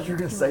 I thought you were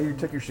gonna say you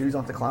took your shoes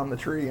off to climb the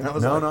tree, and I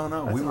was No, like,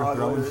 no. that's We were odd.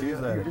 throwing shoes You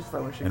at were it. just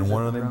throwing shoes And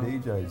one at of the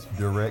them ground. DJs,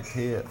 direct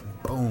hit,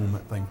 boom,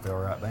 that thing fell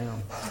right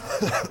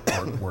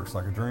down. Works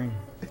like a dream.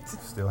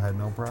 Still had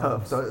no Tough.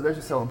 problems. So there's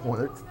a selling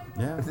point.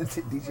 Yeah.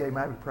 DJ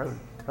Mavic Pro,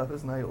 tough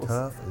as nails.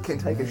 Tough as can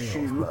take a nails,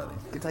 shoe. buddy.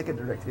 Can take a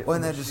direct hit. Well,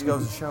 from and that a just shoe.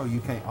 goes to show you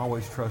can't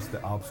always trust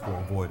the obstacle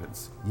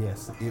avoidance.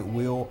 Yes, it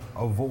will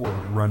avoid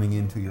running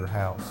into your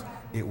house.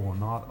 It will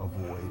not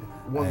avoid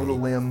One a little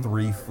limb.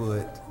 3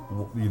 foot,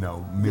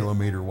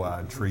 millimeter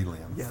wide tree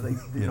limb. Yeah, they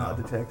do not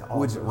detect all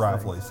which of those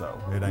rightfully things. so.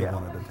 It ain't Yeah.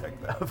 going to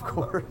detect that. Of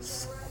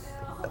course.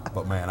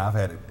 But man, I've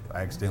had it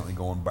accidentally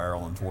going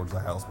barreling towards the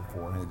house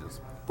before, and it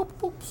just boop,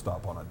 boop,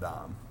 stop on a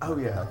dime. Oh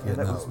yeah, Like yeah, it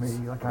that was knows.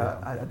 me. Like Yeah.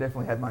 I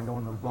definitely had mine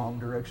going the wrong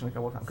direction a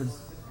couple of times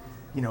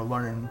because,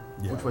 learning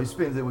Yeah. which way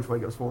spins it, which way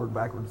goes forward,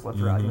 backwards, left,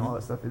 right, all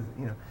that stuff is,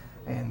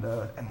 and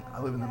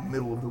I live in the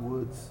middle of the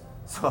woods,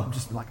 so I'm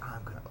just like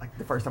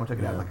the first time I took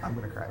it out, I'm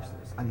gonna crash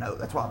this. I know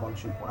that's why I bought a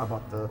cheap one. I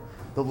bought the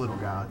little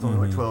guy. It's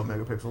only like 12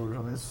 megapixels or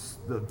something. It's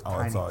the Oh,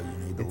 tiny. that's all you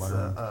need to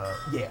learn.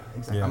 Yeah,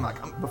 exactly. Yeah. I'm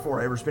like before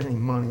I ever spend any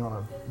money on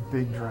a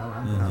big drone,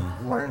 I'm gonna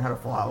learn how to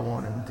fly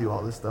one and do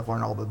all this stuff.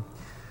 Learn all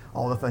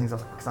the things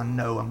because I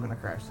know I'm gonna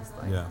crash this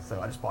thing. Yeah. So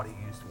I just bought a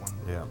used one.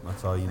 Yeah,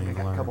 that's all you I need to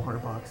got a learn. couple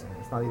 $100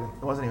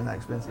 and it wasn't even that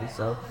expensive.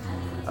 So,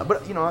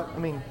 but I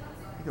mean,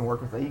 you can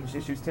work with it. You can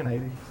just use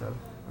 1080. So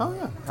Oh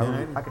yeah,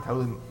 totally, 1080. I could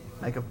totally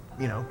make a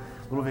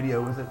little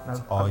video with it.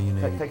 all you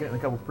need. Taking it in a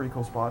couple pretty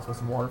cool spots with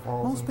some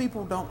waterfalls. Most and-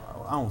 people don't.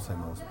 I won't say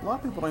most. A lot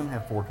of people don't even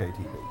have 4K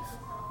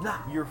TVs. Nah.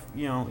 Your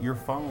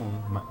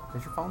phone.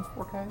 Is your phone's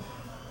 4K?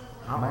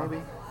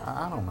 Maybe.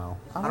 I don't know.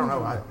 I don't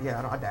know.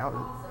 I doubt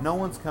it. No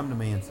one's come to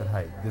me and said,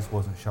 "Hey, this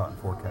wasn't shot in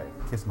 4K.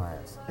 Kiss my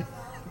ass."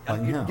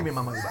 Like, no. Give me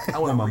my money back. I I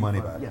want want my a money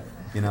refund. back.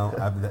 Yeah.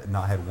 I've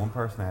not had one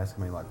person ask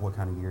me like, "What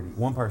kind of gear do you?"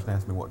 One person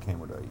asked me, "What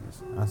camera do I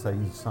use?" I say,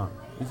 "Use a Sony."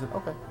 He said,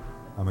 "Okay."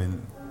 I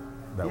mean,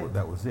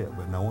 that was it.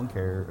 But no one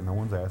cared. No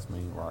one's asked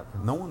me like,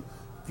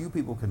 Few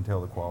people can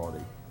tell the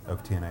quality of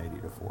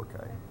 1080 to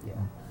 4K. Yeah.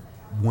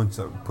 Once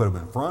I put them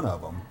in front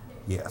of them,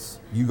 yes.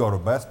 You go to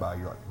Best Buy,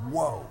 you're like,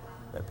 "Whoa,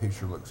 that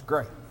picture looks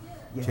great."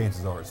 Yeah.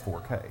 Chances are it's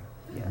 4K,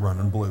 Yeah.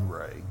 running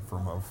Blu-ray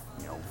from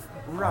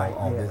Right,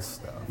 all yeah. this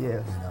stuff.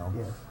 Yes,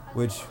 yes.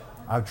 Which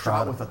I've tried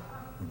Shot with a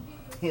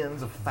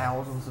tens of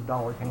thousands of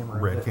dollar camera.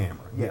 red that-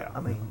 camera. Yeah. I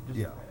mean,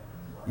 just,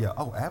 Yeah.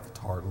 Oh,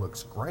 Avatar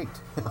looks great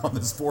on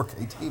this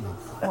 4K TV.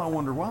 Well, I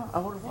wonder why. I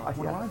wonder why,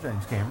 yeah. why,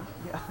 James Cameron?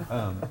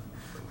 Yeah.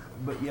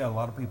 But yeah, a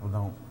lot of people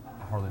don't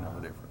hardly know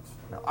the difference.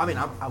 No, I mean,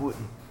 I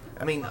wouldn't.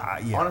 I mean,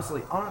 yeah.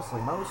 honestly,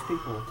 most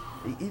people,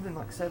 even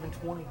like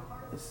 720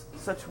 is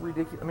such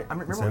ridiculous. I mean, I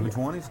remember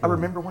 720 's I good.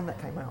 remember when that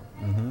came out,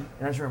 and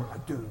I just remember,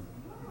 like, dude,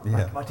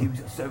 Yeah. my TV's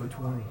at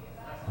 720.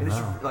 And I it's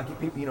know. like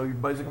people, your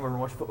buddies will come over and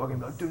watch a football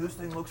game. Like, dude, this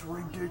thing looks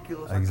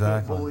ridiculous. Exactly.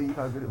 I can't believe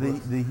how good it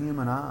looks. The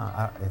human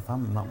eye, if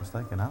I'm not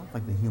mistaken, I don't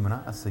think the human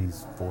eye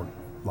sees for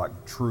like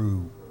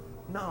true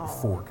No.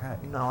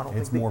 4K. No, I don't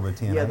It's think more of a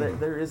 1080. Yeah,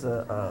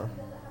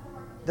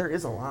 there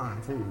is a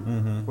line too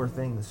where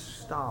things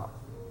stop.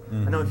 I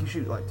know if you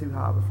shoot like too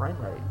high of a frame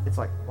rate, it's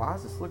like, why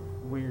does this look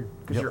weird?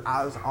 Because Yep. your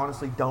eyes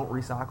honestly don't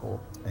recycle.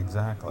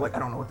 Exactly. Like I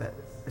don't know what that.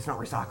 It's not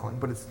recycling,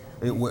 but it's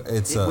It it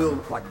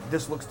will like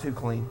this looks too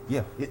clean.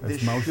 Yeah, It- it's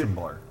this motion should-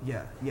 blur.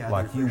 Yeah, yeah.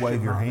 Like there you should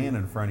wave your not be. hand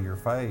in front of your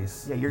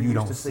face, Yeah, you're you used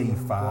don't to see seeing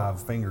 5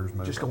 what- fingers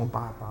moving. just going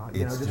by, It's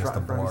just just right a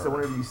in front of you. So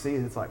blur. whenever you see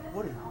it, it's like,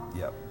 what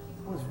Yep.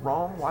 is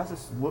wrong? Why does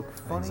this look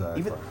funny? Exactly.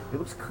 Even it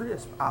looks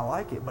crisp. I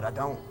like it, but I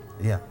don't.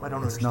 Yeah. I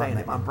don't it's not understand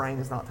it. na- My brain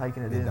is not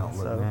taking it It in. don't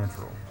look so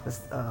natural.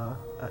 That's,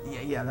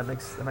 yeah, that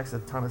makes a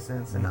ton of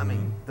sense. And I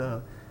mean,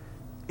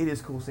 it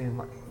is cool seeing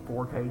like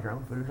 4K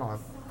drone footage on a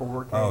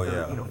 4K, Oh, or,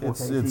 yeah. 4K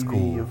It's TV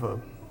cool. of a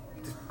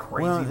just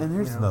crazy. Well, and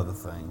here's you know. another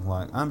thing.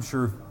 Like, I'm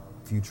sure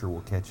future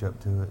will catch up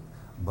to it,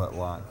 but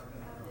like,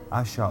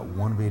 I shot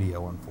one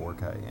video in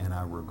 4K and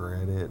I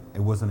regret it.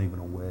 It wasn't even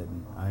a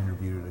wedding. I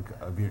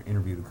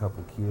interviewed a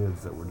couple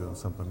kids that were doing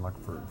something like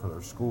for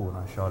their school, and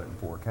I shot it in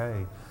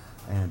 4K.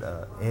 And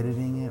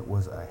editing it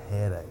was a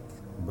headache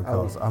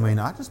because I mean,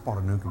 I just bought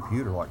a new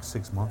computer like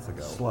 6 months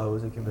ago. Slow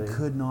as it can be.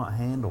 Could not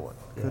handle it.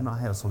 Yeah. Could not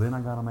handle it. So then I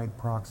got to make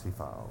proxy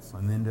files,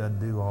 and then to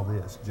do all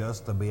this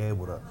just to be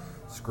able to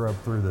scrub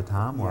through the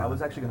timeline. Yeah, I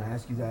was actually going to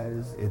ask you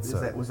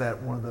that. Was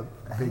that one of the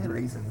big headache.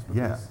 reasons?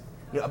 Yeah.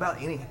 Yeah. About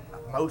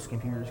most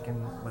computers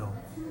can,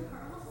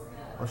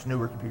 most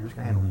newer computers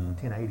can handle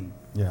 1080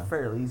 Yeah.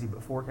 fairly easy,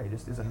 but 4K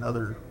just is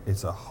another.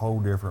 It's a whole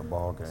different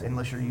ballgame.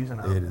 Unless you're using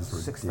It a is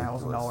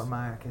 $6,000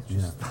 Mac, it's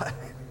just like.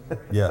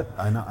 Yeah,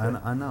 I know.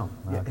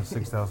 Yeah. Like a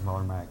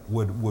 $6,000 Mac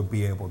would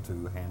be able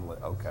to handle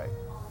it okay.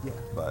 Yeah,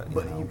 But, you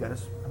know. you've got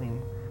to. I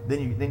mean,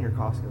 then your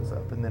cost goes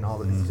up, and then all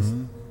this just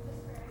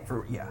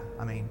for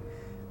I mean,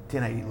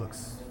 1080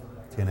 looks.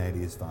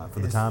 1080 is fine. For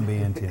the time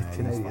being, 1080 is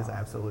 1080 fine. is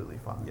absolutely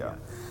fine. Yeah.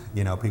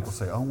 You know, people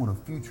say, I want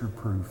to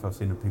future-proof. I've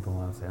seen the people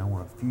online say, I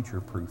want to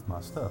future-proof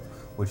my stuff,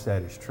 which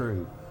that is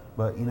true.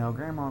 But, you know,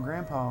 Grandma and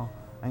Grandpa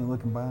ain't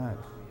looking back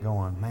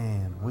going,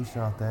 man, we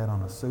shot that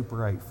on a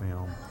Super 8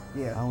 film.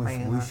 Yeah, I wish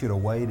man, we I- should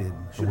have waited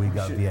till we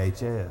got should-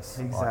 VHS.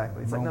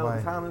 Exactly. It's like, no, the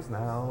nobody- time is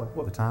now. Like,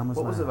 what, The time is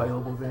what was now.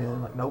 available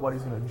then? Like,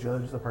 nobody's going to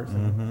judge the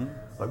person.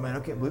 Like, man, I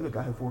can't believe a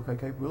guy had 4K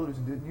capabilities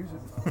and didn't use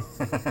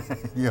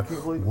it. Yeah.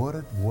 Can't believe-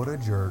 What a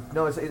jerk.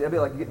 No, it'd be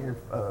like getting your,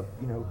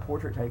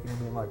 portrait taken and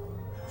being like,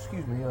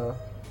 excuse me,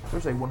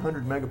 there's a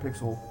 100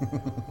 megapixel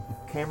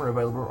camera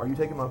available. Are you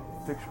taking my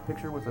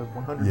picture with a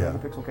 100 Yeah.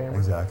 megapixel camera?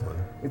 Exactly.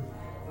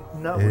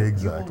 No,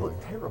 Exactly. you will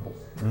look terrible.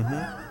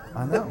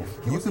 I know.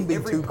 You will can see be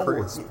every too pore.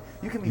 crisp.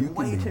 You can be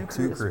way too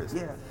crisp.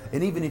 Yeah.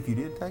 And even if you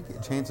did take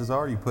it, chances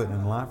are you put it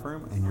in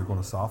Lightroom and you're going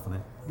to soften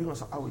it. You're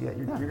gonna, you're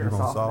You're gonna going to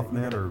soften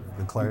it or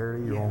the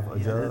clarity, you're going to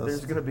adjust.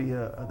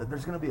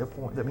 There's gonna be a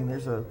point. I mean,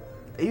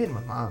 even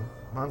with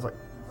mine's like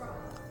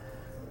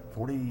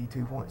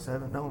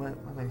 42.7. No,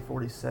 maybe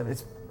 47.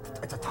 It's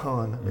a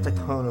ton. It's a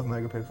ton of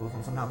megapixels,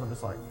 and sometimes I'm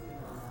just like,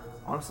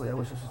 honestly, I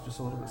wish this was just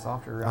a little bit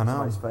softer around I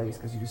know. somebody's face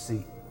because you just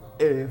see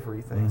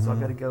everything. So I've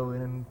got to go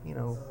in and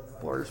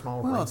blur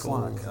small Well, it's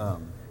wrinkles. like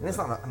and it's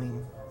not. I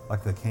mean,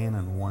 like the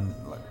Canon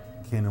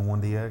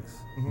 1DX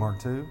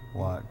Mark II.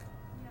 Like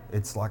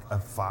it's like a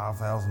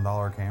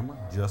 $5,000 camera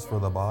just for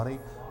the body,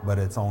 but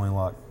it's only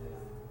like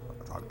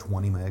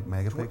 20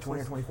 megapixels.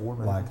 20 or 24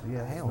 Like megapixels.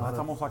 Yeah, hell, it's that's not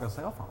almost like a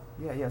cell phone.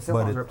 Yeah. Cell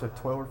But phones it- are up to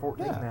 12 or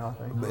 14 now,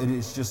 I think. But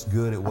it's just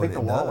good at I what think it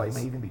the Huawei does.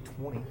 may even be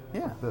 20.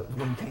 Yeah. But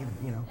when you came,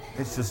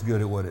 It's just good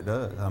at what it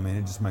does. I mean,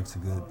 it just makes a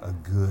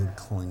good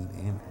clean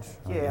image.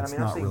 Yeah, it's I've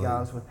not seen really-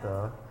 guys with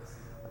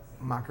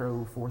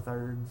micro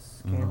 4/3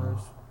 cameras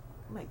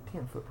make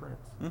 10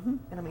 footprints. And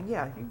I mean,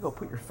 yeah, you can go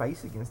put your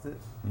face against it.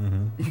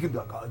 You can be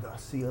like, oh, I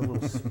see a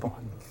little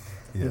spot.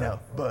 Yeah.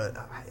 But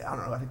I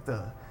don't know. I think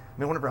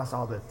whenever I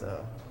saw that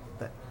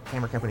that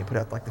camera company put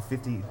out like the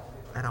 50,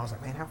 and I was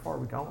like, man, how far are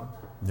we going?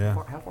 Yeah.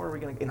 How far are we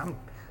going to get? And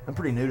I'm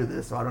pretty new to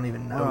this, so I don't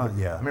even know. Well, But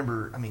yeah. I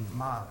remember,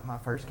 my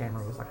first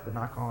camera was like the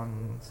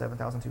Nikon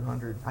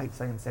 7200. I hate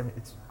saying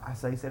 70. I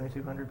say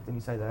 7200, but then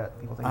you say that,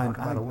 people think I I'm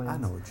talking about a lens. I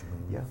know what you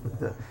mean. Yeah,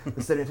 but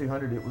the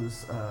 7200, it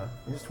was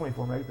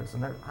 24 megapixels,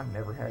 and I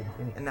never had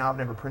any. And now I've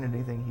never printed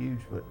anything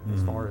huge, but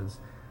as far as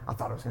I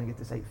thought I was going to get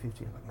this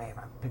 850, I'm like, man,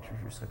 my pictures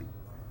are just going to be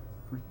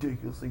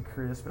ridiculously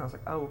crisp. And I was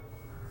like, oh,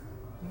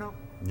 no,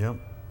 Yep.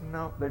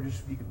 no, they're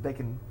just you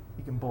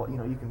can blur,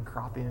 you can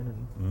crop in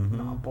and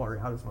not blur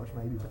out as much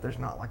maybe, but there's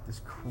not like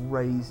this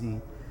crazy.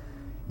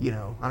 I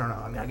don't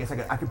know. I mean, I guess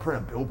I could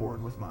print a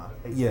billboard with my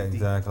 850. Yeah,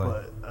 exactly.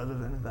 But other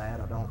than that,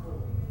 I don't.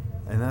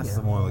 And that's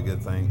Yeah. one of the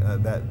good things. I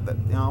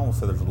won't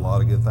say there's a lot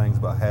of good things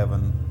about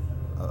having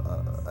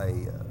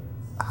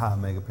a high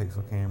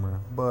megapixel camera,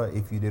 but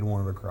if you did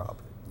want to crop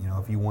it,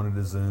 if you wanted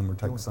to zoom or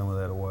take some of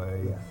that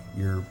away, Yeah.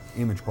 your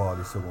image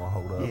quality is still going to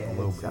hold up Yeah, a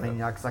little bit. I mean,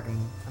 Yeah.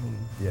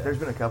 there's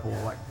been a couple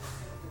like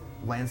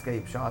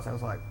landscape shots. I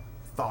was like,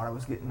 thought I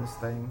was getting this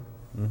thing.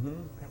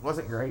 It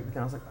wasn't great, but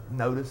then I was like,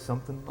 noticed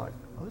something like,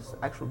 oh,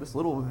 this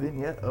little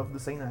vignette of the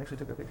scene I actually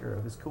took a picture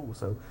of is cool.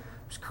 So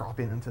just crop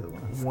in into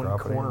one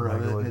crop it in, corner of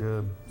make it it. look and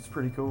good. It's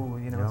pretty cool.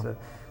 Yeah.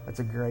 That's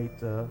a great.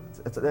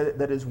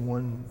 That is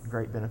one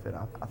great benefit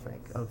I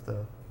think of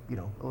the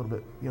a little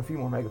bit a few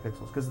more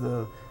megapixels because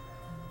the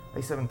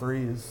A7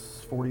 III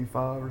is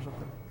 45 or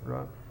something,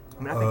 right?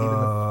 I mean, I think even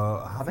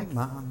I think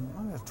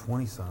mine has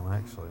 20 some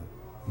actually.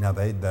 Now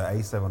the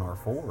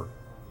A7R4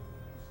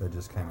 that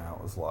just came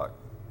out was like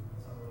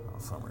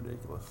something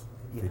ridiculous.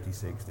 Yeah. 50,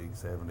 60,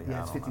 70, Yeah,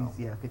 I it's don't 50 know.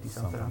 yeah, 50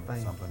 something, I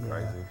think. Something Yeah.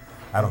 crazy.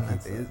 I don't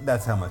And think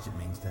that's how much it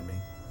means to me.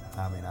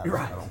 I mean, I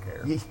don't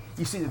care. You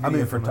see the video I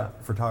mean, from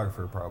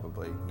photographer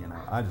probably.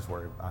 I just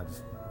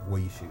what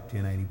do you shoot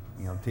 1080,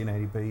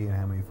 1080p, and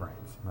how many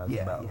frames? That's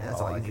about that's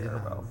all all I you need care to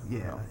know. about.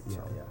 Yeah.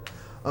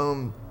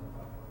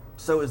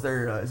 So is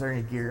there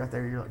any gear out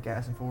there you're like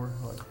gassing for?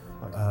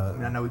 I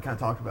mean, I know we kind of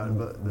talked about it,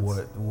 but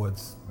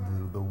What's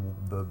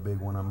the big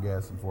one I'm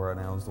gassing for right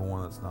now is the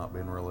one that's not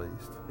been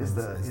released. Is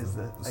the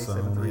Sony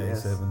A7 III?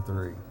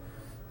 A7 III.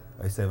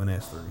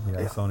 A7S III. Yeah,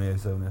 Yeah. Sony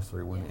A7S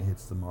III. When it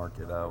hits the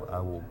market, I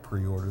will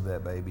pre-order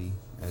that baby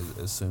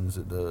as soon as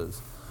it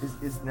does.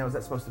 Is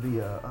that supposed to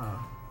be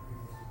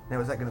now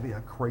is that going to be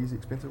a crazy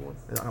expensive one?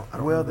 I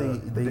don't Well, know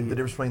the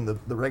difference between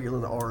the regular,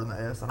 the R, and the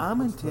S.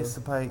 I'm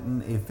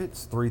anticipating if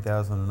it's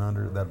 3,000 and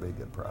under, that'd be a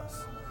good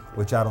price.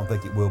 Which I don't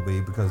think it will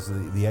be because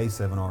the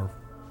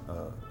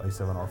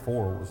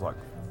A7R4 was like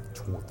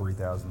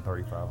 3,000,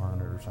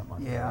 3,500 or something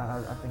like that.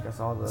 Yeah, I think I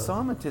saw the. So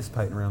I'm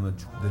anticipating around the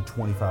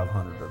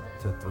 2,500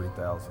 to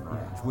 3,000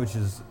 range, which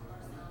is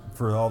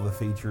for all the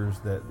features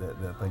that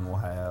thing will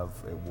have.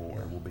 It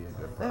will be a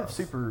good price. They have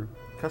super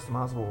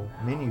customizable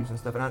menus and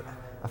stuff, and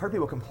I've heard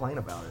people complain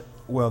about it.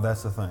 Well,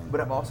 that's the thing.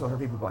 But I've also heard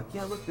people be like,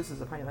 yeah, look, this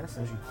is a pain in the ass as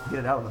soon as you get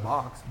it out of the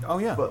box. Oh,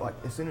 yeah. But like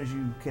as soon as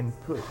you can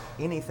put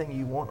anything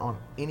you want on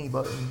any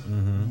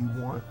button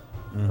you want,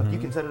 like you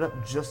can set it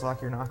up just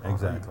like your Nikon,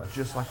 Exactly. or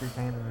just like your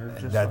Canon, or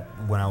just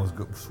When I was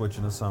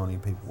switching to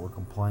Sony, people were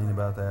complaining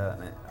about that.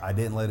 And I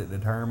didn't let it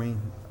deter me.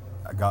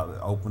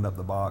 opened up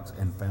the box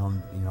and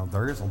found,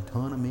 there is a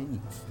ton of menus.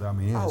 I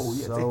mean, it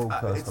is so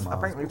customized.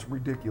 Apparently it's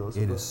ridiculous.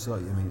 It is so. I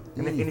mean,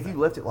 and if you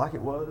left it like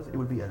it was, it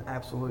would be an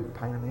absolute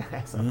pain in the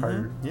ass. I've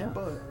heard. Yeah.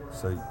 But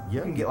so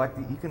you can get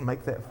you can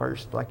make that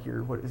first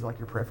your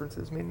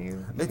preferences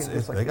menu. They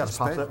got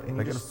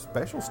a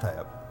specials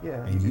tab.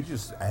 Yeah. And you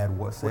just add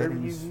what whatever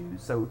settings you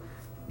use. So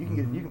you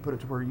can you can put it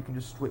to where you can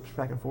just switch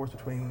back and forth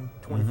between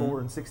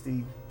 24 and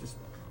 60, just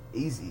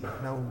easy.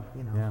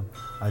 Yeah.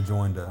 I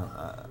joined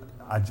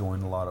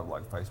a lot of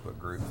Facebook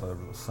groups. So there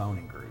was a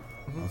Sony group.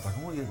 I was like,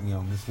 I want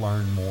to just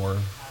learn more.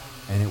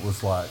 And it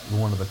was like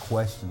one of the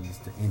questions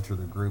to enter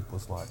the group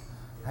was like,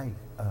 hey,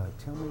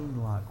 tell me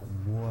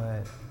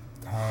what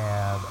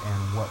tab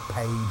and what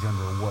page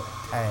under what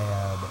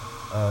tab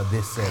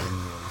this setting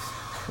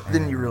is.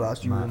 Then you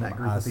realized you were in that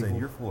group of people. I said,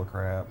 you're full of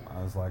crap.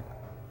 I was like,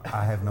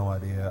 I have no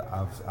idea.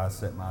 I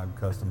set my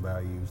custom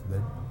values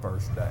the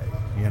first day,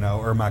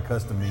 or my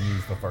custom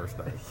menus the first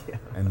day,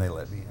 and they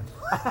let me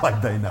in. Like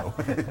they know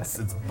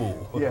it's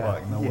bull.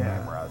 Like no one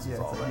memorizes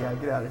all that. Yeah,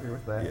 get out of here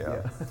with that.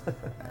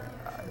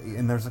 Yeah.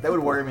 And that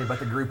would worry me about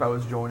the group I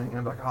was joining. And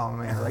I'm like, oh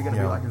man, are they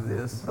gonna be like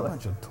this? A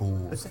bunch of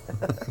tools,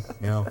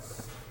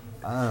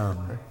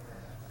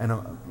 And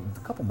a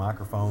couple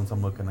microphones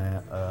I'm looking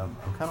at. I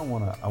kind of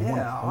want a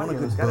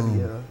good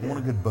boom. I want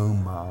a good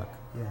boom mic.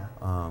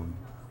 Yeah.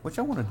 Which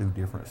I want to do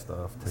different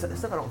stuff too.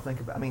 Stuff I don't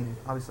think about. I mean,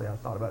 obviously I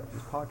thought about it for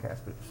this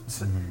podcast, but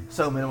it's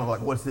so minimum. Like,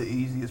 what's the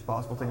easiest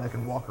possible thing I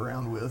can walk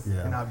around with?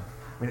 Yeah. And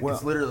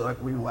it's literally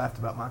like we laughed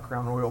about my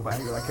Crown Royal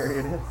bag that I carry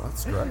it in.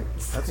 That's great.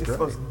 That's it's great.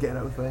 the most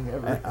ghetto thing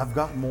ever. I've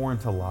gotten more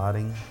into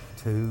lighting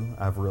too.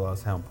 I've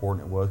realized how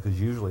important it was because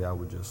usually I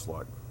would just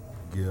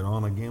get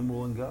on a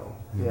gimbal and go.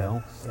 You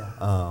know.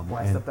 Yeah.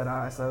 Blast up that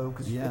ISO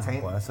because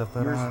blast up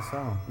that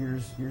ISO.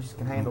 Yours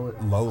can handle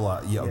it. Low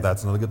light. Yeah,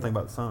 that's another good thing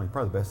about the Sony.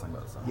 Probably the best thing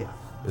about the Sony. Yeah.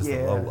 Is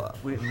the low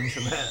light. We didn't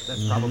mention that.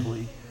 That's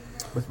probably.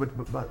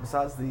 But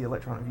besides the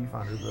electronic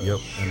viewfinder.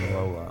 And the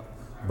low light.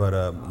 But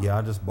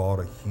I just bought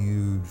a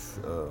huge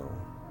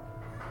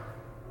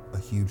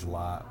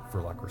light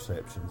for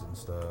receptions and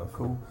stuff.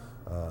 Cool.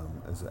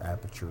 As an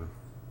aperture.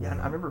 Yeah,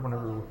 and I remember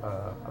whenever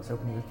I was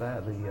helping you with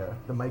that,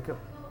 the makeup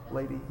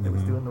lady that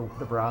was doing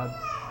the bride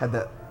had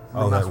that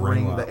nice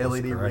ring, the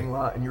LED ring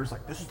light, and you were just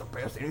like, "This is the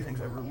best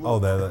anything's ever looked." Oh,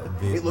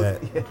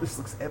 this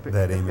looks epic.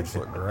 That image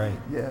looked great.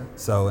 Yeah.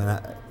 So,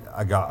 and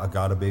I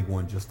got a big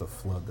one just to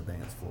flood the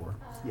dance floor.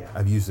 Yeah.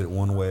 I've used it at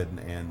one wedding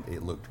and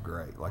it looked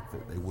great.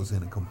 It was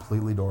in a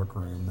completely dark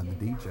room. Then the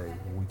DJ,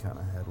 we kind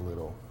of had a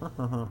little.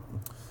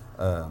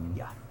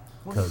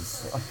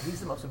 Because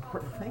he's the most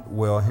important thing.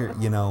 Well, here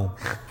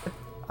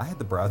I had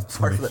the bride's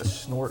Sorry for that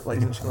snort,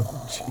 ladies and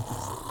gentlemen.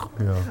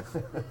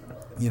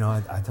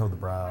 Yeah. I told the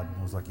bride,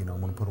 I was like, I'm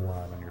going to put a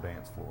light on your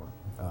dance floor,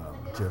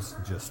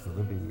 just for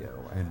the video.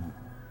 And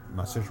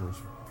my sister was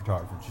a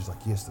photographer, and she's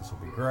like, yes, this will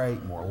be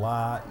great, more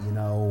light,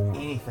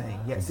 Anything.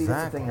 Yeah, exactly. See,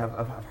 that's the thing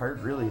I've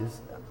heard really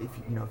is if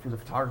you're the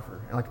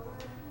photographer, and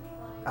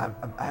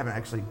I haven't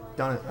actually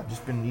done it. I've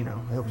just been,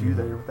 helped you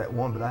there with that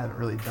one, but I haven't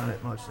really done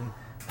it much. And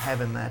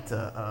having that,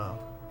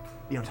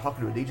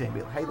 talking to a DJ and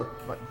be like, hey, look,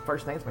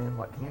 first dance man,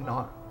 can you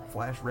not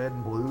flash red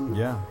and blue?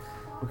 Yeah.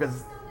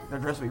 Because they're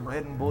dressed to be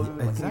red and blue.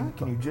 Exactly.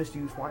 Can you just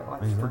use white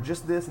lights for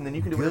just this, and then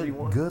you can do whatever you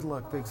want? Good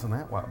luck fixing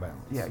that white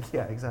balance.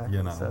 Yeah, exactly.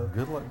 So,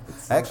 good luck.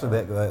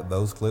 Actually,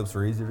 those clips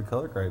are easier to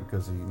color grade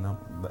because there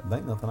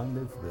ain't nothing I can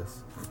do for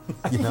this.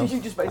 You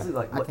just basically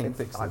I can't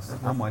fix this.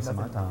 I'm wasting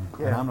my time,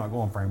 and I'm not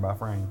going frame by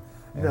frame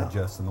and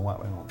adjusting the white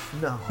balance.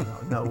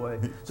 No way.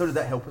 So did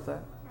that help with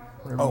that?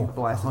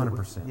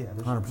 100%. Yeah,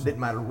 100%. Didn't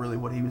matter really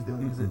what he was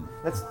doing because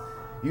that's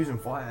using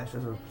flash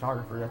as a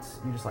photographer. That's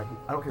you just I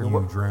don't care you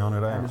what. drown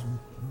it out. Just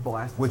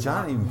blast. Which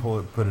I didn't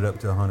even put it up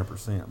to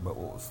 100%. But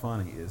what was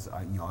funny is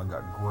I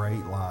got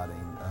great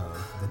lighting of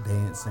the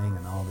dancing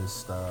and all this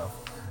stuff,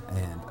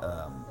 and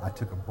I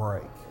took a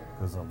break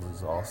because I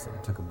was awesome.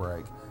 Took a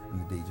break, and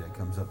the DJ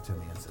comes up to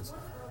me and says,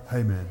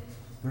 "Hey man,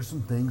 there's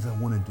some things I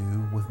want to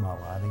do with my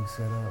lighting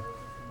setup.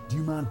 Do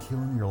you mind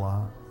killing your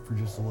light for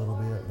just a little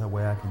bit? That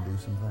way I can do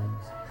some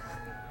things."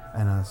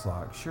 And I was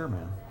like, "Sure,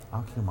 man,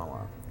 I'll kill my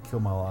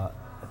light."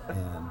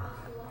 And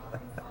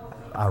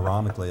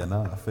ironically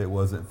enough, it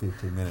wasn't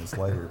 15 minutes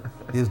later.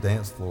 His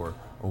dance floor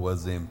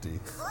was empty.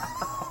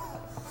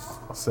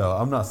 So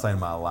I'm not saying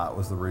my light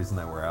was the reason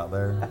they were out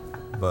there,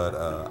 but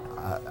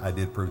I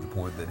did prove the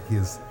point that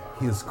his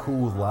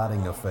cool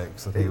lighting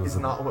effects that he was.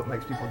 It's not what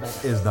makes people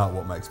dance. Is not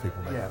what makes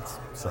people dance.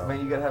 Yeah. So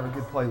you gotta have a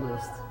good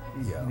playlist.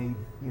 You need,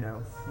 you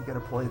gotta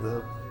play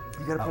the.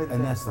 You gotta play the.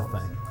 And that's the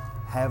thing,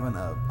 having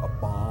a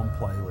bomb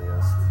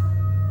playlist.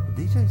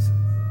 DJs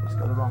just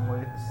go the wrong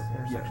way.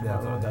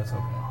 That's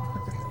okay.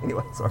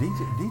 Anyway, sorry.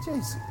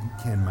 DJs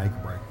can make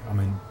or break. I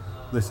mean,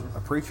 listen, a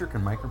preacher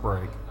can make or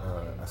break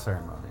a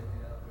ceremony.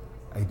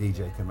 A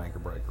DJ can make or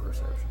break a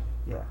reception.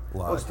 Yeah.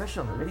 Well,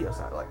 especially on the video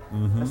side,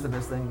 that's the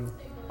best thing.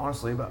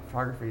 Honestly, about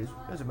photography is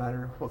it doesn't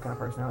matter what kind of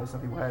personality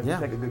some people have. Yeah.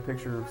 You take a good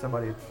picture of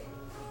somebody.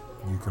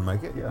 You can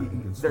make it. Yeah.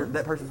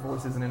 That person's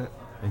voice isn't in it.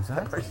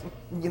 Exactly. that person,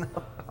 you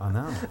know. I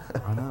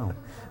know.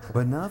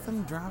 But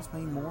nothing drives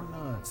me more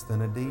nuts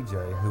than a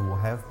DJ who will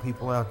have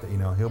people out there. You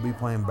know, he'll be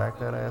playing Back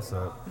That Ass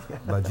Up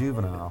by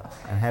Juvenile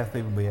and have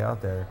people be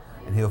out there,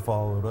 and he'll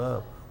follow it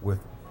up with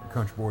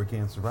Country Boy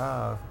Can't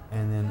Survive,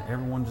 and then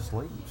everyone just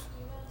leaves.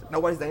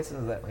 Nobody's dancing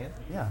to that, man.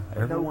 Yeah,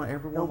 everyone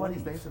Nobody's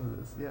leaves. dancing to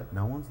this. Yeah.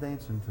 No one's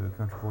dancing to a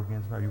Country Boy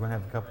Can't Survive. You're going to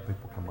have a couple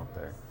people come up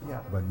there.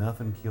 Yeah. But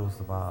nothing kills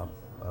the vibe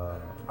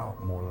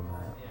more than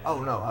that.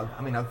 Oh no,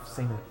 I mean I've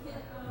seen it.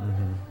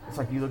 It's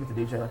like you look at the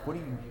DJ, like, what are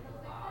you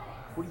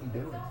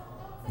doing? Why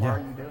Yeah. are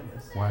you doing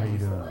this? Why are you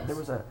doing There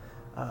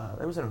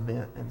was an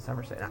event in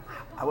Somerset. And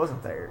I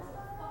wasn't there,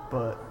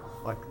 but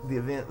like the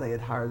event, they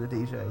had hired the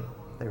DJ.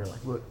 They were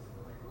like, look,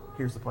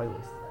 here's the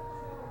playlist.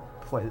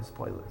 Play this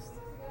playlist.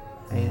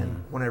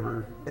 And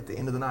whenever at the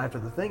end of the night after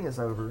the thing is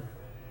over,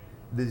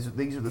 these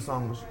are the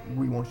songs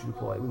we want you to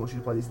play. We want you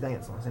to play these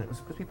dance songs, and it was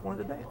because people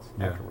wanted to dance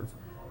Yeah. afterwards.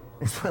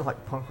 It's playing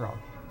like punk rock,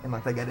 and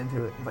like they got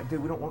into it. It's like,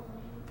 dude, we don't want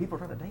people are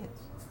trying to dance.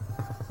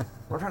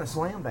 We're trying to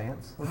slam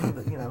dance, we're trying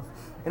to, you know.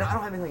 And I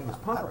don't have anything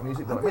against punk rock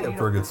music, but I'm like, up you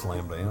for a know, good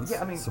slam dance.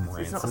 yeah, I mean, some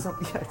it's not Rancid.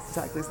 something. Yeah,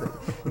 exactly.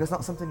 It's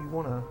not something you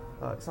want to.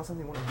 It's not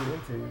something you want to get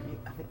into.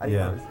 I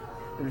Yeah. know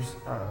there's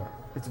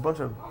it's a bunch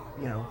of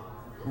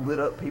lit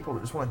up people that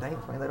just want to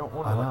dance, man. They don't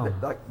want I know.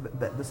 to like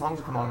the songs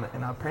that come on,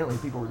 and apparently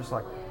people were just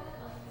like,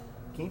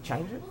 can you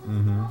change it?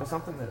 That's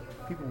something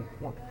that people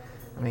want.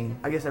 I mean,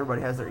 I guess everybody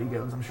has their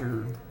egos. I'm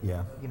sure.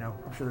 Yeah. You know,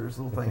 I'm sure there's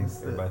little I think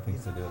things. everybody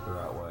thinks they do it the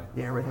right way.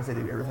 Yeah, everybody thinks they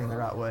do everything the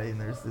right way, and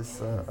there's this.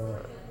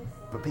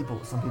 But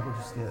some people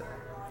just get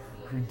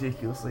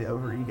ridiculously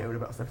over-egoed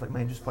about stuff. Like,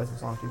 man, just play some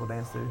songs people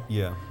dance to.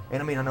 Yeah.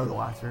 And I mean, I know the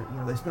lights are,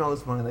 they spend all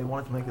this money, they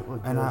want it to make it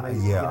look And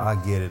good. I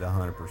get it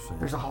 100%.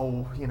 There's a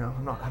whole, I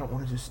don't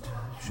want to just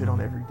shit on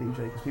every DJ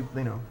because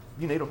people,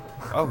 you need them.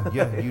 Oh,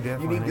 yeah, you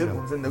definitely you need good them.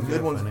 ones, and the You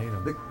good ones.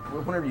 definitely need 'em.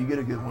 Whenever you get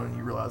a good one,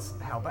 you realize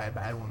how bad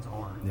ones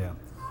are. Yeah.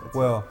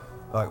 Well,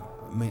 like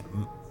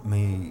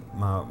my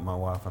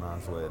wife and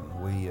I's wedding,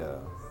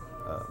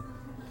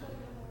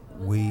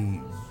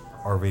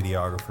 our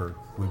videographer,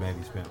 we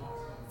maybe spent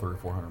 $300 or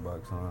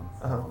 $400 on.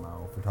 I don't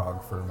know.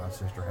 Photographer, my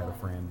sister had a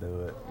friend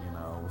do it,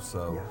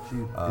 so. Yeah, she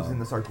is in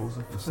the circles.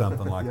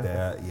 Something like Yeah.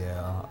 that,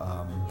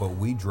 yeah. But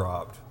we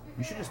dropped.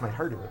 You should just make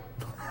her do it.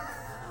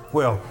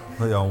 Well,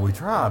 we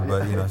tried,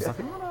 but it's like,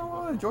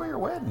 no, enjoy your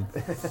wedding.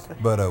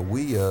 But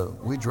we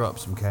dropped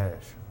some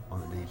cash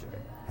on a DJ.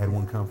 Had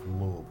one come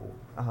from Louisville,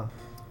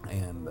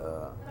 and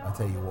I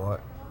tell you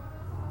what,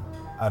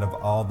 out of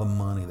all the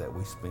money that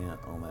we spent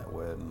on that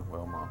wedding,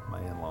 well, my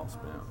in-law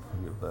spent,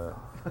 I'll give that.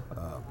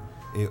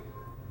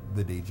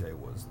 The DJ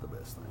was the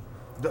best thing.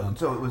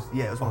 So it was,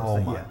 it was one Oh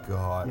of my those things,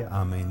 God! Yeah.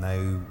 I mean,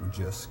 they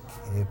just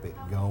kept it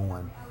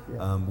going.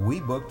 Yeah. We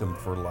booked them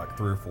for like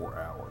 3 or 4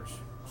 hours.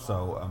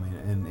 So I mean,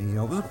 and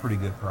it was a pretty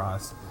good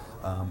price.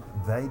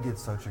 They did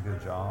such a good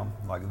job.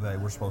 Like they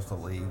were supposed to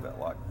leave at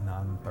like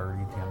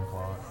 9:30, 10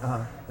 o'clock.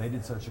 They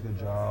did such a good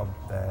job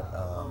that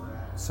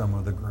some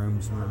of the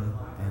groomsmen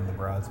and the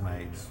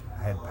bridesmaids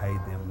had paid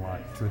them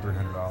like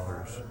 $200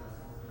 or $300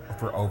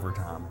 for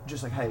overtime.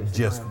 Just like, hey,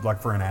 Just like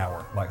for an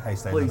hour. Like, hey,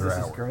 stay Please, another this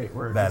hour. is great.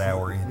 That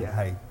hour in. yeah.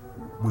 Hey,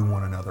 we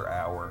want another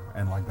hour,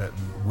 and like that,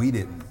 we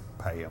didn't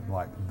pay them.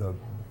 Like the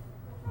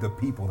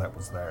people that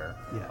was there.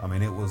 Yeah. I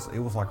mean, it was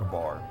like a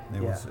bar.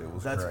 It was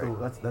that's great. cool.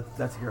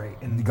 That's great. You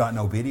And got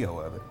no video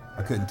of it.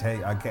 I couldn't tell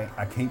you. I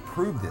can't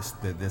prove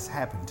that this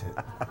happened to.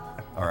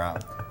 All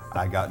right.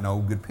 I got no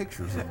good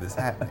pictures of this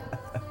happening.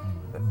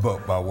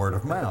 But by word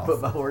of mouth.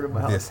 But by word of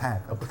mouth, This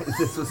happened.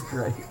 This was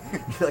great.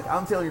 You're like,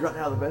 I'm telling you right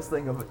now, the best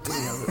thing of it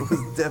was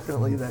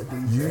definitely that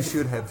DJ. You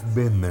should have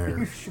been there.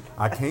 You should.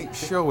 I can't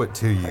show it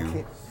to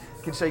you.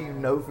 I can show you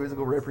no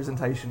physical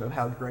representation of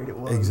how great it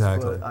was.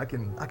 Exactly. But I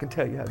can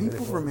tell you how good it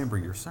People was. remember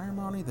your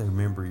ceremony. They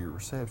remember your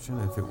reception.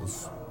 If it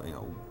was,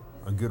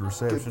 a good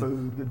reception. Good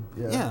food.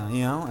 Good. Yeah.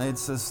 Yeah,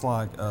 it's just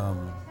like I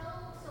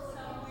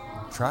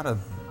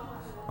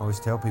always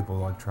tell people,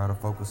 like, try to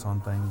focus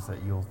on things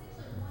that you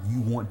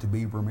want to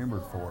be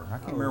remembered for. I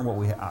can't remember what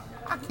we had. I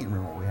can't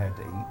remember what we had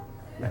to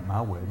eat at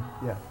my wedding.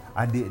 Yeah.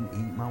 I didn't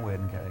eat my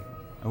wedding cake.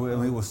 I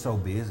mean, it was so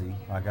busy.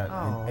 Like,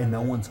 and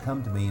no one's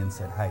come to me and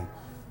said, "Hey,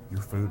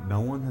 your food." No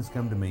one has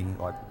come to me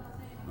like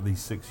these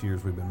 6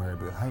 years we've been married.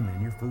 But hey,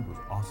 man, your food was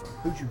awesome.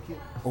 Who'd you get?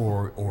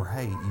 Or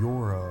hey,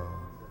 your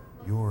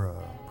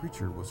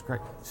preacher was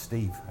great.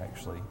 Steve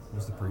actually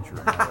was the preacher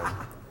at my wedding.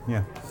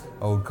 Yeah,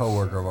 old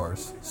coworker of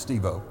ours,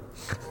 Steve-O.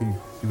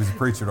 He was a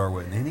preacher at our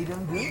wedding, and he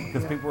done good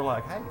because people were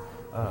like, "Hey,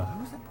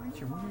 who's that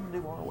preacher? When are you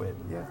gonna do our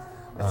wedding?" Yeah.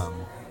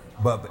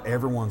 But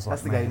everyone's like,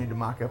 That's the guy you "Man." need to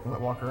mic up and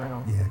let walk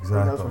around. Yeah, Who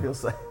knows exactly. what he'll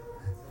say?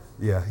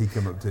 Yeah, he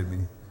came up to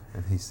me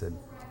and he said,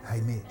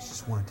 "Hey, Mitch,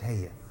 just want to tell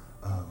you,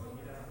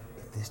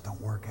 if this don't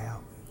work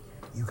out,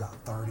 you got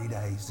 30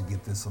 days to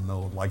get this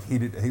annulled." Like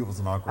he was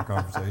an awkward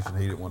conversation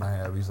he didn't want to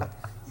have. He's like,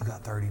 "You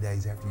got 30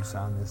 days after you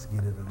sign this to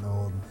get it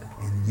annulled,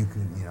 and you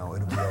can, it'll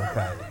be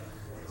okay."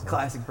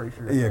 Classic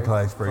preacher. right Yeah, there.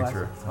 classic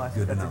preacher. Classic.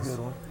 Good to That's know. a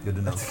good one. Good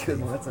to know. That's a good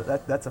one.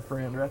 That's a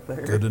friend right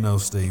there. Good to know,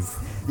 Steve.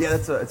 Yeah,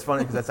 it's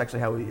funny because that's actually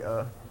how we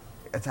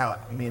that's how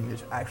me and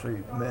Mitch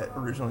actually met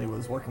originally,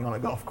 was working on a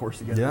golf course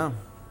together. Yeah.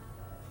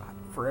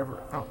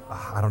 Forever. Oh,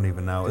 I don't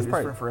even know. dude, It's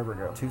probably forever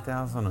ago.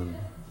 2008.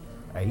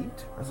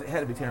 It had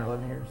to be 10 or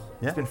 11 years.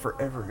 Yeah. It's been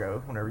forever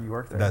ago whenever you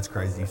worked there. That's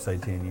crazy. You say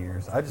 10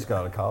 years. I just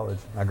got out of college.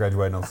 I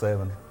graduated in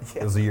 07.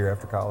 Yeah. It was a year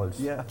after college.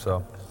 Yeah.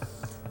 So,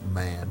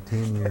 man,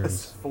 10 years.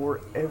 It's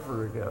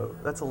forever ago.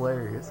 That's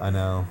hilarious. I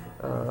know.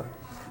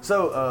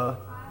 So,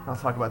 I'll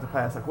talk about the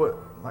past. What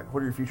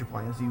are your future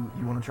plans? You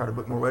want to try to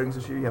book more weddings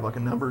this year? You have like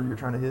a number you're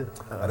trying to hit?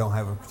 I don't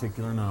have a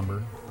particular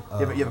number.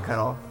 You have a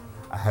cutoff?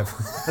 I have.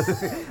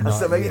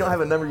 So maybe you don't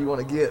have a number you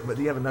want to get, but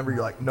do you have a number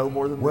you're like, no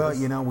more than Well, this?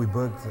 you know, we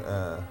booked.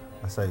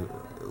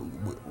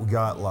 We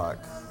got like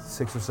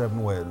 6 or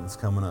 7 weddings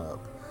coming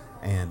up,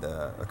 and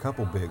a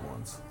couple big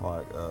ones,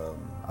 like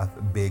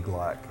big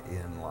like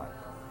in like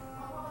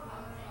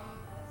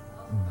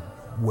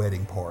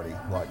wedding party,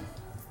 like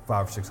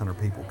 500 or 600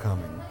 people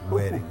coming,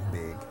 wedding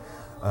big.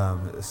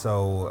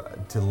 So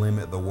to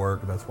limit the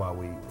work, that's why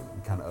we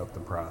kind of upped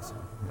the pricing.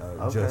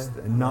 Just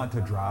not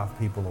to drive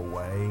people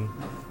away,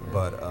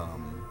 but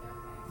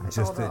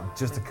just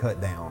to cut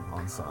down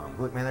on some.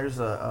 Look, man, there's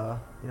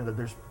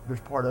there's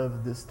part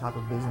of this type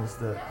of business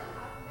that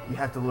you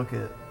have to look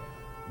at.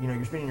 You know,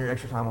 you're spending your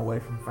extra time away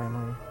from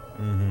family.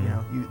 Mm-hmm. You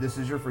know, this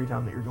is your free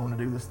time that you're going to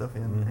do this stuff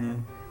in,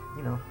 and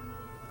you know,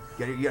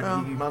 you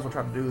might as well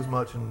try to do as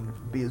much and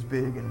be as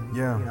big. And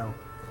you know,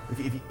 if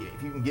you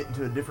can get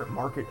into a different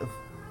market of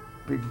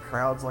big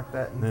crowds like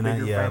that and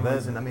bigger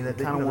families, and I mean, I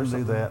kind of want to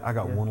do that. I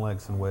got yeah. one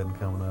Lexington wedding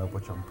coming up,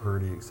 which I'm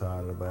pretty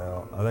excited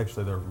about.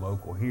 Actually, they're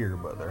local here,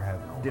 but they're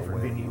having a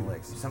different wedding venue. in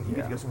Lexington. You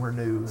get to go somewhere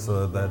new.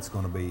 So that's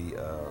going to be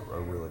a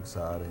real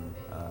exciting,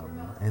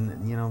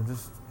 and you know,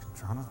 just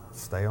trying to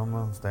stay on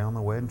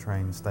the wedding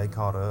train, stay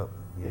caught up.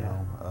 You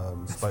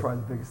know, that's probably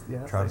the biggest.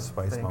 Yeah, try to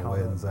space my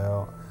weddings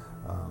out.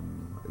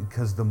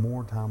 Because the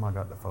more time I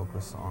got to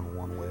focus on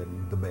one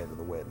wedding, the better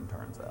the wedding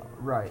turns out.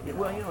 Right. Yeah,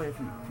 well, you know, if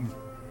you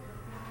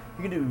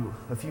can do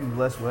a few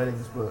less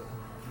weddings, but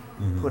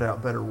put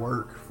out better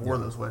work for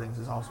those weddings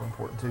is also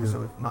important too.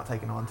 So if not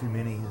taking on too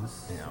many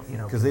is, you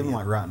know. Because even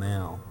like right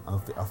now,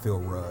 I feel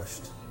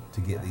rushed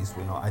to get these.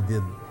 You know, I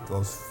did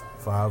those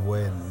 5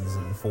 weddings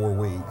in 4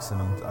 weeks,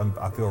 and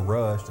I feel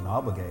rushed and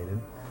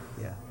obligated.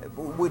 Yeah.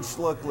 Which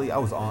luckily I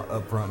was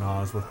upfront and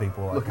honest with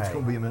people. Like, Look, it's hey,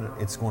 going to be a minute.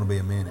 It's going to be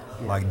a minute.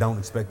 Yeah. Like, don't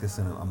expect this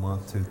in a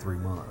month, 2, 3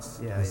 months.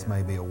 This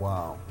may be a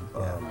while.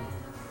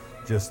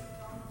 Just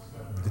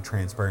the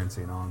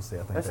transparency and honesty,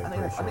 I think I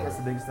think that's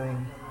the biggest thing.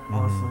 Mm-hmm.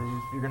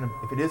 Honestly,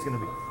 if it is gonna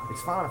be,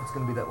 it's fine if it's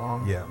gonna be that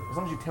long. Yeah. As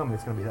long as you tell me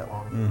it's gonna be that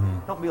long.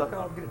 Mm-hmm. Don't be like, oh,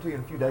 I'll get it to you in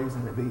a few days,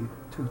 and it be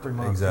 2, 3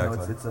 months. Exactly.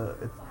 You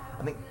know,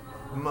 I think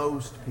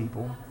most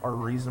people are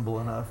reasonable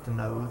enough to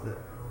know that.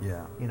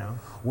 Yeah. You know.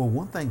 Well,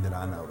 one thing that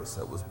I noticed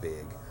that was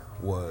big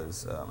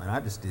was, and I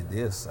just did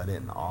this. I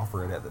didn't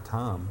offer it at the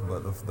time,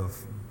 but the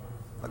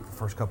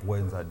first couple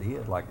weddings I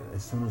did, like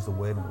as soon as the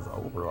wedding was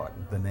over,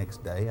 like the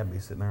next day, I'd be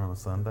sitting there on a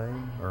Sunday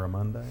or a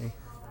Monday.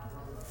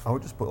 I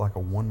would just put like a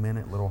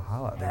 1-minute little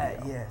highlight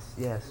video.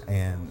 Yes.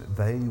 And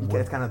they would.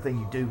 That's the kind of thing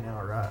you do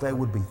now, right? They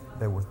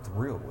were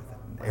thrilled with it.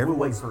 We'll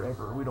wait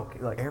forever. We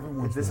don't like.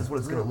 Everyone's this is what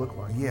it's going to look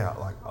like. Yeah,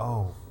 like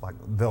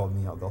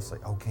they'll say,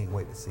 oh, can't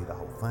wait to see the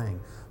whole thing,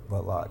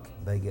 but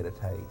like they get a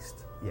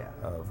taste. Yeah.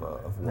 Of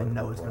what they it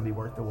know looks it's like. going to be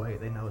worth the wait.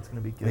 They know it's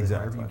going to be good.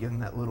 Exactly. Whenever you give them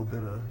that little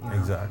bit of. You know,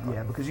 Exactly.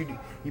 Yeah, because you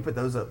put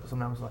those up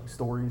sometimes like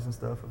stories and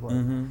stuff of like,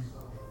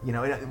 you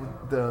know,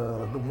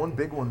 the one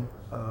big one,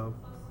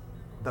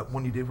 that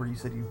one you did where you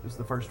said it was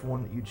the first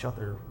one that you'd shot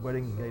their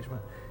wedding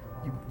engagement.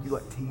 You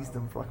like teased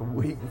them for like a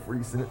week before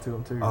you sent it to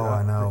them too. Oh,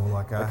 right? I know.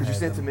 Because you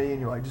sent it to me and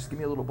you're like, just give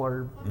me a little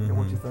blurb and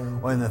what you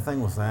think. Well, and the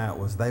thing was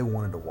they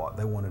wanted to watch.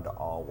 They wanted to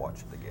all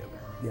watch it together.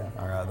 Yeah.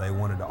 All right. They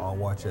wanted to all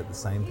watch it at the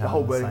same time. The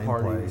whole in wedding same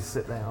party, place.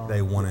 sit down.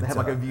 They wanted to have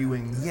to like a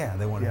viewing. Yeah,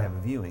 they wanted to have a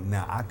viewing.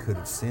 Now I could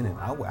have sent it.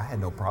 I had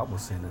no problem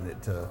sending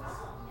it to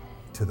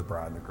the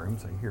bride and the groom,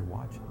 saying, "Here,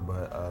 watch it."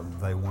 But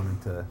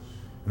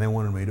they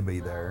wanted me to be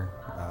there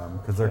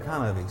because they're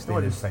kind of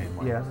extended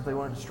family. Yeah, if they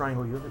wanted to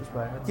strangle you, if it was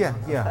bad.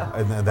 Yeah,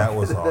 and that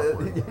was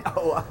awkward.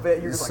 Oh, I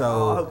bet you're just like,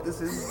 oh, I hope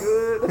this is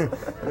good.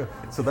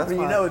 So that's I mean,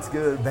 why you know it's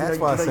good. That's you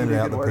know, why I you know sent you it did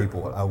out good to work.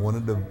 people. I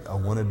wanted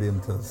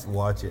them to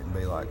watch it and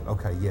be like,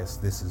 okay, yes,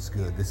 this is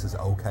good. This is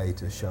okay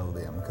to show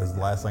them, because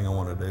the last thing I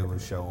want to do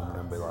is show them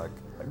and be like,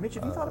 Mitch,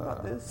 have you thought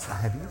about this?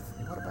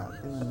 What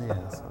about doing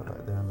this? What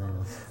about doing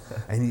this?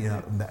 And you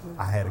know,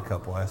 I had a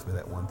couple ask me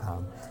that one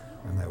time,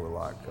 and they were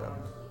like,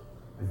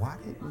 why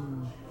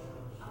didn't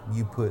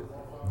you put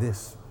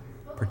this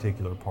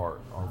particular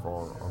part of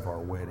our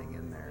wedding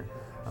in there?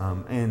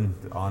 And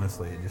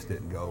honestly, it just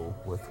didn't go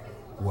with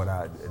what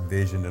I'd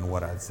envisioned and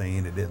what I'd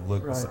seen. It didn't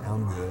look or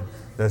sound good.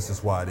 That's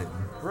just why I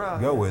didn't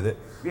go with it.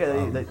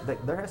 Yeah,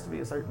 there has to be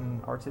a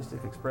certain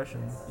artistic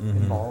expression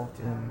involved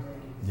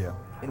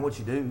in what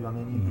you do. I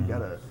mean, you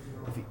gotta.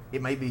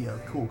 It may be a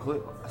cool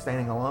clip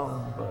standing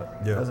alone, but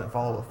it doesn't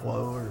follow a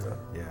flow or.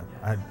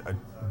 I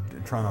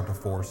try not to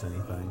force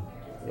anything.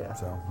 Yeah.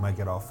 So make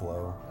it all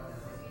flow.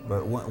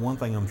 But one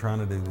thing I'm trying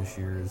to do this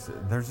year is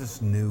there's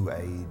this new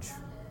age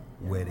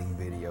wedding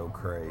video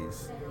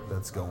craze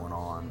that's going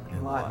on. In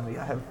Enlighten me.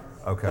 I have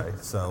Okay,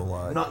 so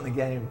like, not in the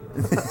game.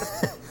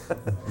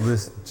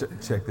 listen,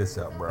 check this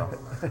out, bro.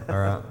 All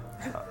right,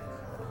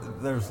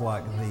 there's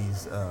like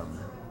these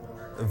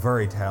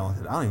very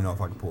talented. I don't even know if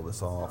I can pull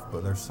this off,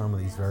 but there's some of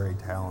these very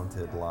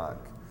talented like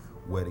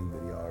wedding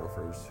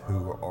videographers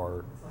who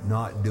are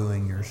not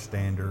doing your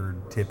standard,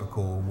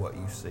 typical what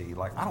you see.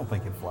 Like I don't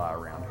think it'd fly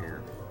around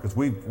here because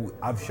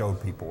I've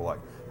showed people like,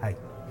 hey,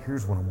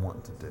 here's what I'm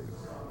wanting to do,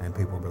 and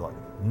people will be like,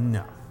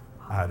 no.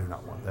 I do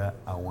not want that.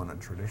 I want a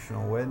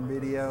traditional wedding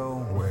video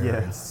where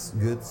it's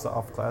good,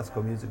 soft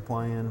classical music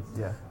playing.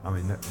 Yeah. I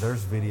mean,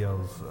 there's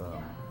videos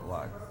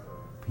like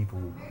people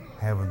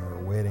having their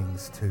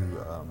weddings to.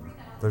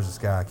 There's this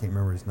guy, I can't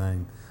remember his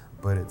name,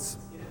 but it's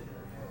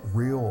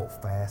real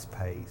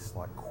fast-paced,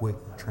 like quick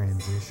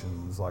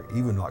transitions, like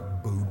even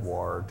like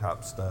boudoir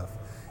type stuff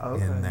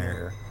in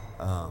there.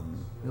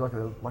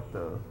 Like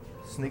the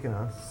sneaking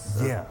us.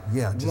 Yeah,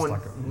 just one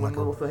like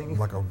little a thing.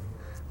 like a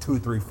 2 or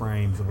 3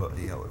 frames of a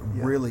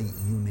really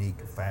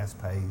unique,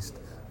 fast-paced,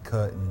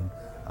 cutting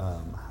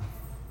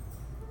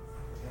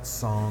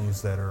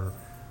songs that are,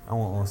 I don't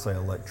want to say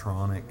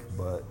electronic,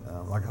 but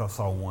like I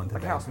saw one today.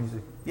 Like house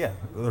music. Yeah,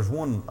 there's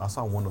one. I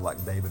saw one to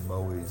like David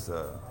Bowie's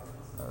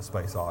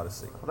Space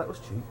Odyssey. Well, that was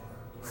cheap.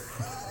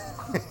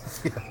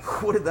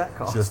 What did that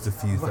cost? Just a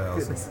few My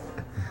thousand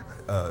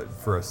goodness.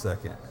 for a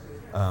second,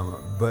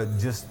 but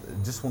just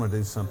want to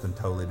do something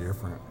totally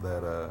different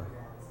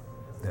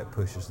that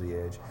pushes the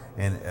edge,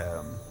 and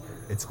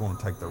it's going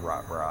to take the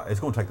right bride. It's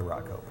going to take the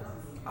right couple.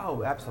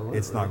 Oh, absolutely.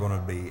 It's not going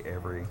to be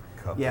every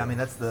couple. Yeah, I mean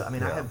that's the. I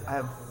mean, Yeah. I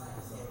have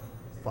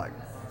like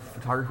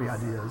photography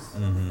ideas,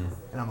 and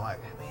I'm like,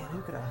 man,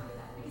 who could I?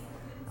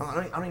 I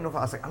don't even know if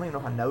I was like, I don't even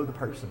know if I know the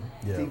person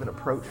Yeah. to even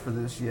approach for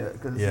this yet,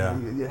 because Yeah.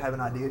 you have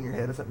an idea in your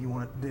head of something you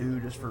want to do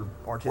just for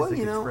artistic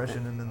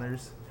expression, and then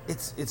there's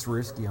It's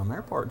risky on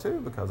their part too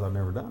because I've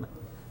never done it.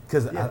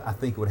 Because I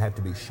think it would have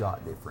to be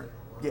shot different.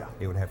 Yeah.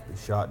 It would have to be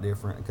shot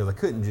different because I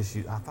couldn't just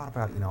use. I thought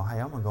about hey,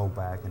 I'm gonna go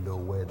back and do a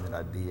wedding that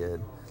I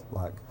did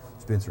like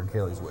Spencer and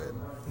Kelly's wedding,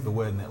 the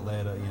wedding that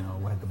led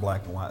had the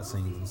black and white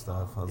scenes and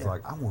stuff. I was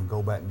like, I'm gonna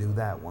go back and do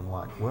that one.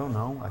 Like, well,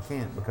 no, I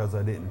can't because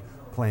I didn't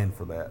plan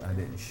for that. I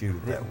didn't shoot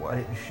it that I way.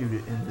 didn't shoot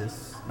it in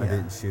this. I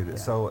didn't shoot it,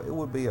 so it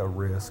would be a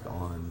risk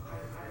on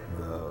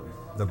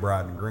the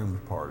bride and groom's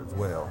part as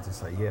well to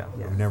say,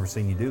 we've never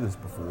seen you do this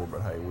before,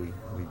 but hey, we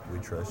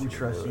trust you. We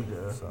trust you to do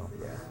it. to. So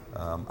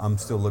I'm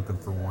still looking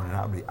for one,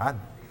 and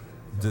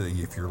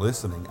if you're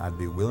listening, I'd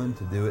be willing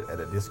to do it at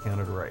a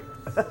discounted rate.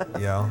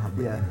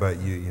 Yeah.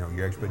 But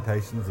your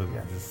expectations of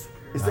just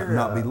Is there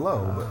not be a-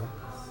 low,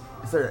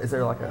 but Is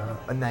there like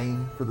a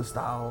name for the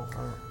style?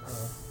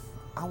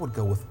 I would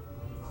go with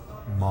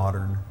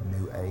modern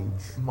new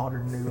age.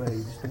 Modern new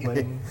age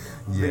wedding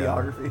Yeah.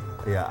 videography.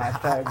 Yeah,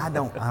 Hashtag. I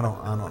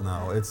don't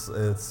know. It's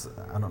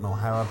I don't know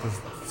how I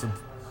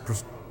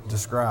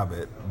describe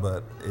it,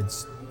 but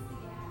it's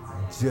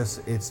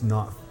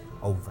not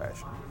old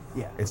fashioned.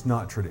 Yeah. It's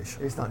not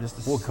traditional. It's not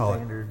just a We'll call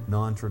standard it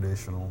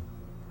non-traditional.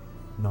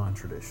 No,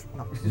 it's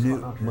just New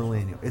not non-traditional.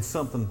 millennial. It's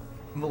something.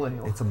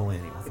 millennial. It's a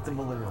millennial. It's a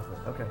millennial thing.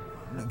 Okay.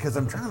 Because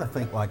I'm trying to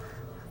think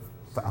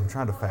I'm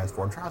trying to fast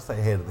forward. I'm trying to stay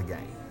ahead of the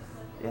game.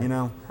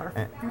 Yeah.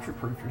 And-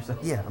 Future-proof yourself.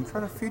 Yeah, I'm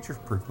trying to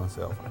future-proof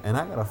myself, and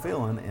I got a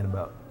feeling in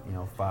about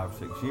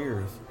 5-6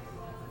 years,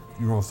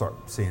 you're gonna start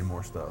seeing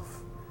more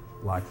stuff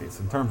like this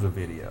in terms of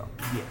video.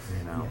 Yes.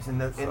 Yes. And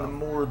the So-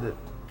 more that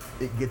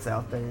it gets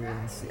out there,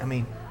 and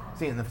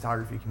seeing the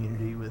photography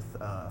community with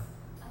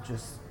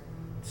just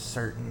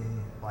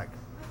certain like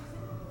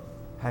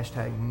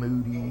hashtag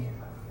moody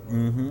I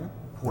know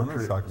what you're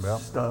portrait talking about.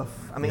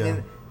 stuff. I mean, Yeah.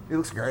 and it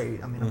looks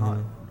great. I mean, I'm not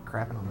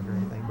crapping on it or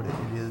anything, but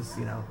it is,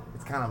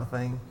 it's kind of a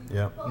thing.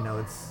 Yep.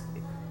 It's,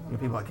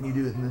 people are like, can you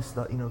do it in this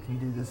style? Can you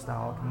do this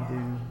style? Can you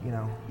do,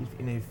 if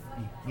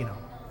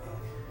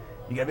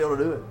you gotta be able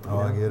to do it. Oh,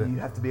 I get it. You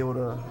have to be able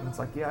to. And it's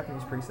like, yeah, I can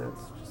use presets.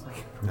 Just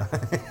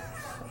like,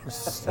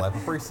 Just slap a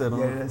preset on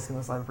yeah, it. it's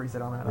gonna slap a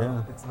preset on that.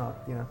 Yeah. It's not,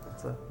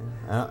 it's a.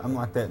 I'm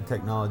like that in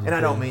technology. And I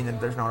too. don't mean that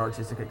there's not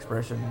artistic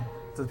expression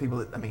to the people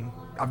that.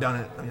 I've done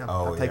it.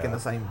 I've taken yeah. the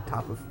same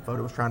type of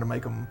photos, trying to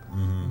make them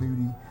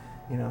moody.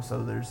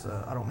 So there's.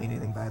 I don't mean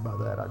anything bad about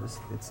that. I just.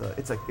 It's an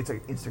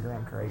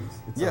Instagram craze.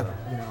 It's Yeah.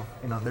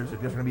 There's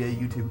going to be a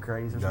YouTube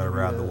craze. There's Gotta gonna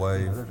be ride the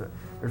wave.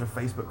 There's a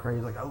Facebook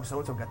craze. Like, oh, so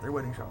and so got their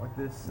wedding shot like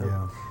this.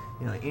 So,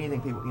 Yeah.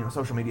 Anything people.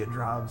 Social media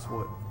drives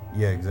what.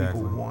 Yeah, exactly.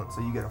 People want.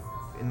 So you got to.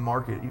 In the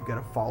market, you've got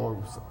to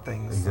follow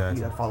things. Exactly.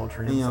 You got to follow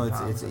trends. It's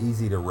sometimes.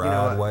 easy to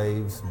ride what?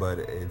 waves, but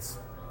it's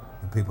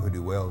the people who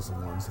do well is the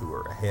ones who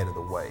are ahead of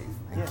the wave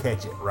and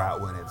catch it right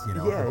when it's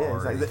Yeah,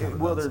 already exactly. kind of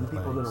Well, done they're the some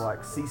people that things. are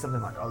like see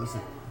something like, oh, this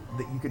is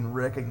that you can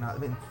recognize.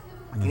 Like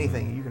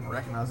anything you can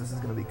recognize, this is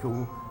going to be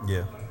cool.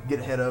 Yeah. Get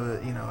ahead of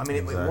it. At one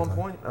Exactly.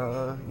 point,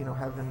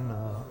 having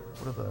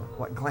what are the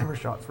like glamour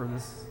shots for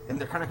this, and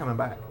they're kind of coming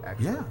back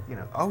actually.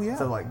 Yeah. Oh yeah.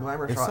 So like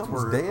glamour if shots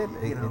something's were dead,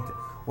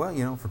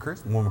 you for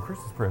Christmas, one of my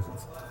Christmas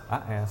presents, I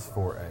asked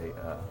for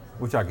a,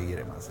 which I could get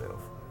it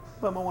myself,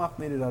 but my wife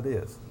needed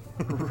ideas.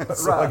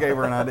 So I gave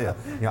her an idea.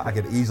 You know, I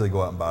could easily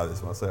go out and buy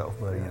this myself,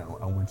 but you know,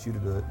 I want you to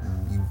do it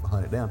and you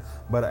hunt it down.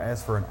 But I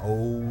asked for an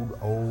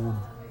old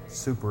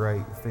Super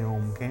 8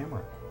 film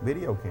camera,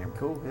 video camera.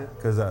 Cool, yeah.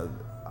 Because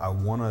I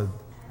want to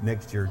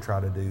next year try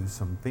to do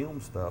some film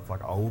stuff,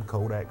 like old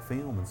Kodak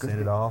film, and send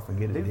it off and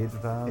get it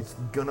digitized. It's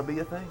gonna be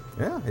a thing.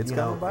 Yeah, it's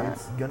coming back.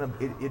 It's gonna.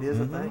 It is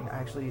a thing.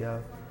 Actually,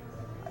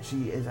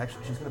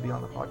 she's gonna be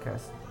on the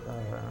podcast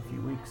in a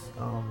few weeks.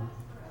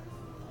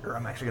 Or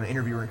I'm actually gonna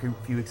interview her in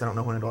a few weeks. I don't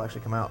know when it'll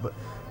actually come out, but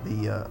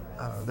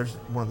there's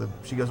one of the.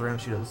 She goes around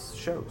and she does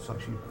shows, like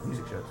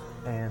music shows,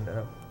 and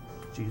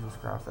Jesus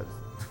Christ,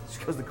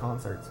 she goes to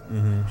concerts.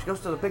 She goes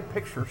to the big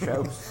picture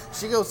shows.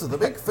 She goes to the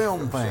big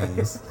film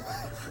things.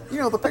 You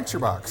know, the picture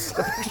box.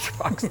 The picture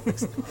box.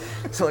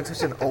 So like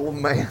such an old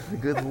man,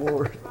 good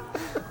Lord.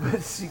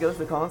 But she goes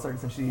to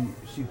concerts and she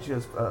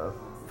does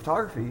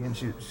photography and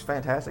she's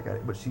fantastic at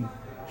it. But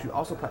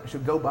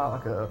she'll go buy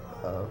like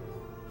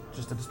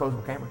just a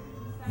disposable camera.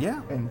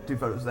 Yeah. And do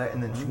photos of that,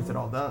 and then she gets it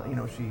all done. You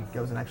know, she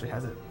goes and actually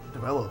has it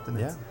developed, and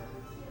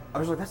I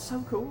was like, that's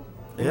so cool.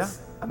 And Yeah.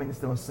 I mean, it's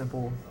the most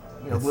simple,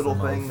 It's little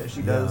the thing most- that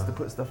she does yeah. to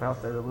put stuff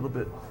out there a little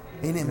bit.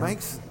 And it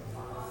makes,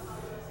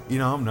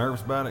 I'm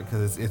nervous about it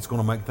because it's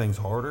going to make things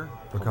harder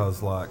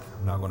because, like,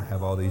 I'm not going to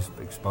have all these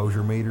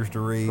exposure meters to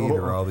read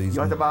or all these.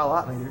 You have to buy a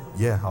light meter.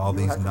 Yeah, all You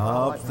these have to buy a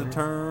knobs light to meter.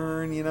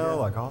 turn,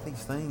 like all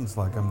these things.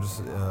 Like, I'm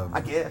just. I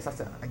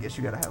guess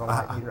you got to have a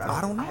light meter. I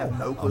don't know. I have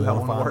no I'm clue how gonna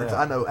one find works.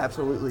 out. I know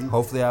absolutely.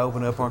 Hopefully, I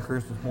open up on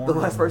Christmas morning.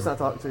 The last person I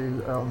talked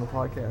to on the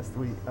podcast,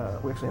 we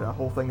actually had a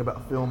whole thing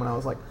about film, and I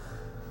was like,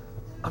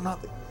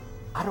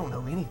 I don't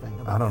know anything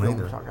about I don't film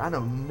either. photography. I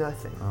know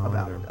nothing I don't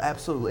about either. it.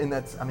 Absolutely, and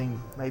that's,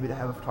 maybe to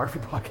have a photography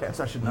podcast,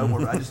 I should know more.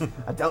 But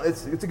I don't.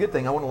 It's a good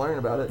thing. I want to learn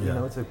about it.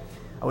 Yeah.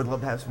 I would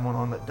love to have someone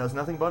on that does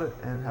nothing but it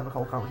and have a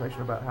whole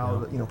conversation about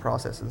how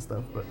process and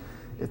stuff. But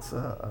it's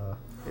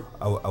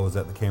I was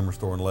at the camera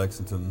store in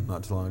Lexington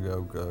not too long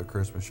ago,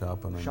 Christmas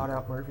shopping. And shout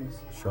out Murphy's.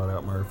 Shout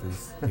out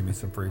Murphy's. Give me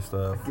some free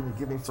stuff. Give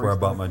me That's free where I stuff.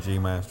 bought my G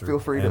Master. Feel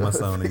free and to my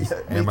Sonys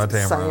yeah, and my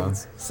same,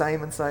 Tamarons.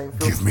 Same.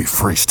 Give me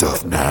free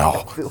stuff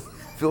now.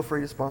 Feel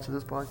free to sponsor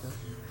this podcast.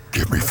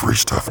 Give me free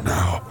stuff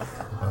now.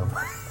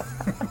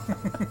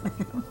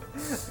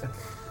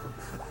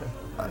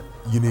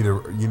 You need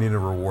a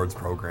rewards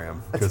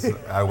program because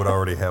I would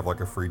already have like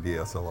a free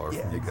DSLR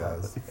from you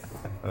guys.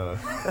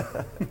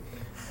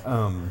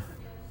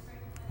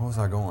 What was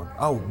I going?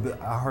 Oh,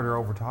 I heard her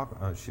over talk.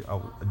 I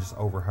just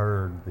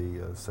overheard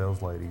the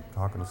sales lady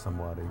talking to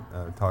somebody,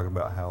 talking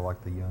about how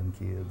like the young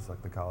kids,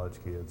 like the college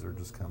kids, are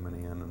just coming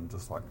in and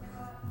just like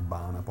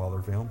buying up all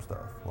their film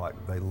stuff. Like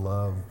they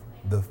love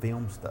the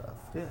film stuff.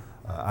 Yeah.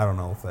 I don't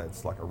know if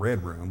that's like a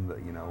red room that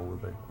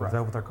is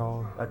that what they're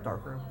called? A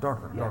dark room.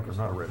 Dark room, Yeah, dark room, just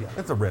not a dark, red. yeah.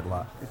 It's a red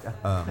light.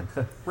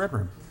 Red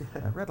room,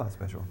 red light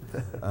special.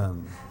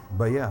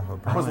 But yeah, I was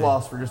apparently-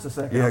 lost for just a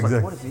second. Yeah, I was exactly.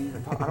 like, what is he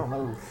even talking? I don't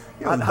know.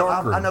 Yeah, the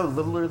dark room. I know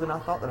littler than I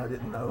thought that I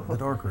didn't know. The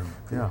dark room,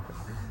 yeah.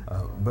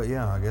 But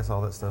yeah, I guess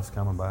all that stuff's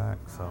coming back.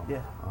 So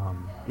Yeah.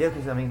 Yeah,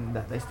 because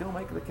they still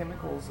make the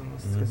chemicals, and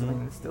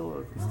it's still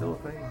a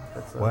thing.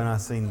 That's Well, and I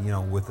seen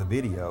with the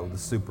video, the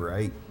Super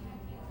 8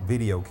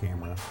 video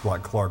camera,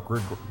 like Clark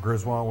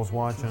Griswold was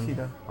watching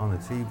Yeah. on the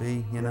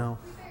TV.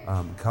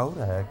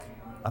 Kodak,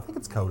 I think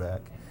it's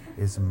Kodak,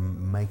 is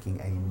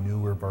making a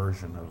newer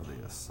version of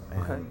this,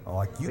 and Okay.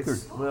 like you could.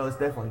 It's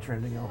definitely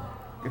trending on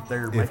if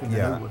they're making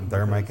a new one.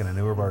 they're because- making a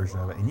newer version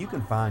of it, and you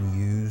can find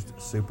used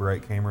Super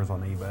 8 cameras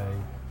on eBay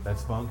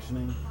that's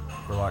functioning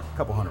for like a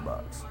couple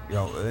 $100,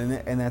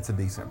 and that's a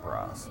decent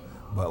price.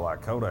 But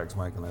like Kodak's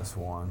making this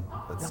one.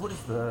 That's,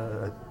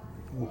 Now,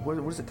 what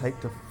does it take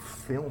to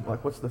film?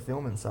 Like, what's the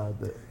film inside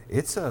that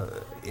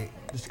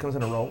just comes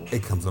in a roll?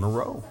 it comes in a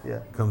row. Yeah.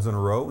 It comes in a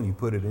row, and you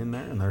put it in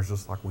there, and there's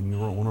just like when you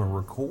want to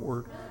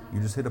record, you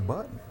just hit a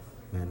button,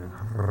 and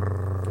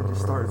It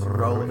just starts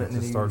rolling it, and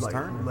then just you starts like,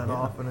 turning. let Yeah.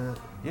 off in it.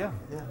 Yeah.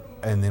 Yeah.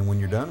 And then when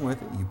you're done with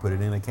it, you put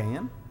it in a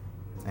can,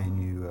 and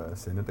you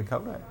send it to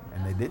Kodak,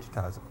 and they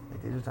digitize it.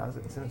 They digitize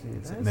it and send it to you.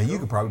 That is Now you cool.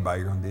 could probably buy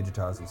your own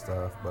digitizing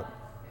stuff, but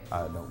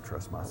I don't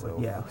trust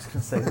myself. Yeah, I was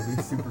gonna say it'd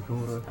be super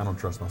cool to. I don't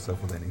trust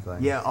myself with anything.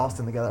 Yeah,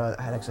 Austin, the guy that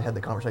I had actually had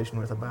the conversation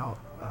with about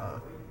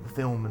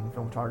film and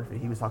film photography,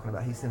 he was talking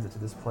about he sends it to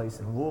this place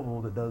in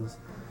Louisville that does.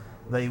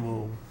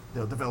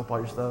 They'll develop all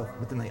your stuff,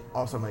 but then they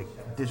also make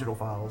digital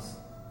files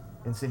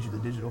and send you the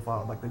digital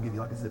file. Like they'll give you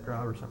like a zip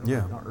drive or something,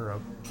 Yeah. or a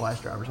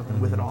flash drive or something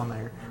with it on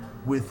there,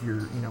 with your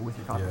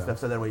copy Yeah. stuff.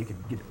 So that way you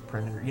can get it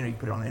printed. You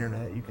put it on the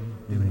internet. You can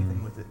do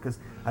anything with it. Because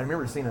I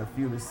remember seeing a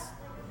few of his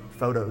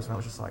photos, and I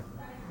was just like.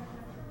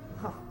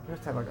 You have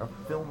to have like a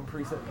film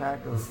preset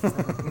pack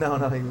of. no,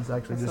 he was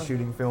actually just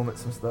shooting film at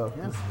some stuff.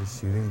 Yeah, he's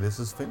shooting. This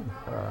is film.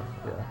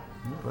 Yeah.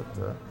 But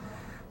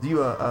do you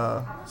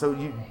so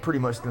you pretty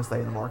much gonna stay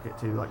in the market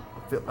too, like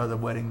the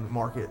wedding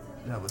market?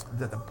 Was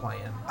that the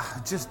plan?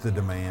 Just the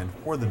demand.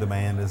 Where the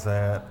demand is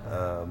at.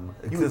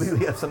 You because-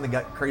 have something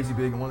got crazy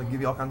big and want to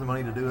give you all kinds of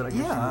money to do it. I guess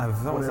Yeah, if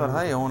someone said, whatever.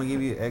 "Hey, I want to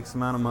give you X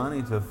amount of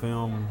money to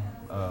film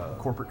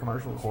corporate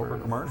commercials.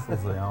 corporate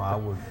commercials. You know,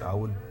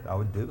 I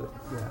would do it.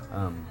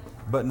 Yeah.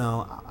 But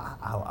no,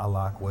 I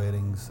like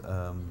weddings.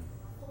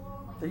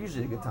 They're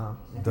usually a good time.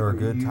 They're a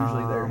People are good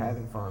Usually they're time.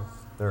 having fun.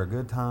 They're a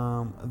good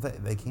time.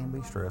 They can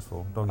be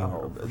stressful. Don't get me Oh,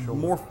 wrong. for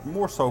sure.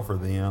 More so for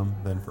them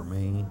than for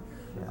me.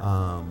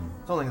 Yeah.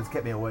 It's the only thing that's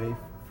kept me away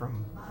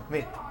from. I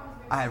mean,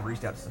 I have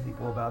reached out to some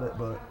people about it,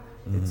 but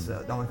it's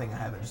the only thing I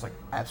haven't just like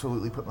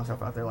absolutely put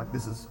myself out there. Like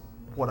this is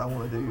what I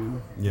want to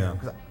do. Yeah.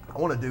 Because I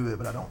want to do it,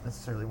 but I don't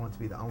necessarily want it to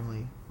be the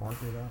only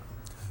market about.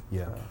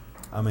 Yeah.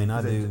 I mean,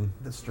 I do.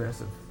 The stress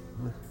of,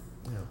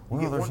 you know,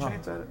 Well, you get there's one not-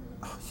 chance at it.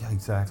 Oh, yeah,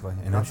 exactly.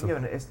 And Don't that's you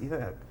have you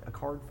have a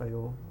card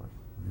fail? Like,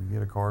 you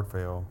get a card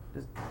fail.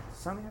 does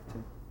Sony have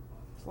two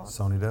slots?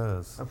 Sony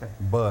does. Okay.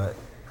 But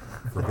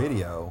for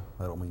video,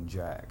 that'll mean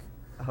jack.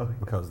 Oh, yeah.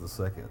 Because the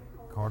second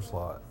card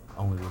slot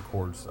only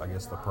records, I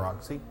guess, the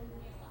proxy.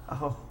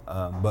 Oh.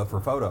 But for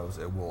photos,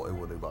 it will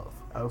do both.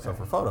 Okay. So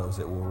for photos,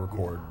 it will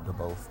record to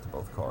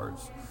both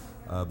cards.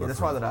 But Yeah, that's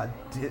for- why that I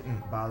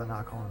didn't buy the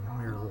Nikon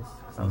mirrorless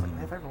because I was like,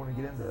 man, if I ever want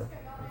to get into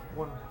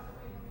one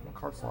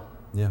card slot.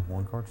 Yeah,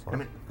 one card slot. I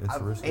mean, it's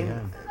a risky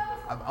game.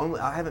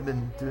 I haven't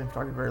been doing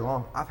photography very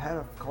long. I've had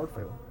a card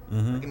fail,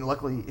 and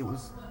luckily I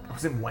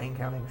was in Wayne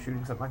County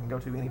shooting something I can go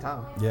to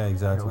anytime. Yeah,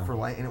 exactly. You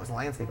know, and it was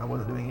landscape. I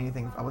wasn't doing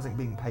anything. I wasn't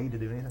being paid to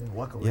do anything.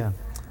 Luckily. Yeah,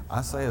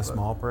 I say a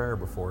small prayer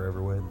before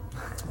every wedding.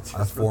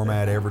 I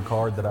format every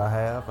card that I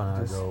have, and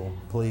I go,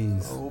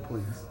 please, Oh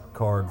please.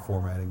 card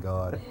formatting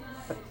God,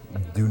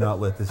 do not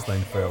let this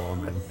thing fail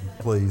on me,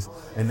 please.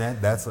 And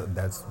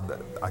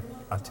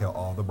I tell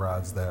all the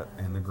brides that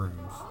and the grooms.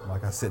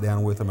 Like I sit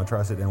down with them. I try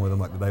to sit down with them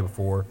like the day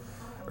before,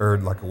 or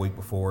like a week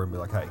before, and be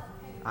like, hey,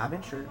 I'm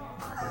insured.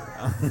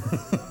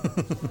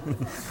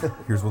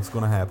 here's what's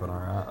going to happen. All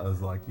right. I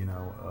was like, you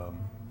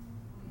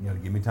got to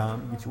give me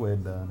time to get your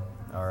wedding done.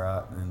 All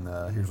right.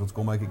 And here's what's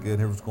going to make it good.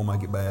 Here's what's going to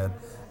make it bad.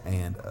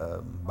 And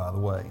by the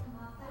way,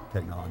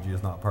 technology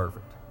is not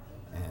perfect.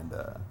 And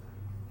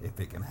if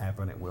it can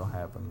happen, it will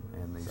happen.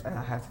 And these. And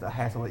I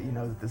have to let you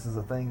know that this is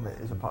a thing that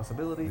is a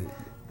possibility.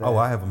 that Oh,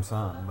 I have them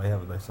signed.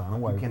 They sign a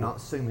waiver. You cannot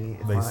sue me.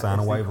 If They sign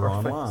a if the waiver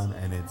card fails.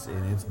 online, and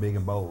it's big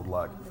and bold.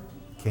 Like,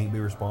 can't be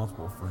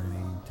responsible for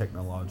any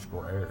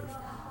technological errors.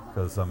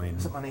 Because I mean,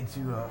 Something I need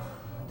to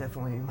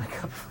definitely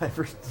make up if I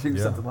ever do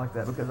Yeah. something like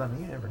that because I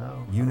mean you never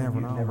know. you I mean,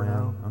 never know, Never man.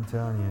 know. I'm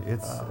telling you,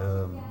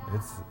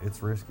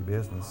 it's risky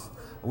business.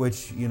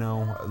 Which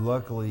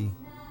luckily,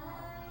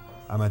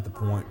 I'm at the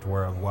point to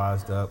where I've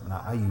wised up, and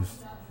I use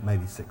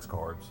maybe 6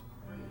 cards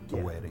to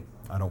Yeah. wedding.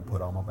 I don't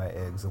put all my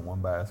eggs in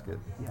one basket.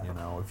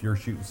 Yeah. If you're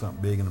shooting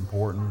something big and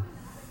important,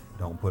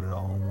 don't put it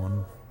all in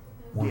one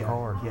yeah,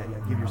 card. Yeah, yeah.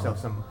 Give yourself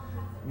some.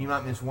 You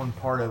might miss one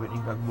part of it, and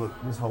you can go, look,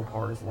 this whole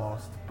part is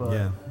lost. But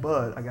Yeah.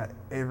 but I got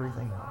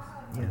everything else.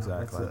 You know,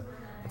 Exactly.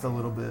 It's a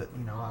little bit. I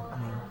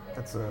mean,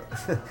 that's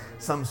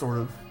some sort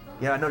of.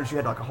 Yeah, I noticed you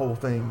had like a whole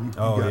thing. You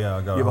Oh, got, yeah,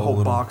 I got you have a whole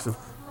little box of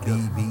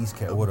Bees,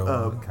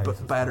 whatever. the case is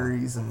called.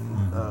 batteries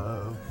and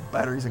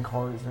batteries and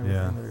cards and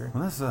Yeah. everything there.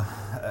 Well, that's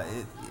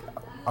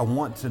I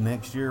want to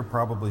next year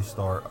probably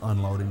start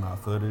unloading my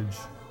footage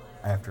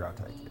after I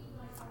take it.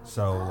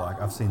 So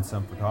like I've seen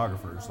some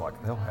photographers like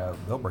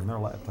they'll bring their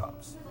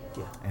laptops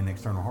Yeah. and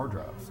external hard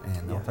drives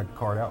and they'll Yeah. take the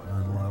card out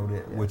and unload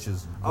it, which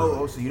is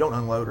Oh, so you don't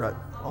unload right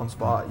on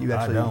spot. You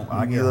actually I don't.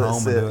 I you get let it home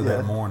and sit, do it yeah.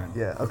 that morning.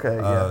 Yeah. Okay.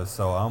 Yeah.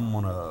 So I'm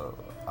gonna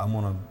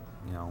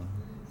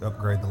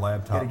upgrade the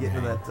laptop. Gotta get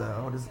to game.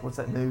 that. What's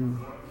that new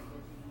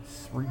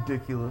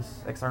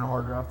ridiculous external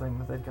hard drive thing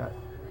that they've got?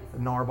 The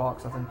NAR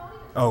box, I think.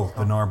 Oh,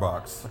 the NAR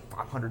box.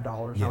 $500.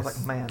 I was Yes.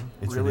 like, man,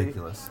 It's really?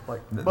 ridiculous.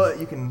 Like, The- but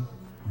you can,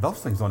 Those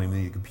things don't even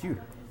need a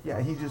computer. yeah,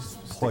 you just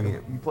Plug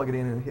it. You plug it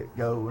in and hit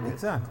go, and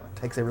Exactly. it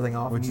takes everything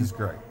off. Which and you- is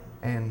great.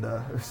 And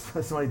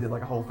somebody did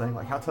like a whole thing,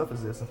 like, how tough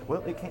is this? I said,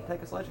 well, it can't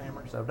take a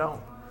sledgehammer, so don't.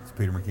 It's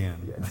Peter McKinnon.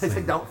 Yeah, I've they say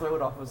seen- don't throw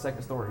it off of a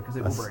second story because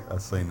it will break.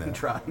 I've seen that. He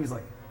tried. He was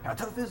like, how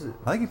tough is it?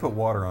 I think he put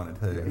water on it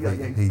too. He He put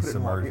it in water.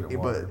 submerged it in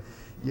water.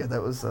 But yeah,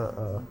 that was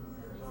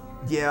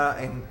yeah.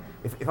 And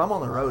if I'm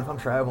on the road, if I'm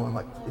traveling,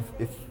 like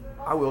if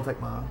I will take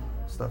my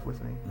stuff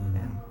with me, Mm-hmm.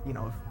 and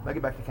if I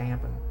get back to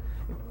camp, and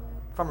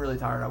if I'm really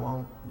tired, I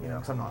won't.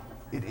 Because I'm not.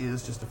 It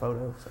is just a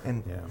photo.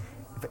 And Yeah.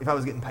 if I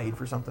was getting paid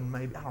for something,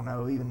 maybe I don't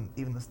know. Even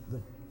the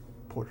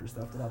portrait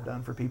stuff that I've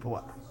done for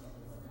people,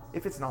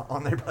 if it's not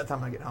on there by the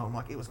time I get home,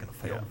 like it was gonna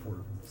fail Yeah. before.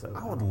 So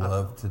I would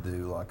love to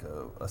do like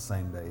a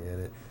same day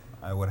edit.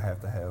 I would have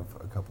to have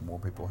a couple more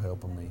people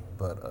helping me,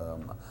 but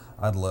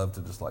I'd love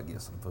to just like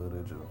get some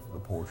footage of the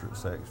portrait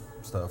sex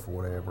stuff or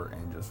whatever,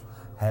 and just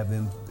have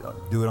them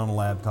do it on a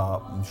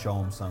laptop and show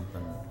them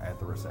something at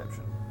the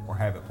reception, or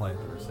have it play at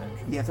the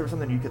reception. Yeah, if there was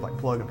something you could like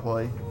plug and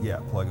play. Yeah,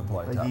 plug and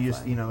play. Like type you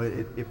just, thing.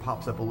 it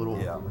pops up a little.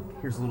 Yeah.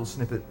 Here's a little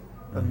snippet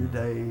of your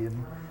day,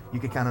 and you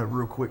could kind of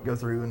real quick go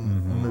through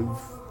and move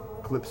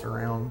clips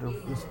around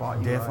of the spot.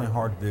 You Definitely like.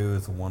 hard to do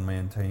as a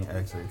one-man team.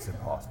 Actually, it's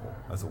impossible.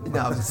 As a No,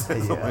 I was just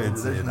saying, yeah,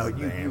 it's there's no. damn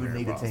You would near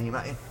need a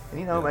impossible.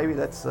 team, and maybe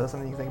that's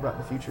something you can think about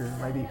in the future.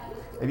 Maybe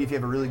if you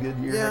have a really good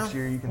year Yeah, next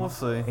year, you can. we'll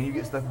see. And you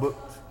get stuff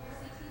booked.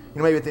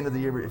 Maybe at the end of the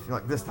year, but if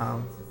like this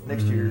time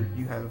next year, Mm-hmm.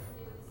 you have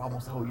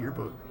almost the whole year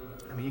booked.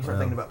 I mean, you start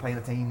thinking about playing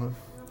a team of,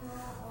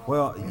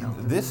 Well,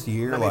 this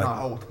year, maybe like not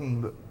a whole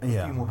team, but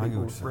Yeah, a few more I get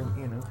people. what you're Bring,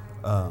 saying.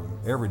 you know.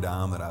 every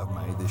dime that I've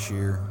made this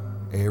year,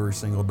 every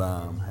single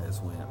dime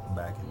has went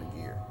back into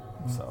gear.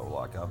 So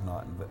like I've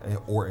not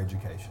or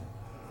education.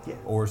 Yeah.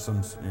 Or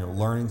some,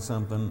 learning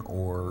something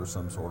or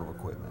some sort of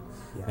equipment.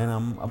 Yeah. And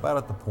I'm about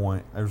at the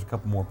point. There's a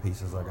couple more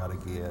pieces I got to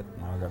get.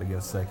 I got to get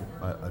a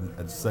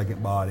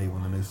second body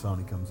when the new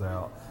Sony comes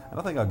out, and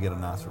I think I'll get a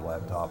nicer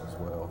laptop as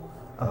well,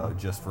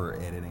 just for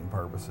editing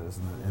purposes,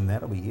 and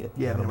that'll be it.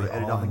 Yeah, that'll be able to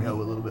edit all on I the go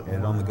need. a little bit Edit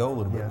more. on the go a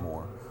little Yeah. bit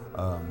more.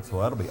 So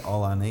that'll be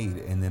all I need.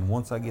 And then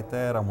once I get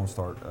that, I'm gonna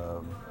start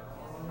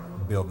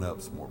building up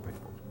some more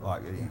people,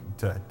 like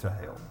to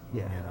help.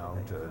 Yeah.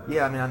 To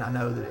Yeah, I mean, I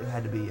know that it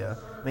had to be. I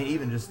mean,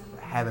 even just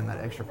having that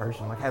extra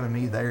person, like having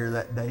me there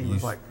that day,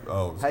 was like,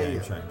 it's hey,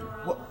 game changer.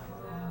 what?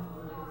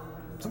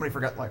 Somebody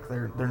forgot like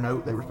their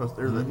note they were supposed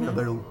to, or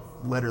their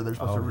letter they're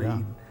supposed to read,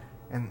 yeah.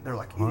 and they're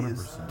like, it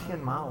is 100%.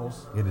 10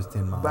 miles. It is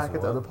 10 miles back at the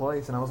away. other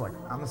place, and I was like,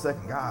 I'm the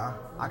second guy.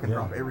 I can Yeah.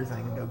 drop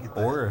everything and go get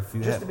that. Or if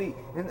you just had- to be,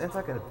 and it's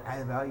like an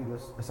added value to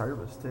a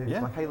service too.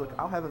 Yeah. Like, hey, look,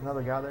 I'll have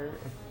another guy there.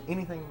 If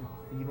anything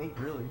you need,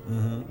 really,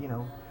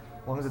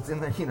 as long as it's in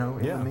the,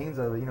 in Yeah. the means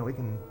of it, we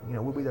can,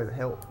 we'll be there to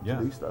help Yeah.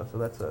 to do stuff. So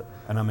that's a.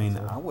 And I mean,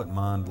 I wouldn't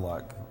mind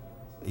like,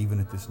 even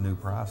at this new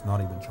price,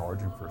 not even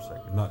charging for a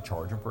second, not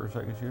charging for a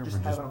second shooter, Just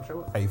but just having them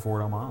show up. pay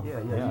for it on my own. Yeah,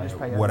 you just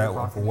pay out of what your for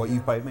pocket. what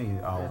you paid me,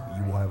 Yeah.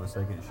 you will have a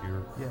second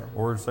shooter, Yeah.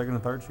 or a second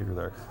and third shooter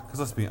there.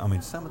 Because I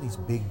mean, some of these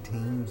big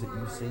teams that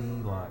you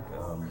see, like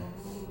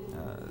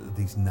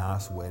these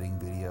nice wedding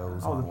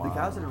videos. Oh, the online.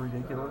 guys that are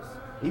ridiculous.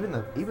 Even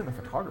the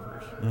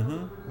photographers.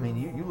 Mm-hmm. I mean,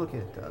 you look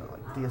at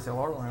like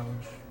DSLR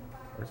Lounge.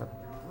 There's a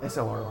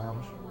SLR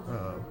Lounge.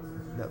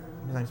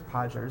 His name's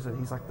Podgers, and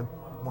he's like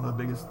one of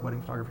the biggest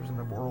wedding photographers in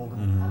the world.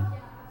 And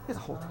he has a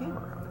whole team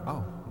around him.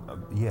 Oh,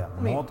 yeah,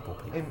 I mean, multiple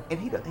people. And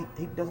he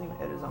doesn't even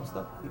edit his own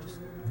stuff. He just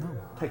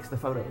takes the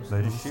photos. They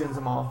and just shoot. sends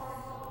them off.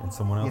 And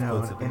someone else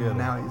puts it together. And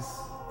now he's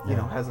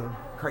Yeah. has a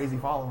crazy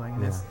following,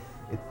 and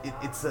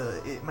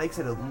it makes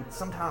it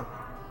sometimes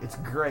it's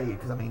great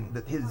because I mean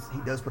that he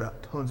does put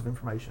out tons of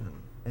information,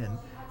 and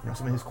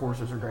some of his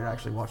courses are great. I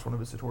actually watched one of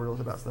his tutorials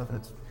about stuff, and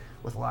it's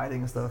with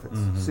lighting and stuff.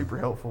 It's super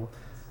helpful,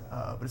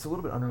 but it's a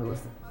little bit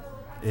unrealistic.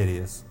 It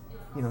is.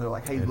 They're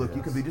like, hey, It look, you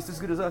is. can be just as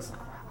good as us.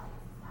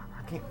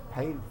 I can't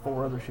pay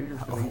 4 other shooters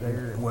to be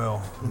there. And,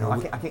 well,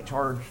 I can't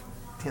charge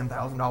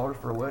 $10,000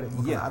 for a wedding.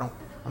 Because Yeah.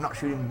 I'm not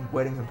shooting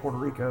weddings in Puerto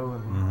Rico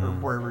and or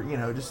wherever.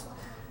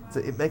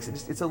 It makes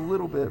it it's a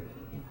little bit.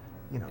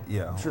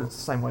 Yeah. I'm sure it's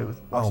the same way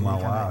with. Oh, watching my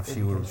any kind of wife,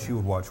 education. she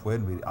would watch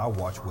wedding videos. I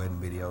watch wedding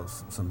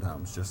videos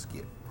sometimes just to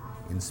get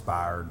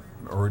inspired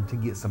or to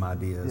get some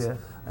ideas. Yeah.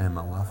 And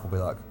my wife will be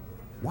like,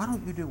 "Why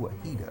don't you do what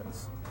he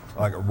does?"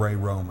 Like Ray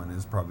Roman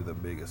is probably the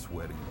biggest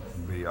wedding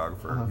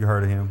videographer. You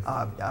heard of him?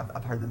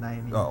 I've heard the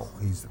name. Yes. Oh,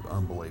 he's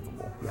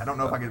unbelievable. Yeah, I don't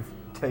know if I could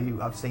tell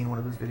you. I've seen one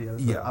of his videos.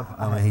 but Yeah, I've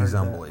I mean, heard he's that.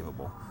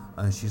 unbelievable.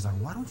 And she's like,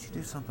 "Why don't you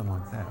do something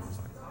like that?" I was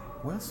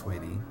like, "Well,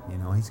 sweetie,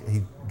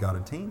 he got a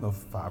team of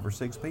 5 or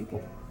 6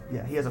 people.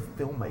 Yeah, he has a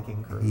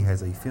filmmaking crew. He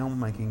has a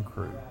filmmaking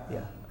crew.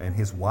 Yeah. And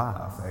his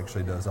wife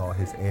actually does all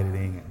his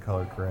editing and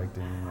color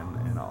correcting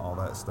and all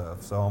that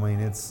stuff. So, I mean,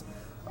 it's,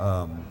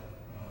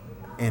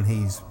 and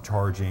he's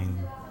charging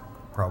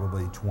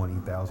probably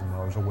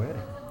 $20,000 a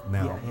wedding.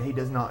 Now, Yeah, he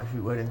does not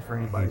shoot weddings for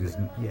anybody. He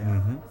doesn't- Yeah,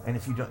 mhm. and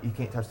if you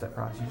can't touch that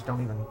price. You just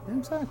don't even.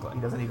 exactly. He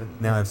doesn't even.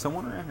 Now, if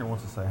someone around here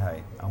wants to say,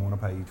 "Hey, I want to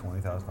pay you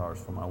 $20,000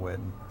 for my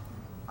wedding,"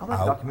 I'll make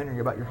a documentary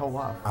about your whole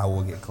life. I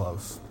will get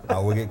close. I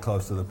will get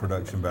close to the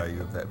production value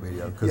of that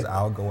video because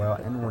I'll go out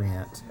and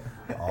rent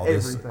all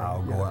this. Everything,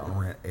 I'll go yeah. out and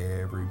rent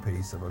every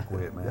piece of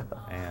equipment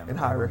And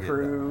hire a get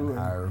crew. that, and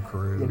hire a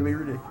crew. It'll be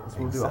ridiculous.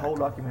 We'll do a whole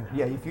Exactly. documentary.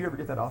 Yeah, if you ever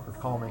get that offer,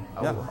 call me.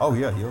 I Yeah. will. Oh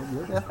yeah, you'll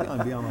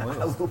definitely be on the I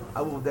list.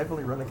 will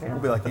definitely run a camera.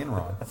 We'll be like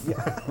Enron.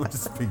 Yeah. We'll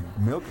just be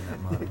milking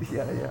that money.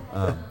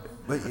 yeah.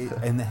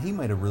 And he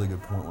made a really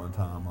good point one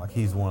time. Like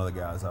he's one of the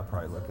guys I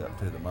probably look up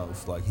to the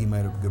most. Like he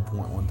made a good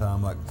point one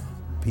time. Like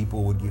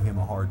people would give him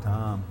a hard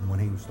time when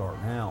he was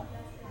starting out,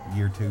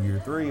 year 2, year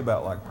 3,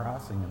 about like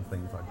pricing and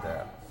things like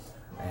that.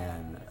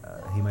 And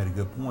he made a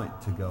good point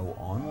to go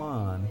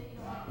online,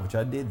 which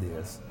I did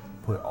this.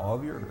 Put all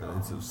of your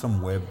it's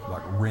some web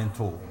like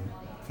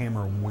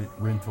camera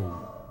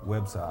rental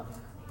website.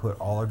 Put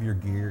all of your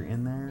gear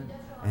in there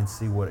and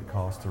see what it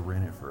costs to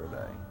rent it for a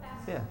day.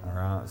 Yeah. All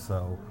right.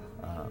 So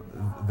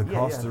the Yeah,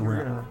 cost yeah, to if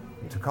you're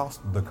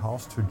rent, the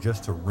cost to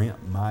just to rent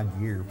my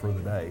gear for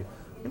the day,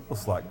 it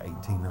was like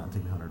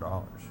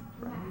 $1,900.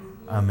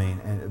 I mean,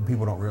 and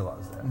people don't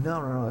realize that.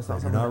 No, it's They not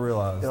do something. not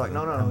realize They're like,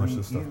 no, how much you-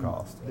 this stuff you-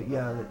 costs.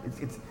 Yeah,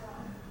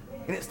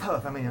 and it's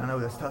tough. I mean, I know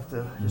that's tough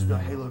to just be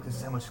like, hey, look, this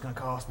is how much it's going to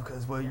cost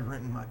because you're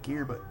renting my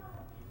gear, but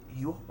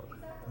you are.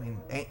 I mean,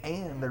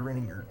 and they're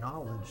renting your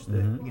knowledge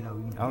that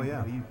Oh,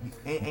 yeah.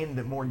 and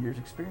the more years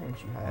experience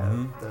you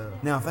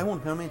have. Now, if they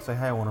want to come in and say,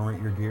 "Hey, I want to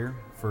rent your gear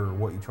for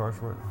what you charge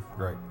for it,"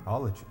 great.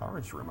 I'll let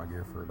you rent my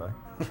gear for a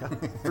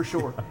day. For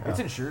sure, it's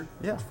insured.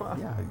 Yeah, It's fine.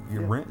 yeah.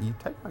 You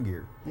take my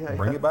gear. Yeah,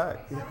 Bring yeah. it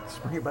back. Yeah,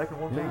 just bring it back in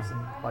one Yeah. piece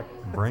and like.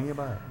 Bring it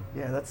back.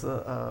 Yeah, that's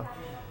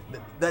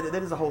that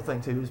is the whole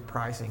thing too. Is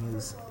pricing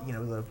is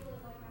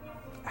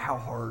how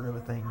hard of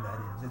a thing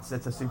that is.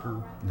 It's a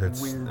super weird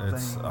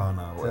thing. Oh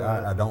no,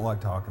 I don't like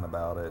talking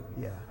about it.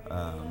 Yeah.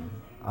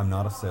 I'm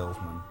not a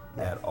salesman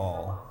at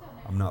all.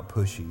 I'm not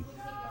pushy.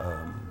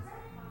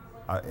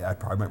 I'd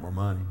probably make more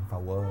money if I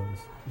was.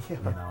 Yeah.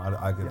 You know,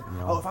 I could. You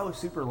know. Oh, if I was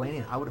super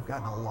lenient, I would have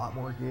gotten a lot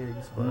more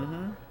gigs. But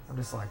I'm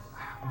just like,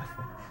 I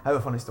have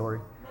a funny story.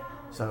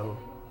 So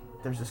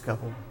there's this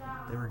couple.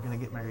 They were gonna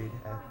get married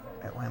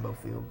at Lambeau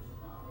Field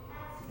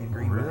in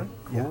Green Bay. Really?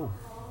 Cool.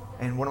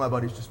 Yeah. And one of my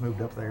buddies just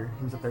moved up there.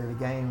 He was up there at the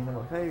game, and they're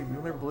like, "Hey,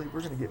 you'll never believe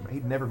we're gonna get."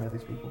 He'd never met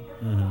these people.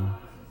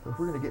 But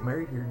we're gonna get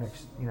married here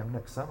next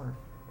summer.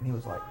 And he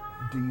was like,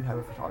 "Do you have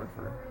a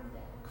photographer?"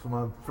 Because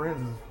my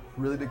friend is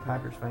a really big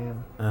Packers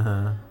fan.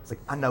 It's like,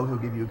 I know he'll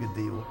give you a good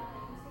deal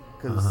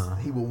because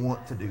he will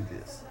want to do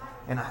this.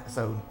 And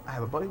so I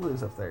have a buddy who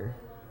lives up there,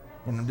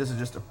 and this is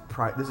just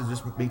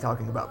me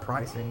talking about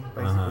pricing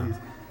basically.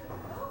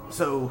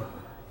 So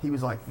he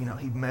was like, he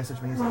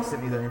messaged me, he's like,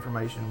 sent me their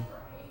information.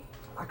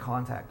 I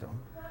contact him,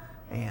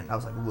 and I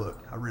was like,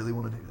 look, I really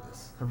want to do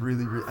this. I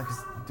really want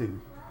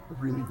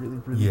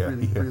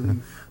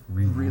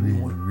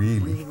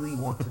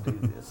to do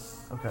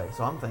this. Okay,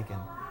 so I'm thinking,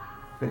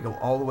 we're gonna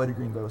go all the way to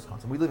Green Bay,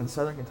 Wisconsin. We live in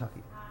Southern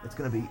Kentucky.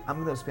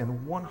 I'm gonna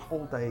spend one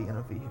whole day in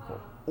a vehicle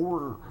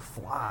or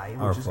fly,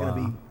 which is gonna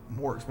be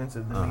more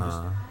expensive than me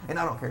just. And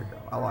I don't care to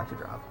drive. I like to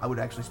drive. I would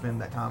actually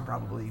spend that time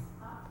probably,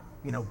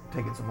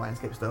 taking some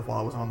landscape stuff while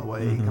I was on the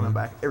way, coming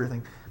back,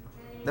 everything.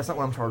 That's not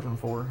what I'm charging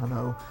for. I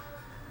know.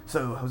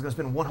 So I was gonna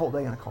spend one whole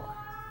day in a car,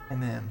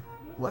 and then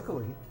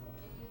luckily,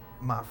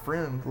 my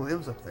friend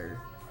lives up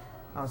there.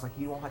 I was like,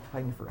 you won't have to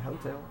pay me for a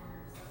hotel.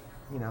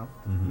 You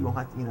won't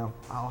have to,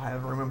 I'll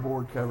have room and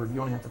board covered. You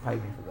don't have to pay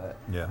me for that.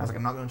 Yeah. I was like,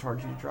 I'm not going to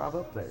charge you to drive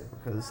up there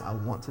because I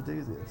want to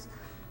do this.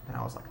 And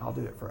I was like, I'll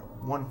do it for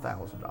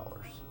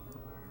 $1,000.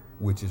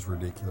 Which is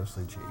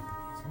ridiculously cheap.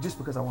 Just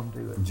because I want to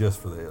do it.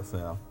 Just for this,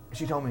 yeah.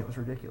 She told me it was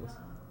ridiculous.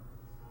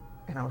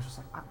 And I was just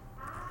like,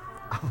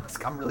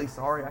 I'm really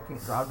sorry I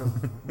can't drive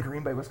to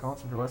Green Bay,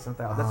 Wisconsin for less than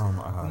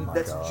 $1,000.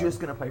 That's God. just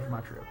going to pay for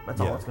my trip.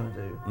 That's all it's going to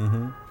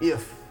do.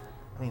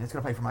 It's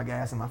going to pay for my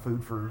gas and my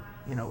food for,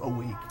 a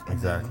week. And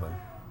Exactly.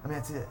 then,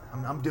 that's it.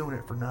 I'm doing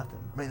it for nothing.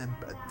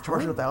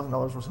 Charging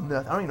 $1,000 was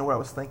nothing. I don't even know what I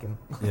was thinking.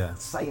 Yeah.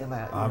 Saying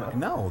that.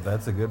 No,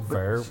 that's a good,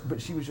 fair.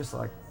 But she was just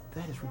like,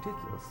 that is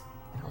ridiculous.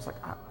 And I was like,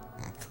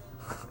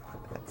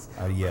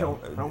 Yeah.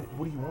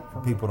 What do you want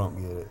from me? People don't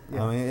get it.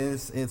 Yeah.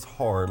 It's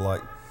hard,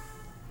 like,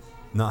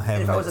 not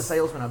having. And if I was a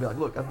salesman, I'd be like,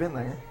 look, I've been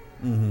there.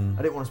 I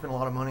didn't want to spend a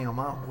lot of money on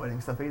my wedding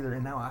stuff either,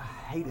 and now I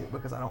hate it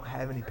because I don't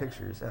have any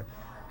pictures.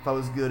 If I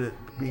was good at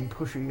being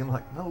pushy and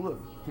like, no, look,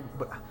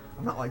 but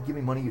I'm not like, give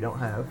me money you don't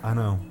have. I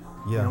know.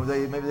 Yeah.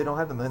 Maybe they don't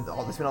have them. They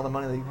spend all the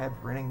money they have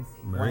renting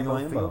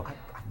Lambeau. Field.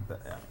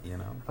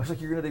 I was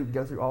like, you're gonna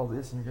go through all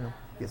this, and you're gonna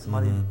get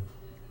somebody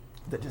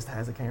that just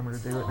has a camera to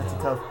do it. And it's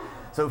tough.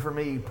 So for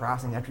me,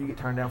 pricing after you get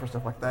turned down for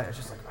stuff like that, it's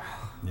just like,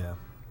 yeah.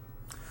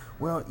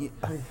 Well,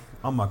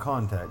 on my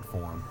contact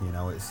form,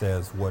 it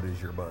says what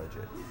is your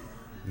budget,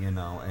 and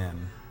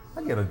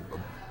I get a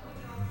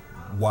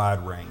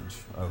wide range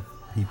of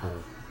people.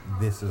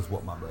 This is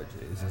what my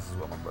budget is. This is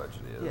what my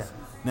budget is. Yeah.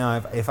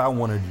 Now, if I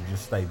wanted to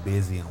just stay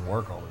busy and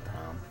work all the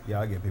time,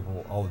 I get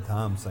people all the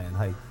time saying,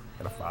 "Hey,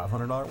 got a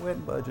 $500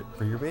 wedding budget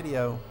for your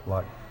video."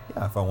 Like,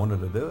 yeah, if I wanted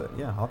to do it,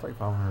 I'll take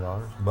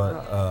 $500. But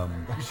I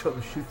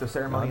can shoot the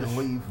ceremony and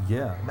leave.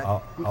 Yeah,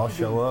 I'll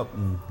show up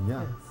and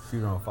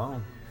shoot on a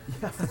phone.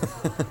 Yeah.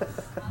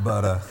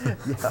 But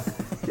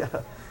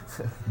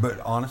but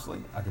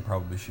honestly, I could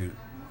probably shoot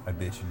a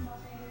bitchin'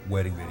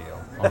 wedding video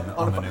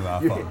on the new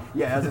iPhone.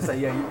 As I say,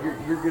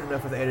 you're good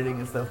enough with editing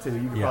and stuff too.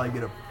 You could probably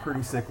get a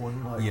pretty sick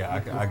one. Like,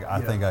 I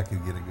think I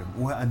could get a good.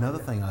 Well, another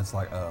thing is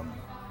like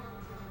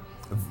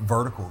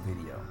vertical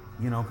video.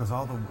 Because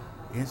all the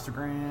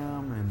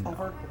Instagram and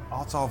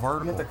it's all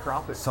vertical. You have to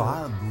crop it. So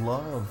I'd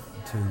love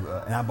to.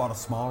 And I bought a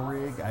small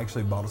rig. I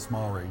actually bought a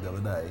small rig the other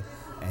day.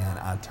 And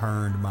I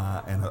turned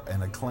my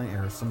and a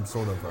clamp or some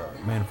sort of a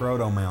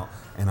Manfrotto mount,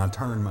 and I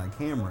turned my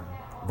camera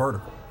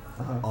vertical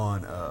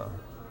on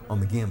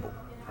the gimbal,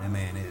 and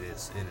man, it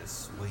is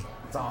sweet.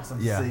 It's awesome.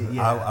 Yeah, to see.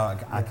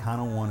 I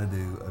kind of want to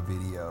do a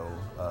video,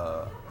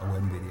 a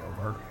wedding video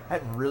vertical. I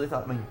hadn't really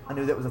thought. I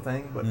knew that was a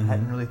thing, but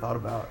hadn't really thought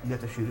about you have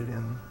to shoot it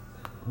in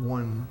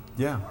one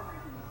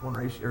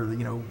ratio or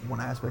one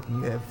aspect,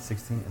 and you have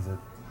 16. Is it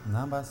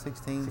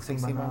 9x16?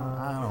 16 by 9.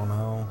 I don't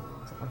know.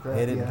 Like that,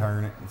 Edit and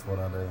turn it. That's what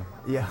I do.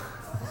 Yeah,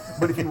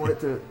 but if you want it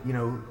to,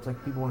 it's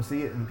like people want to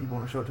see it and people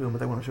want to show it to them, but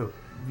they want to show it.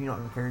 You're not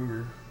going to carry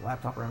your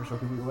laptop around and show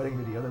people your wedding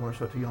video. They want to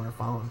show it to you on their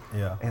phone.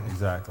 Yeah, and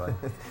exactly.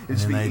 It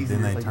should be easier.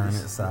 Then they turn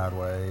it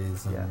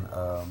sideways, and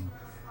so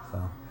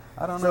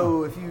I don't know.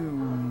 So if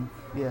you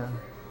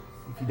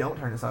don't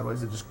turn it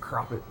sideways, it just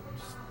crop it.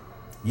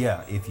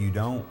 If you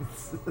don't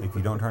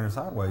turn it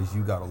sideways,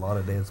 you got a lot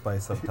of dead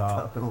space up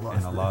top and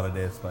a lot of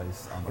dead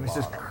space on the bottom. It's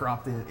just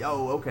cropped in.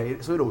 Oh, okay.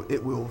 So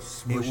it will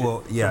smush it.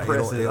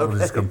 It'll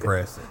just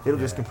compress it. It'll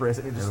just compress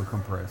it. It'll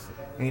compress it.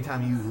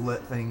 Anytime you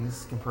let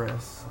things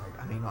compress,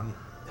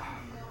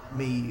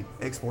 me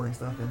exporting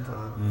stuff into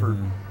for.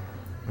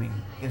 I mean,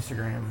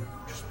 Instagram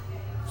just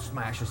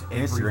smashes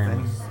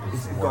everything. Instagram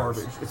It's is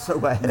garbage. worse. It's so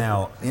bad.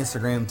 Now,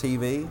 Instagram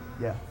TV,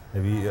 Yeah.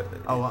 have you,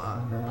 Oh, no,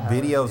 I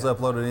haven't, videos yeah.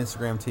 uploaded to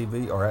Instagram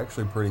TV are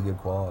actually pretty good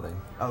quality.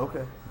 Oh,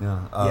 okay. Yeah,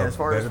 Yeah, as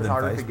far as better than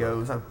photography Facebook.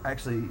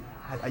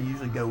 goes, I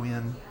usually go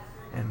in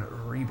and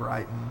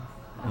re-brighten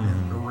and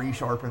then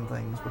resharpen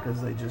things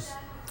because they just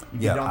you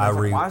Yeah, get on I there, it's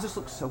like, re- why does this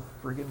look so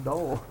friggin'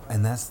 dull?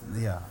 And that's,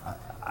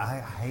 I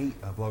hate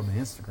uploading to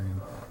Instagram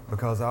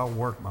because I'll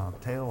work my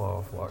tail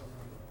off, like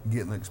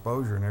getting the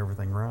exposure and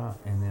everything right,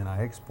 and then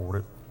I export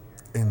it,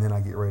 and then I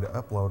get ready to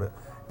upload it,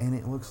 and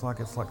it looks like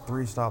it's like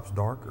 3 stops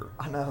darker.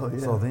 I know. Yeah.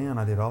 So then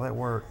I did all that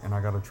work, and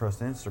I got to trust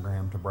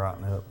Instagram to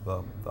brighten up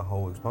the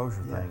whole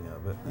exposure Yeah. thing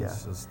of it.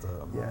 It's Yeah. just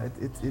yeah,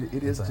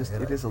 it is it's a just it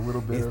headache. is a little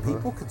bit If of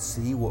people could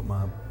see what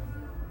my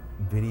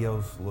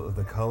videos,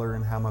 the color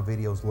and how my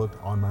videos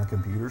looked on my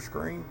computer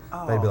screen,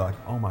 they'd be Oh. like,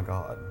 "Oh my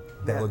God,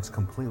 that Yeah. looks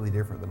completely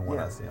different than what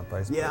yeah. I see on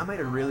Facebook." Yeah, I made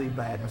a really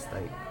bad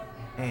mistake,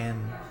 and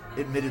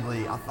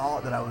admittedly, I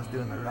thought that I was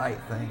doing the right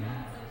thing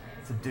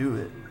to do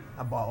it.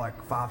 I bought like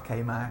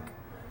 5K Mac,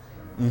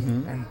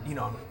 and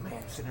I'm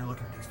man sitting there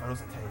looking at these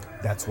photos I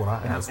take. That's what I.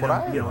 And That's I'm, what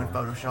and I'm, I. you know, in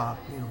Photoshop,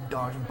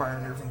 dodge and burn,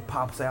 and everything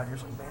pops out, and you're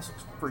just like, man, this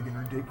looks freaking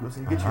ridiculous.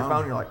 And you get to your phone,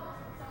 and you're like,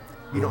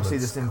 you It don't see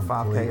looks this in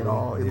 5K at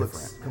all. It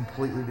looks completely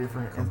completely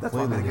different. And that's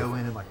why I'm going to Completely go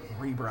in and like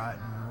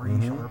re-brighten,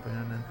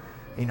 resharpen,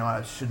 and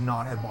I should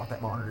not have bought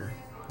that monitor.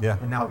 Yeah.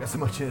 And now I've got so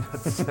much in it,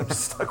 I'm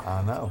just stuck.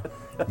 I know.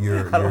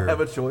 You're. I don't have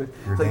a choice.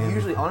 you're So damn-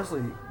 usually,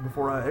 honestly,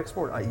 before I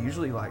export, I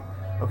usually like,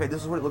 okay,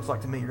 this is what it looks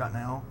like to me right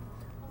now.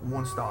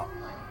 One stop.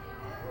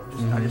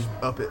 I just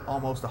up it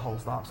almost a whole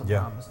stop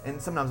sometimes,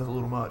 and sometimes it's a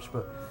little much.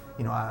 But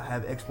I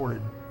have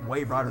exported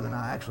way brighter than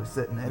I actually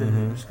sit and edit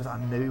it, just because I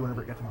knew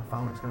whenever it got to my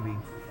phone, it's going to be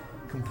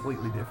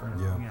completely different.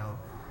 Yeah. And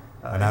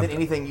And then I've-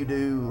 anything you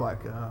do like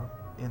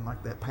in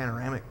like that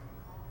panoramic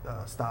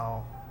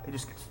style, it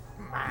just gets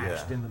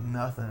mashed Yeah. into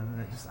nothing,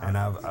 and it just. And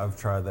I've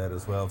tried that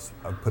as well.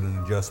 I've put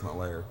an adjustment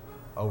layer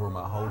over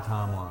my whole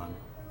timeline,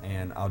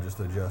 and I'll just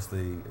adjust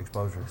the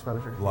exposure.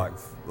 Exposure, Like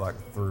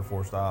 3 or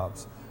 4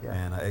 stops, Yeah.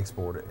 and I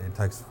export it. It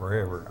takes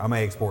forever. I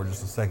may export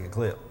just a second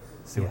clip,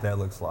 see what Yeah. that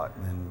looks like,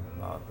 and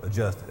then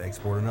adjust it,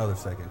 export another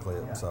second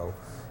clip. Yeah. So,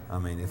 I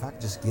mean, if I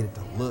could just get it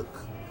to look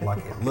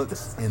like it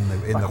looks in the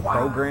Like, why-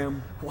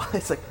 program. Why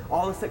it's like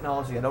all this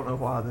technology? I don't know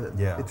why that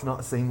Yeah. it's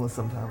not seamless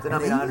sometimes. And I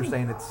And mean, I even-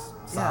 understand it's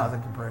size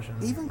and compression.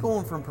 Even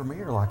going from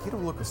Premiere, like it'll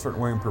look a certain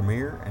way in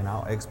Premiere, and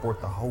I'll export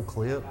the whole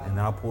clip, and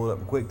then I'll pull it up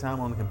in QuickTime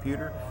on the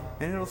computer,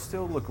 and it'll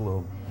still look a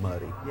little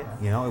muddy.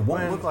 Yeah. It won't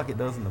When- look like it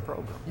does in the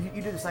program.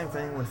 You do the same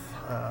thing with.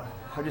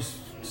 I just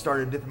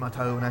started dipping my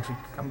toe, and actually,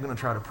 I'm gonna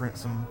try to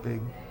print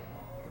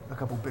a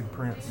couple big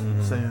prints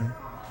soon.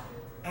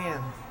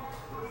 And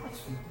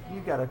you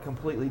gotta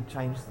completely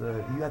change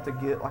you have to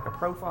get like a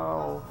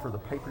profile for the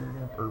paper you're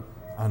gonna, or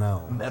I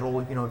know.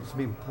 metal, some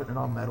people putting it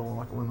on metal and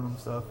like aluminum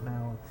stuff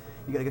now.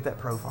 You gotta get that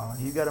profile.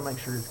 You gotta make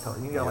sure it's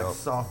colored. You gotta Yep. like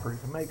soft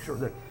proof and make sure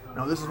that,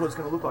 no, this is what it's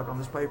gonna look like on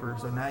this paper.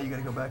 So now you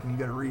gotta go back and you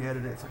gotta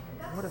re-edit it. It's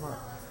like, what am I?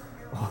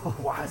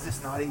 Why is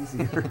this not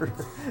easier?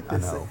 I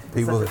know. It's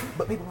People like- that-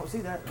 but people don't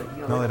see that.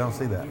 No, they don't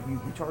see that. You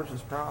charge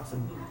this price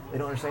and they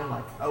don't understand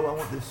like, oh, I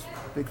want this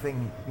big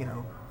thing,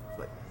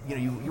 like,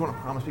 you want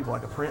to promise people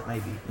like a print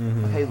maybe.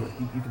 Mm-hmm. Like, hey, look,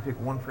 you can pick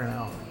one print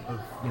out of,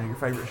 your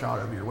favorite shot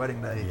of your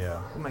wedding day. Yeah.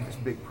 We'll make this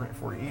big print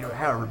for you,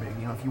 however big.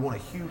 If you want a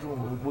huge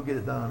one, we'll get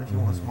it done. If you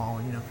want a small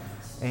one,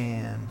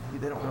 and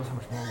they don't realize how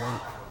much more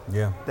work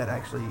Yeah. that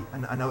actually,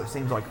 and I know it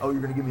seems like, oh,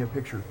 you're going to give me a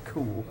picture,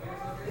 cool.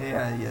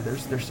 Yeah,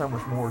 there's so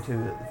much more to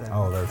it. Than,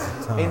 Oh, there's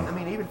a ton. And I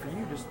mean, even for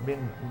you, just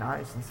being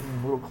nice and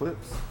sending little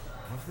clips,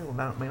 most people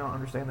may not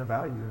understand the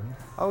value. And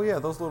Oh yeah,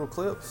 those little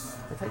clips.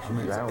 It takes I you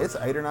mean, a few hours. it's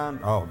 8 or 9.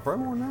 Oh,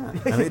 probably more than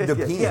that. I mean, it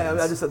depends. Yeah,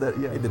 I just said that.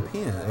 Yeah, It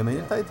depends. I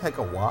mean, they take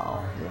a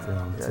while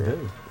to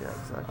do. Yeah,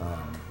 exactly.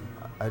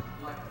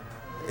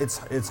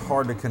 It's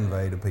hard to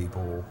convey to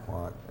people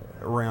like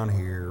around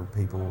here.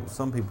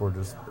 Some people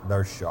are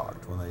they're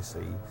shocked when they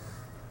see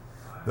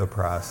the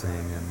pricing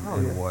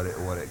and what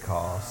it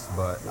costs.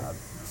 But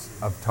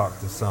I've talked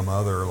to some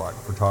other like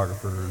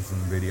photographers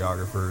and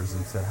videographers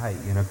and said, hey,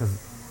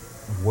 because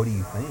what do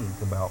you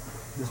think about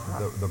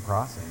the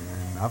pricing?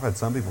 And I've had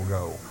some people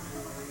go,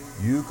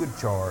 you could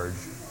charge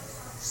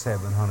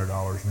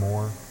 $700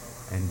 more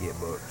and get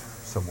booked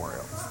somewhere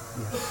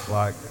else. Yeah.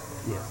 Like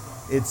Yeah.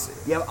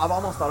 Yeah, I've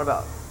almost thought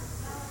about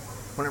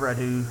whenever I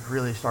do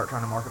really start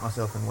trying to market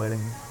myself in wedding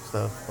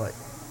stuff, like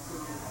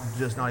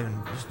just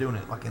doing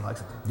it like in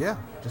Lexington. yeah,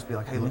 Just be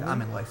like, hey, look,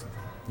 I'm in Lexington.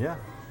 yeah,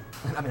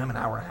 I mean, I'm an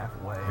hour and a half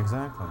away.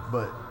 exactly.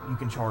 But you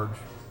can charge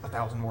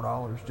 $1,000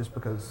 more just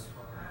because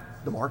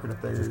the market up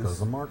there Just because is,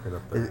 the market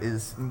up there.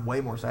 is way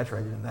more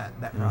saturated, and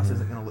that price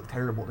isn't going to look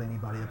terrible to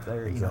anybody up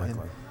there.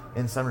 Exactly.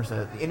 In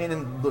Somerset,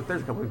 and look,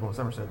 there's a couple people in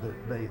Somerset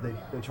that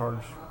they charge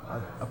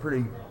a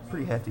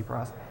pretty hefty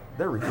price.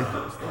 They're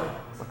ridiculous though.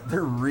 Like,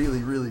 they're really,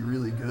 really,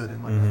 really good,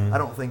 and like I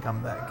don't think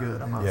I'm that good.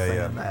 I'm not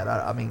saying that.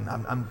 I mean,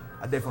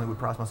 I definitely would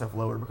price myself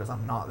lower because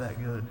I'm not that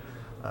good.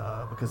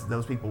 Because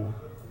those people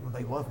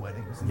they love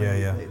weddings. And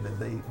Yeah,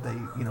 they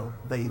you know,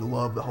 they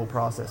love the whole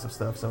process of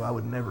stuff. So I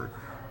would never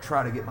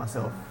try to get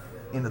myself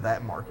into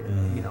that market.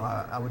 You know,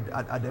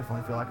 I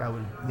definitely feel like I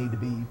would need to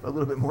be a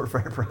little bit more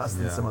fair price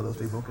than some of those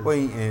people.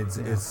 Well,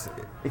 it's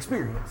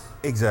experience.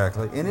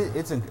 exactly, and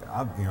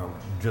I've, you know,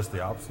 just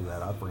the opposite of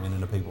that. I've ran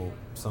into people.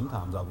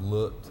 Sometimes I've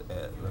looked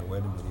at their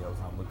wedding videos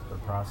and I've looked at their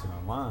pricing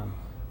online,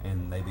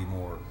 and they be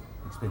more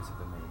expensive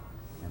than me,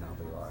 and I'll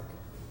be like,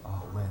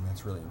 oh man,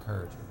 that's really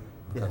encouraging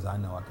because I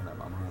know I can have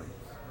my money.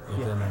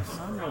 And then there's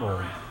some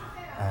little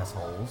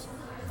assholes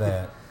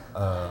that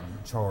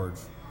charge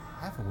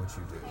half of what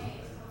you do,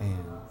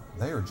 and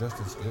they are just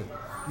as good.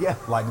 Yeah.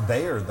 Like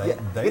they're And just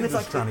it's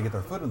like trying to get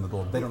their foot in the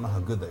door. They don't know how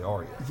good they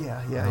are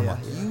yet. And I'm like,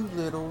 you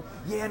little.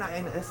 Yeah,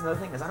 and that's another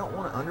thing is I don't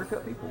want to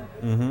undercut people.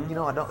 Mm-hmm. You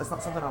know, I don't. It's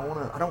not something I want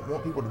to. I don't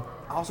want people to.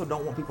 I also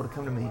don't want people to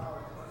come to me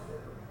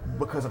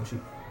because I'm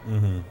cheap.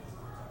 Mm-hmm.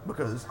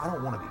 Because I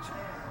don't want to be cheap.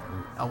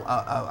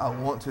 I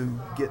want to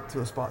get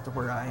to a spot to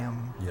where I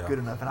am good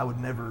enough, and I would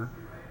never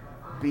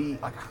be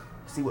like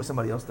see what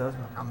somebody else does.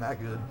 I'm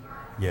that good.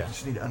 Yeah. You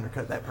just need to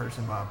undercut that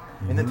person by,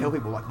 and then tell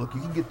people like, look,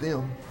 you can get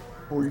them,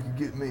 or you can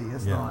get me.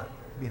 It's not,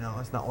 you know,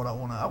 it's not what I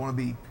want to. I want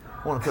to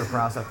put a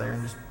price out there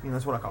and just, you know,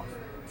 that's what I cost.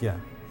 Yeah.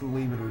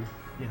 Believe it or,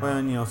 you know. Well,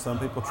 and you know, some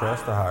people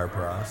trust a higher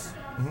price.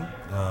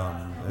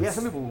 Yeah,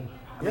 some people.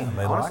 I mean,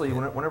 they honestly,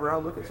 like it. whenever I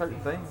look at certain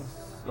things,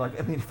 like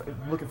I mean, if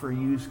I'm looking for a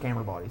used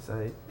camera body,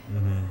 say,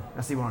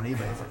 I see one on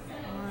eBay, it's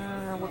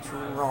like, what's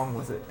wrong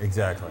with it?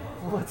 Exactly.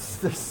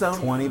 There's some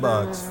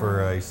 $20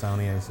 for a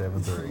Sony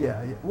A7 III.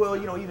 Yeah. Well,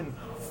 you know, even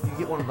you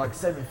get one of like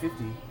 $750.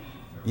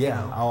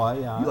 Yeah. You know, Oh,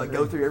 yeah. you like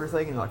go through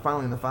everything and like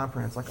finally in the fine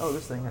print, it's like, oh,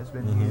 this thing has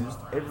been used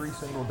every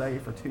single day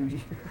for 2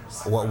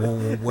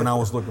 years. When I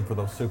was looking for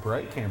those Super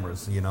 8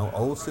 cameras, you know,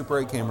 old Super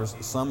 8 cameras,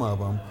 some of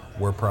them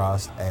were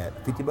priced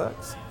at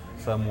 $50.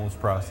 Some was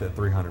priced at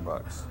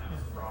 $300.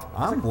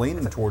 I'm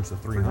leaning towards the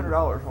 $300.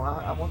 $300. Well,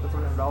 I want the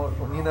 $300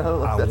 one. You know,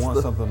 like I want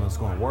something that's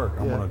going to work.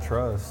 I want to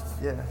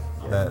trust that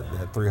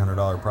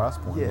 $300 price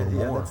point a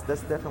little more.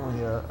 That's definitely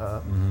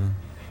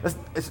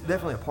it's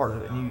definitely a part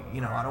of it. And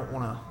you know, I don't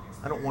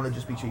want to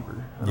just be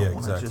cheaper. I don't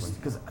wanna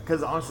exactly.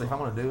 Because honestly, if I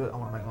want to do it, I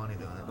want to make money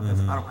doing it. Because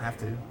I don't have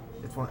to.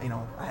 It's one. You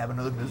know, I have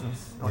another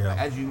business. Like,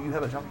 as you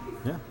have a job.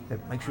 Yeah.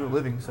 That makes you a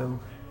living. So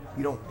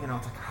you don't. You know,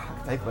 it's like I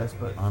can take less,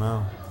 but I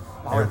know.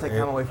 I want to take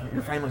time away from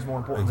your family's more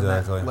important than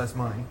that less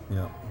money.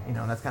 Yeah. You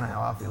know, and that's kind of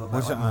how I feel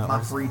about it. Like, my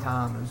free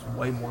time is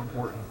way more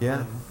important. Yeah.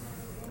 Than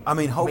I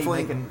mean,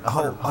 hopefully, me making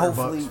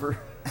 $100 for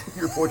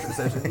your portrait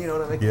session. You know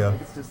what I mean? Yeah.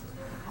 Like, it's just.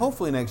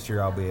 Hopefully next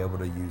year I'll be able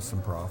to use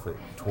some profit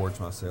towards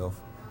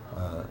myself,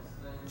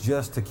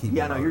 just to keep.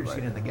 Yeah, me no, you're just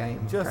motivated. getting in the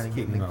game, Just trying to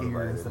keep get in me the gear and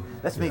motivated. stuff.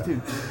 That's me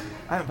too.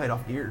 I haven't paid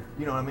off gear.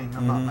 You know what I mean?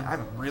 I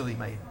haven't really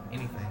made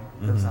anything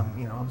because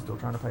I'm still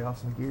trying to pay off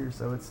some gear.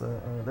 So it's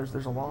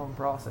there's a long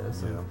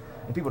process,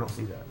 and people don't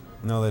see that.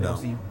 No, they don't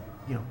don't. see,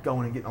 you know,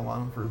 going and getting a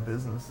loan for a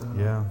business and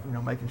you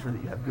know, making sure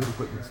that you have good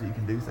equipment so you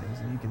can do things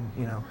and you can,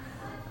 you know,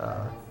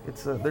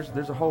 it's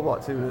there's a whole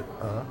lot to it.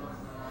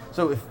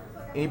 So if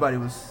anybody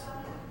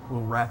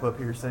we'll wrap up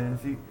here saying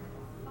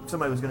if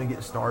somebody was going to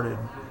get started,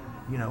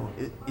 you know,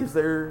 is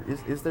there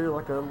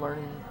like a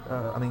learning?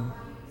 I mean,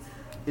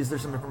 is there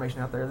some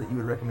information out there that you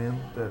would recommend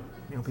that,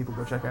 you know, people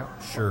go check out?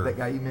 Sure. That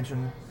guy you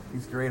mentioned,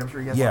 he's great. I'm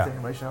sure he has lots of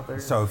information out there.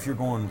 So if you're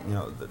going, you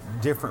know,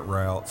 different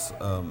routes,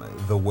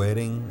 the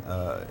wedding,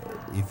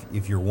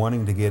 if you're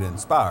wanting to get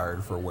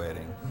inspired for a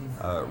wedding,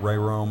 Ray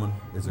Roman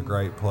is a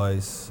great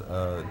place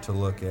to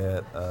look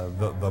at.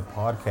 The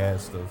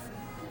podcast of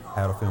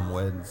How to Film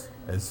Weddings,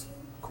 as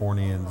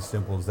corny and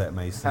simple as that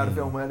may seem. How to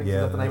Film Weddings, is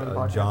that the name of the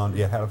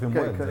podcast? How to Film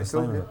Weddings. That's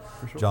the name of it.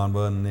 For sure. John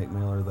Budd and Nick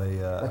Miller,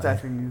 That's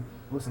after you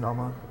listen to all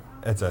mine.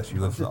 That's actually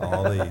listen to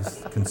all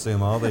these,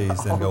 consume all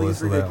these, then All go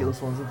these listen to that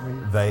ridiculous one. ones of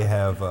me. They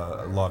have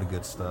a lot of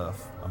good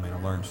stuff. I mean,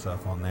 I learned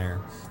stuff on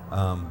there.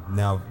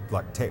 Now,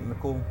 like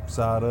technical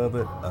side of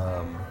it,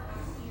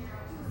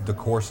 the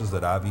courses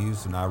that I've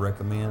used and I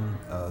recommend,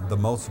 the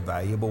most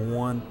valuable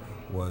one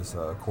was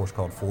a course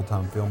called Full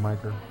Time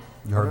Filmmaker.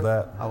 You heard of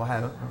that? Oh, I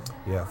haven't.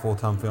 Yeah, Full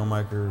Time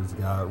Filmmaker is a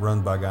guy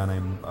run by a guy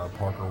named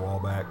Parker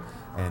Wallback,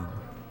 and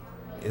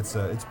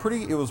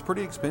it was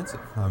pretty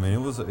expensive. I mean, it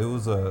was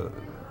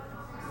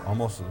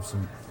almost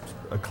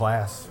a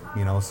class,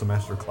 you know, a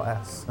semester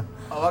class.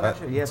 Oh, I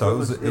got you. Yeah, so it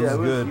was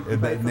good, you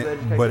paid for the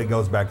education. but it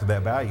goes back to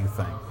that value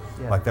thing.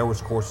 Yeah. Like there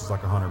was courses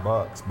like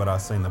 $100, but I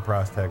seen the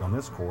price tag on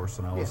this course,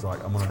 and I was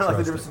like, I'm gonna Kind of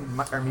like trust the it.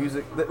 difference in our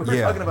music that we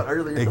were talking about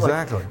earlier.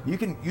 Exactly. Like, you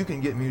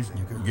can get music,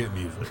 You can get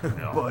music,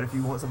 but if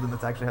you want something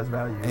that actually has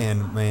value,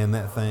 and man,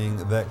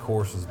 that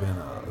course has been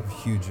a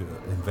huge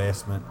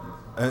investment.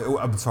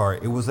 I'm sorry,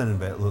 it was a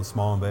little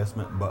small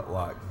investment, but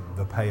like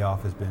the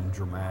payoff has been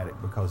dramatic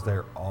because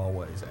they're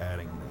always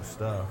adding new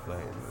stuff.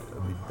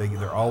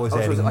 They're always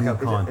adding new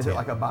content. Is it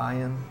like a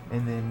buy-in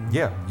and then?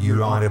 Yeah, you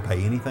don't have to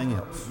pay anything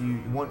else.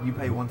 You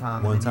pay one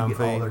time One and then time you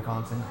get all fee. their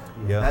content.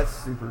 Yeah. That's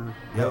super.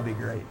 That would be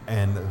great,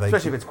 And they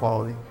especially if it's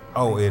quality.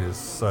 Oh, it is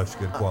such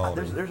good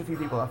quality. There's a few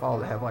people I follow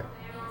that have like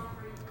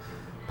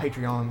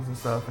Patreons and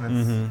stuff, and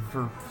it's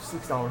for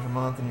 $6 a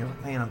month, and you're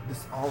like, man,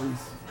 all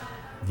these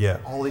Yeah.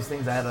 all these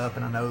things add up,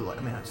 and I know, like,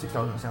 I mean, $6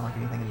 doesn't sound like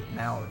anything, and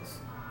now it's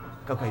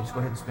okay. Just go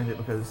ahead and spend it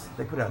because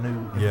they put out new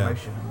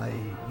information, and they,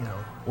 you know.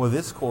 Well,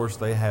 this course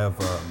they have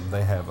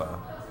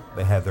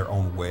their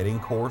own wedding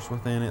course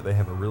within it. They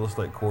have a real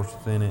estate course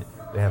within it.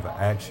 They have an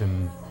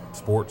action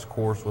sports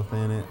course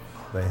within it.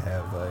 They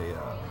have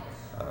a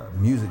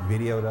music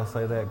video. Did I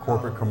say that?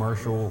 Corporate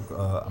commercial.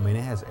 I mean,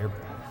 it has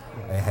everything.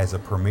 It has a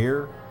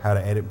Premiere, how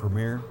to edit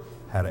Premiere,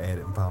 how to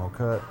edit in Final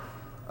Cut,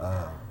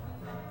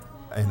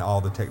 and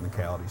all the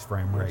technicalities,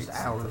 frame rates.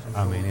 Hours.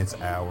 I mean, it's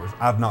hours.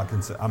 I've not.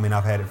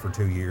 I've had it for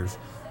 2 years,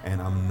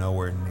 and I'm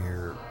nowhere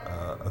near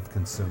of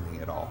consuming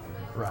it all.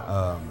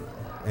 Right.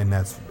 And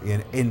that's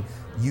and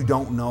you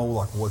don't know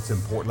like what's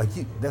important.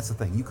 Like that's the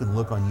thing. You can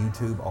look on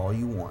YouTube all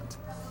you want,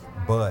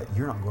 but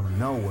you're not going to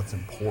know what's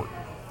important.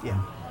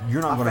 Yeah.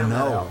 You're not going to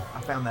know.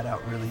 I found that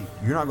out really.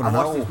 You're not going to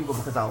I know. watched these people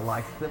because I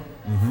liked them,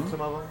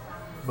 some of them,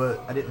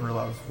 but I didn't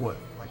realize what,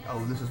 like,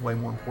 oh, this is way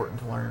more important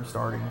to learn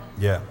starting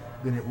Yeah.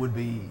 than it would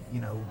be,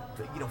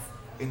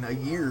 in a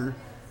year.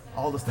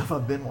 All the stuff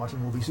I've been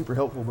watching will be super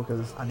helpful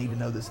because I need to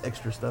know this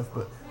extra stuff.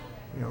 But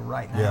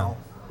right now,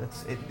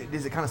 that's it.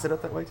 Is it kind of set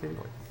up that way too,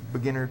 like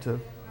beginner to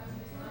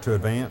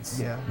advance?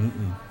 Yeah.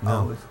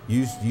 No. Oh,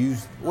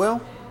 Use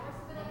well.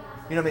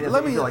 You know what I mean?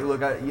 Let Let me- me like,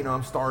 look,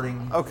 I'm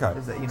starting. Okay.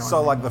 Is that, you know so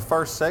what I like mean? the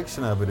first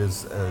section of it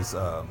is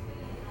How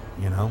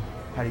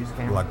to use a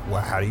camera?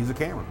 like how to use a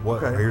camera.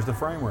 Okay. Here's the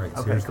frame rates.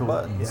 Okay, Here's cool. the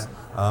buttons.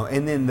 Yeah.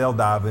 And then they'll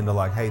dive into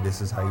like, hey,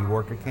 this is how you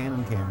work a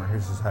Canon camera.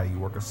 This is how you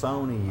work a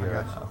Sony. Or,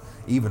 gotcha.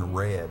 even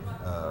Red.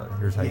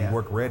 Here's how you Yeah.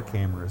 work Red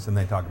cameras. And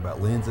they talk about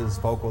lenses,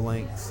 focal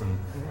lengths, and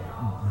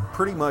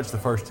pretty much the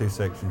first 2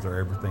 sections are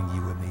everything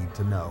you would need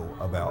to know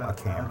about a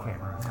camera.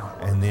 How it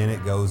works. And then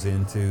it goes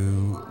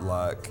into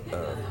like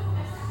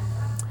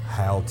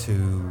how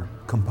to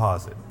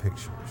composite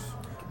pictures.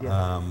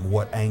 Yeah.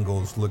 What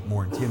angles look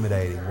more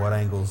intimidating? What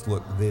angles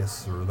look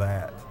this or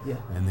that? Yeah.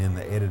 And then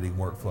the editing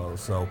workflow.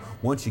 So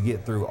once you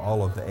get through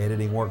all of the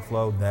editing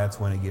workflow, that's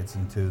when it gets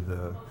into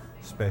the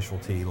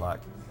specialty. Like,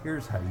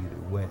 here's how you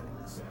do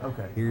weddings.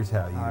 Okay. Here's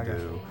how I you got do.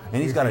 you. And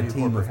he's Here's got how a you do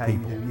team of corporate, how you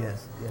people. do,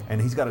 yes, yeah.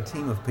 And he's got a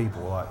team of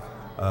people.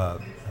 Like,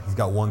 he's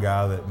got one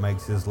guy that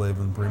makes his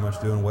living pretty much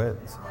doing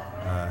weddings.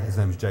 His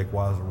name is Jake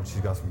Weiser, which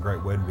he's got some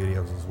great wedding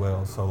videos as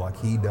well. So like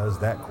he does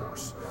that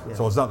course. Yeah.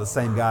 So it's not the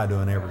same guy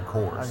doing every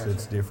course. gotcha.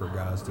 It's different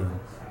guys doing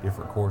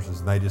different courses.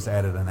 And they just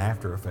added an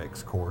After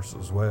Effects course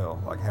as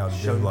well, like how to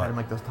Show do you like how to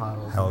make those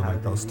titles. how and to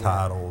make do- those yeah.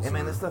 titles. And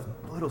man, or- this stuff,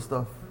 little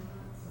stuff.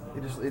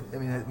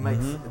 It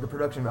makes the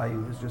production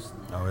value is just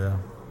Oh yeah.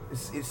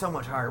 it's so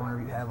much higher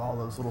whenever you have all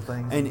those little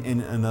things. And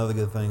another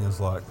good thing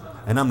is like,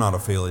 and I'm not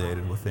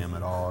affiliated with them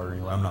at all, or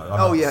anyway, I'm not.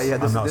 Oh, yeah, yeah,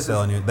 I'm this not is-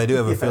 selling you. They do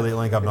have an yeah. affiliate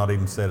link. I've not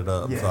even set it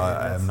up, Yeah, so I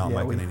that's- am not yeah,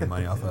 making we- any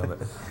money off of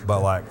it.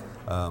 But like,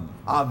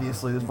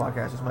 Obviously, this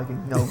podcast is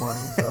making no money.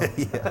 So.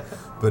 yeah.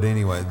 But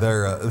anyway,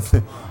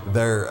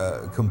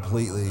 they're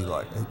completely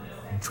like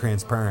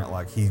transparent.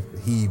 Like he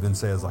even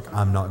says like,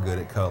 I'm not good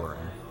at coloring.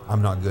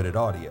 I'm not good at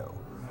audio.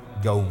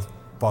 Go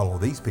follow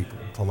these people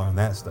to learn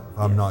that stuff.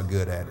 I'm not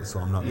good at it, so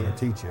I'm not going to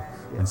teach you.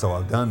 And so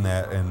I've done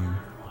that, and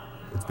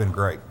it's been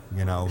great.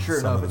 Sure some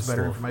enough, of the it's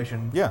better stuff.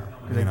 information. Yeah,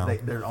 because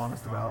they're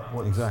honest about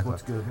what's Exactly.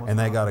 what's good. What's And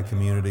they not. got a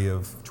community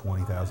of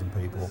 20,000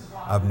 people.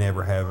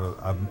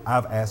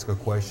 I've asked a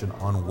question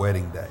on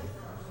wedding day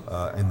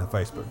in the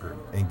Facebook group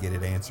and get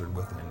it answered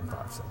within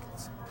 5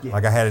 seconds. Yeah.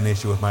 Like I had an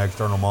issue with my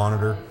external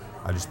monitor.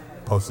 I just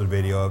posted a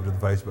video up to the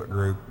Facebook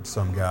group.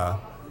 Some guy,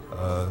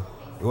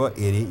 what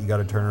idiot, you got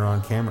to turn it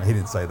on camera. He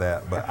didn't say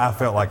that, but I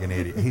felt like an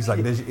idiot. He's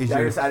like, I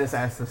just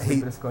asked the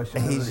stupidest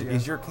question.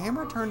 Is your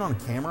camera turned on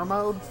camera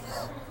mode?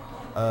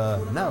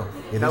 No,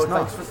 it no, is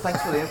not.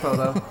 thanks for the info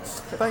though.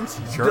 Thanks,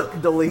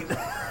 jerk. Delete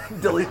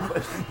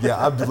question.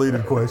 Yeah, I've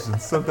deleted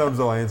questions. Sometimes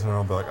I'll answer and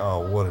I'll be like,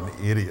 oh, what an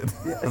idiot.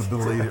 I'll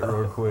delete it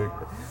real quick.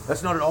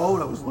 That's not at all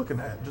what I was looking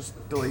at. Just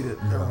delete it.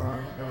 Never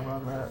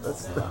mind that.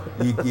 That's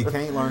You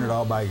can't learn it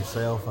all by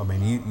yourself. I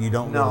mean, you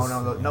don't.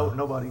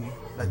 nobody.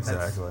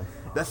 Exactly.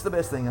 That's the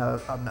best thing.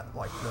 I'm not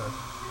like the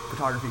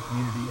photography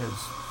community has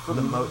for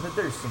the most.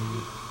 There's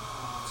some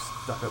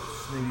stuck up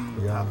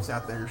snooty Yeah. types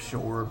out there,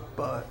 sure,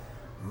 but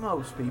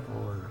most people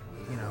are.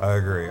 I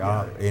agree.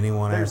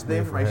 Anyone There's ask the me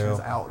for information is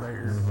help? out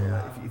there.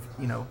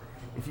 Yeah,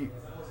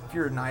 if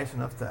you're nice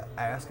enough to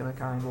ask in a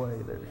kind way,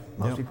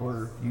 most Yep. people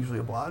are usually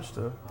obliged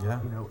to Yeah.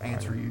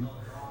 answer you.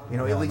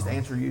 At least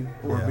answer you,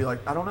 or Yeah. be like,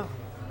 I don't know,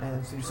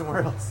 and send you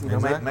somewhere else.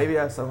 Exactly. Maybe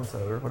ask so and so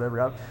or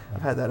whatever.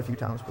 I've had that a few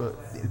times, but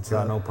it's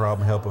Got no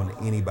problem helping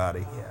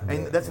anybody. Yeah.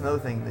 And that's another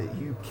thing that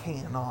you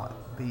cannot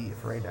be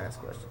afraid to ask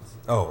questions.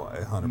 Oh,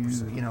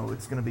 100%.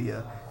 It's going to be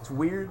it's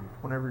weird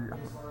whenever you're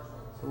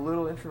a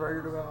little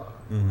introverted about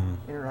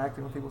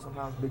interacting with people.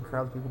 Sometimes big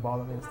crowds of people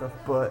bother me and stuff,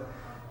 but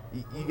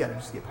you got to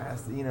just get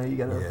past it. You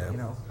got to,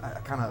 Yeah. I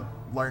kind of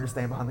learn to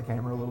stand behind the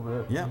camera a little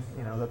bit. Yeah.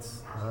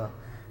 That's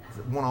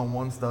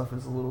one-on-one stuff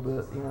is a little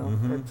bit.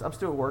 I'm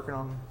still working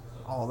on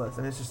all that,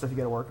 and it's just stuff you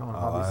got to work on.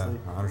 Obviously,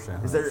 I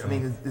understand. Is there? I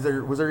mean,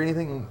 was there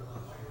anything,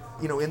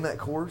 in that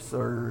course,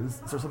 or is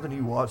there something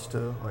you watched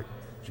to like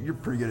You're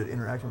pretty good at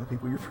interacting with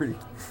people. You're pretty,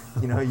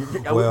 you know. I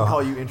Well, wouldn't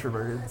call you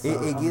introverted. So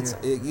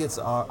It gets.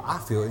 I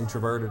feel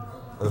introverted.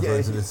 Yeah,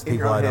 It's in people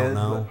your I don't head,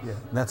 know. but, yeah.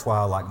 That's why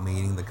I like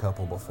meeting the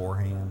couple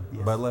beforehand.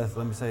 Yeah. But let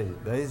me say,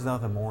 there's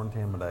nothing more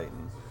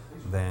intimidating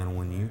than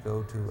when you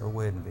go to a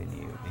wedding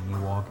venue and you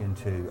walk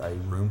into a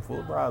room full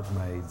of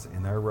bridesmaids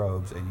in their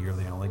robes and you're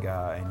the only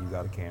guy and you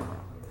got a camera.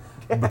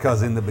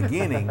 Because in the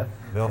beginning,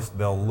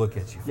 they'll look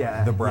at you.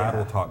 Yeah, The bride yeah.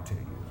 will talk to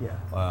you.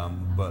 Yeah.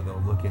 But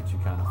they'll look at you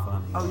kind of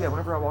funny. Oh yeah,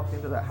 whenever I walked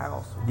into that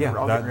house, we Yeah, were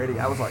all that- getting ready.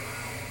 I was like,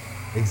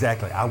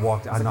 Exactly. I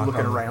knocked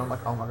looking on around,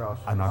 like, oh my gosh.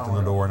 I knocked oh on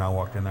the my door and I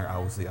walked in there. I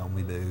was the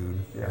only dude.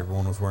 Yeah.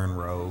 Everyone was wearing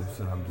robes,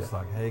 and I'm just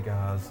like, "Hey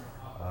guys,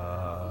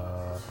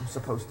 gosh, I'm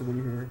supposed to be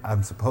here.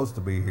 I'm supposed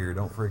to be here.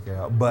 Don't freak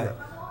out." But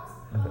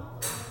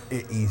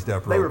it eased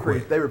up real They were quick.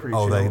 pretty. They were pretty.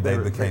 Oh, chill. they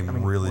were- became I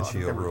mean, really well, I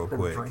think chill they were- real they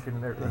quick. Were drinking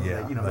and everything.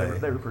 Yeah, you know,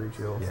 they were pretty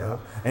chill. Yeah, So.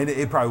 and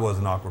it probably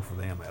wasn't awkward for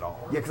them at all.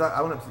 Yeah, because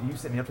I went up to, you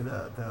sent me up to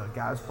the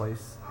guy's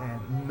place,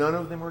 and none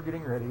of them were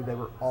getting ready. They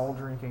were all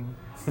drinking,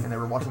 and they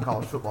were watching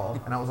college football.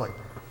 And I was like,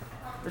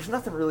 there's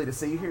nothing really to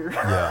see here.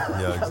 Yeah, I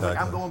was exactly. like,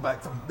 I'm going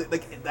back to,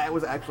 like, that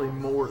was actually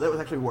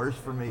worse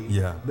for me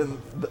Yeah. than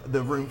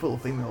the room full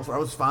of females. Where I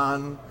was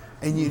fine.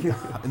 And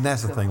and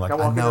that's the thing. Like I I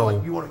walk in there know.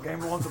 like, you want a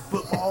game of once of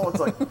football?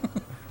 It's like,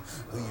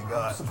 Who you I'm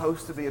got?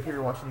 supposed to be up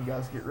here watching you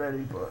guys get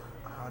ready, but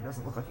it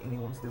doesn't look like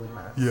anyone's doing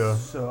that. Yeah.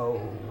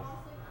 So,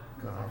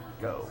 gonna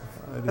go.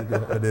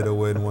 I did a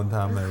wedding one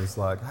time that was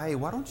like, hey,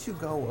 why don't you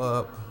go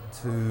up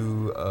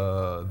to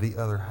the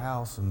other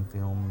house and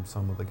film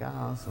some of the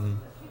guys, and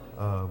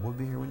we'll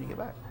be here when you get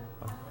back.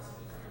 Like,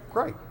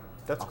 great,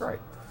 that's great.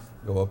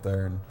 Go up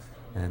there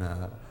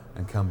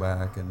and come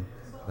back, and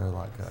they're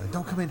like,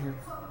 don't come in here,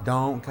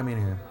 don't come in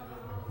here.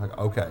 Like,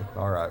 okay,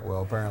 all right.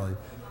 Well, apparently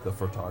the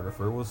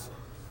photographer was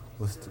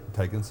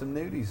taking some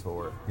nudies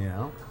for it, you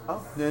know.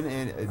 Oh.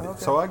 And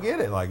so I get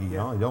it. Like, you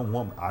know,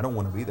 I don't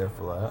want to be there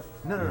for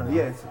that. No, you know?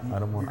 yeah, I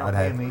don't want. you're not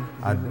paying me to do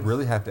I'd this.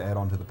 really have to add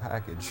on to the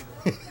package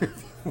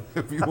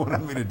if you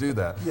wanted me to do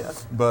that. Yeah.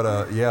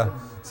 But yeah.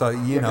 So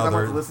you know, I'm about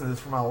there- to listen to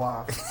this for my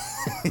wife.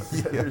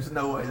 There's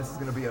no way this is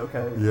gonna be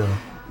okay. Yeah.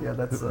 Yeah,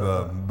 that's.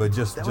 But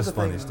just that was just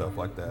the funny thing- stuff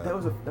like that. That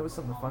was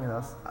something funny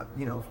that I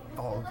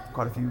followed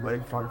quite a few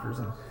wedding photographers,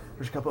 and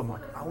there's a couple of them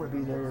like, I want to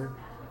be there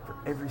for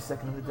every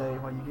second of the day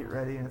while you get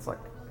ready, and it's like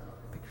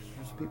pictures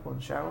of people in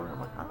the shower. And I'm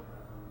like,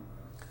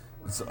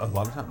 It's a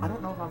lot of times I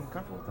don't know if I'm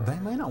comfortable with that.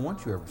 they may not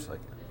want you every second.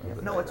 Yeah,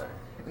 but no,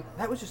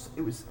 that was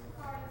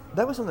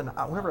something.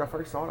 Whenever I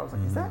first saw it, I was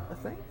like, is that a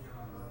thing?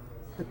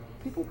 Do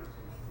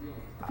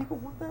people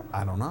want that?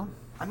 I don't know.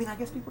 I mean, I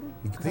guess people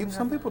do. 'Cause I mean,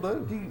 Some people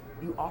do. Do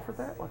you offer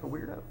that like a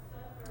weirdo?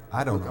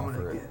 I don't Look, I'm offer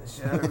gonna it. get the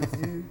shit out of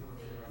you.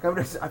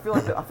 I feel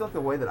like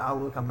the way that I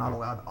look, I'm not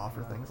allowed to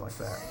offer things like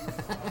that.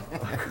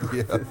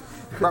 Yeah.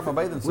 Brought my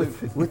bathing suit.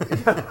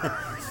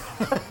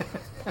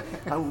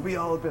 I will be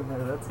all up in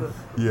there.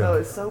 Yeah. No,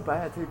 it's so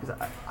bad too because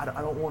I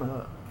don't want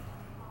to.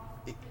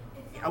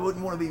 I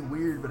wouldn't want to be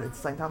weird, but at the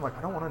same time, like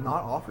I don't want to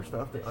not offer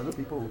stuff that other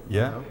people.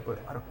 Yeah. You know, but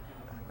I don't.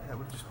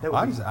 That would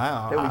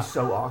I- be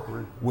so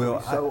awkward. Well, It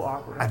would be so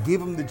awkward. I give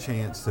them the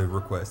chance to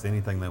request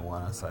anything they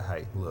want. I say,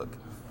 hey, look,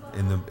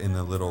 in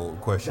the little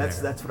questionnaire.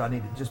 That's what I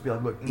need to just be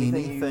like. Look,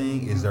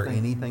 anything. you Is there think-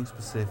 anything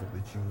specific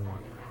that you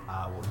want?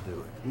 I will do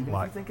it. Even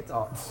Like, if you think it's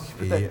odd.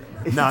 yeah.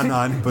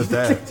 No, but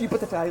that. You put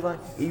the tagline.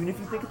 Even if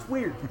you think it's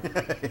weird,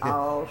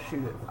 I'll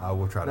shoot it. I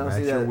will try to No,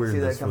 match see your that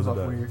weirdness comes for off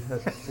the day. weird.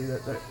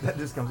 That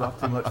just comes off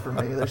too much for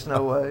me. There's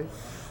no way.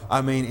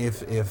 I mean,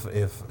 if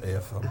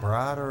a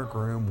bride or a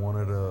groom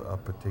wanted a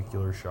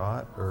particular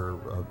shot or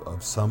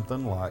of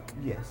something like,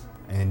 Yes.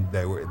 and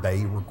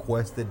they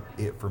requested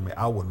it from me,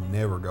 I would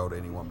never go to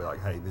anyone and be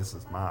like, hey, this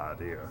is my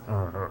idea.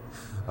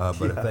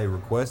 But if they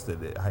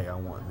requested it, hey, I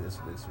want this,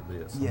 this, or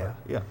this. I'm Yeah. like,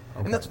 yeah.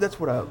 And okay.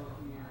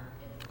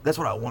 that's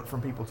what I want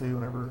from people too.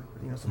 Whenever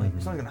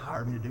somebody's gonna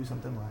hire me to do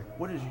something, like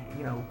what is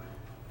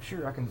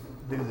sure I can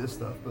do this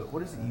stuff, but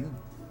what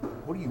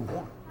do you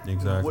want?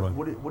 Exactly.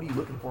 What are you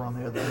looking for on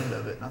the other end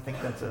of it? And I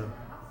think that's a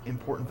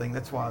important thing.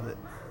 That's why that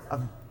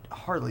I've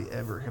hardly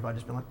ever have I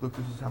just been like, look,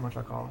 this is how much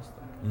I cost.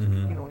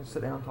 Like,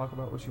 sit down and talk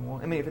about what you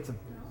want. I mean, if it's a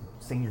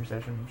senior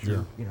session,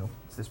 sure,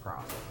 it's this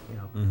price.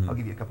 I'll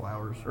give you a couple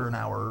hours or an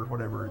hour or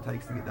whatever it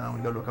takes to get done.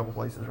 We go to a couple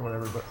places or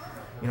whatever, but.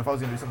 If I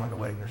was gonna do something like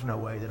a wedding, there's no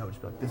way that I would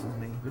just be like, "This is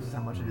me. This is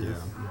how much it is."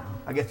 Yeah.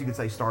 I guess you could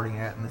say starting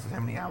at, and this is how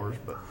many hours,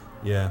 but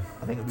Yeah.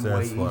 I think it'd be So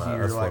way that's what I-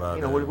 easier. that's Like, what I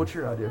do. what's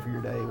your idea for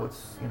your day?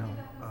 What's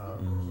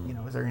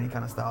is there any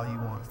kind of style you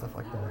want, stuff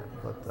like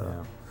that? But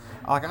Yeah.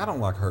 Like I don't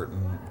like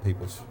hurting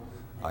people's.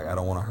 Like I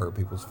don't want to hurt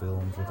people's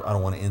feelings. I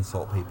don't want to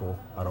insult people.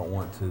 I don't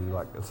want to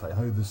like say,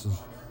 "Hey, this is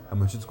how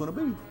much it's going to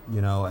be,"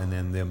 and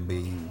then them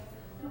be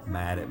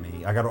mad at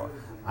me.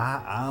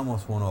 I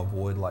almost want to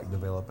avoid like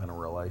developing a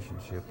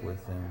relationship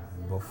with them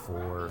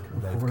before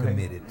they've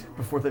committed.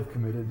 Before they've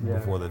committed, yeah.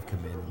 Before they've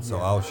committed. So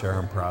Yeah. I'll share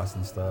them price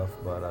and stuff,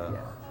 but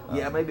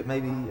Maybe. I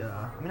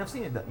mean, I've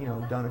seen it,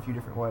 done a few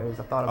different ways.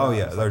 I've thought about. Oh, it.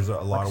 yeah, It's there's a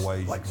lot of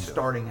ways you Like can do it.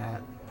 starting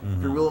at,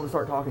 if you're willing to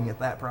start talking at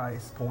that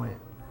price point,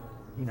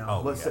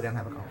 Oh, let's yeah. sit down and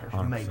have a conversation.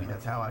 100%. Maybe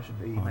that's how I should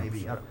be.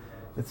 Maybe,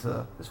 it's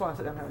that's why I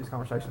sit down and have these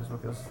conversations,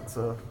 because it's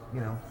not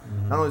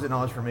only is it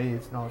knowledge for me,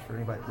 it's knowledge for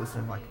anybody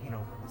listening. Like,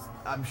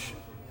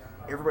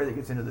 everybody that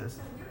gets into this,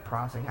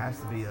 pricing has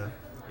to be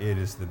It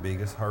is the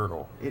biggest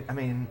hurdle.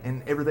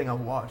 and everything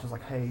I've watched is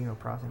like, hey,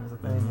 pricing is a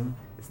thing. And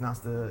it's nice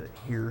to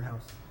hear how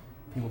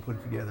people put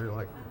it together.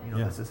 Like,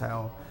 this is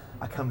how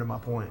I come to my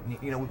point.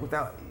 And,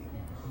 without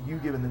you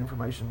giving the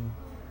information,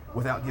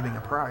 without giving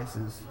a price,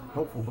 is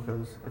helpful,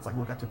 because it's like,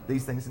 look, I took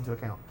these things into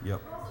account.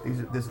 Yep.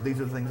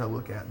 These are the things I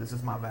look at. This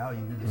is my value.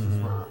 This is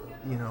my,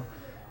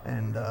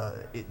 and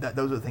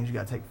those are the things you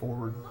got to take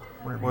forward.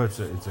 Well,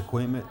 it's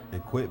equipment,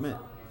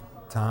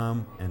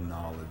 time, and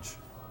knowledge.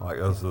 Like,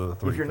 those are the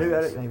three. If you're things. new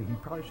at it, maybe you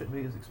probably shouldn't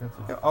be as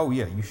expensive. Oh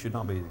yeah, you should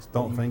not be.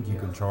 Don't think you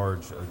can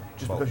charge a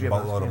Just because you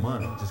have a boatload nice of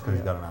camera. money just because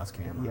you got a nice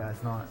camera. Yeah,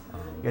 it's not.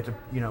 You have to,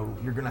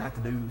 you're gonna have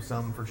to do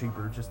some for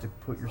cheaper just to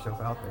put yourself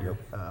out there.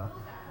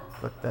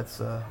 But that's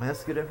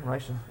good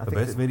information. The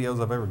best videos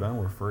I've ever done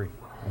were free.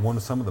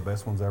 Some of the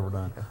best ones I've ever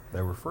done,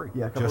 they were free.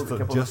 Yeah, just so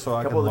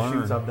I could a couple of the learn.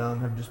 shoots I've done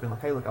have just been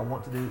like, hey, look, I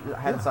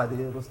had this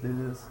idea, let's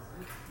do this,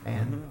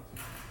 and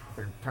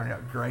they're turning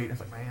out great. It's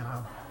like, man,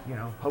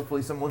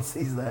 hopefully someone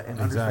sees that and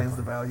understands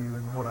the value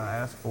and what I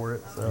ask for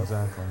it. So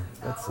Exactly.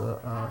 that's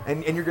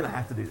and you're gonna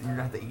have to do it. You're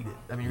gonna have to eat it.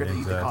 I mean, you're gonna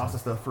have to eat the cost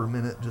of stuff for a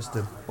minute just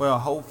to. Well,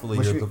 hopefully,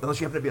 Unless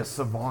you happen to be a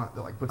savant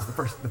that like puts the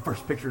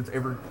first picture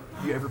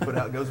you ever put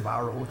out goes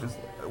viral, which is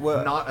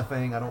not a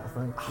thing, I don't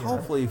think.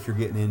 hopefully, if you're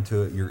getting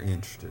into it, you're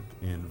interested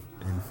in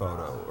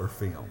photo or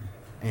film,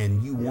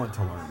 and you want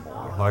to learn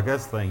more. Like,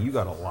 that's the thing, you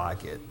got to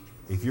like it.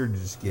 If you're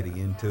just getting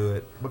into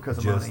it Because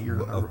of just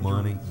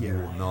money, you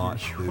will not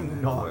do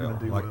well.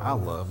 Like, I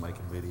love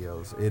making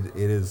videos. It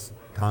is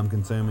time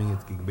consuming.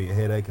 It can be a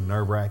headache and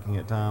nerve wracking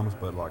at times,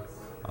 but like,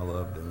 I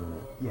love doing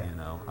it. Yeah.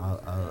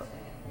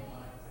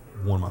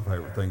 One of my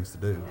favorite things to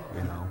do.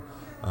 And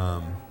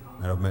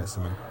I've met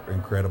some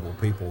incredible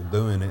people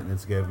doing it, and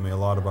it's given me a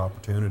lot of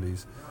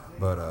opportunities.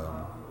 But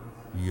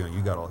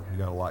you gotta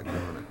like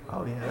doing it.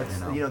 Oh yeah, that's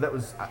that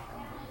was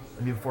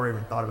before I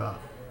even thought about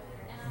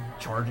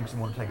charging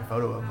someone to take a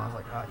photo of them. I was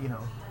like,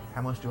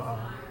 how much do I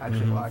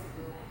actually like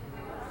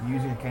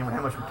using a camera?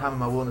 How much time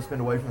am I willing to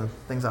spend away from the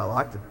things I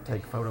like to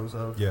take photos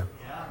of? Yeah.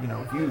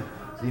 If you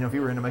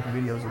were into making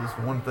videos of this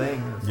one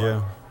thing, it's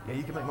like,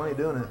 you can make money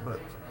doing it,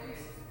 but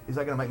is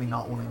that going to make me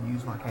not want to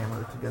use my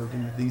camera to go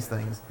do these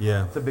things?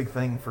 Yeah. It's a big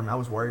thing for me. I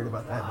was worried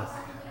about that, but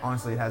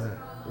honestly, it hasn't.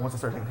 Once I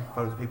started taking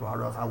photos of people, I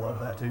realized I love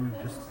that too.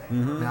 Just,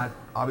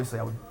 obviously,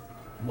 I would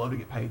love to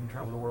get paid and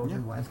travel the world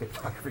and do landscape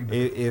photography, but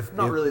If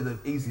really the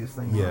easiest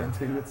thing to get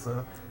into. It's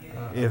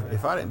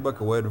if I didn't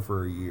book a wedding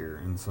for a year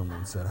and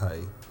someone said,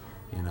 hey,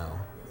 and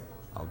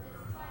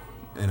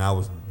I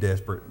was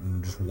desperate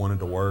and just wanted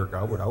to work,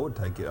 I would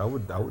take it. I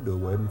would do a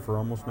wedding for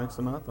almost next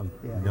to nothing.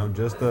 Yeah.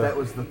 Just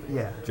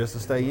to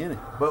stay in it.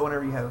 But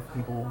whenever you have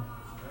people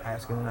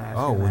asking and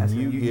asking, Oh, and when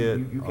asking,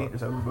 you can't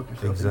just overbook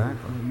yourself.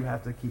 Exactly. You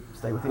have to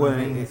stay within Well,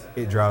 your means.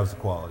 it drives the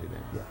quality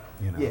down.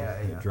 Yeah.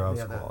 It drives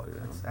the quality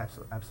down. That's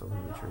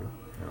absolutely true.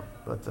 Yeah.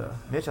 But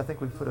Mitch, I think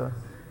we've put a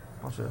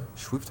bunch of.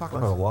 We've talked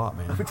about a lot,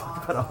 man. We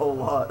talked about a whole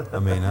lot. I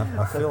mean,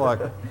 I feel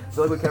like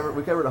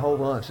we covered a whole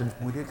bunch, and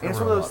we did. And it's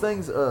one of those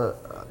things.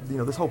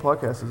 This whole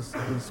podcast is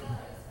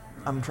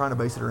I'm trying to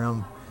base it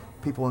around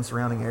people in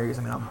surrounding areas.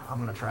 I mean,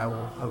 I'm going to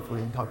travel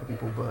hopefully and talk to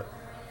people, but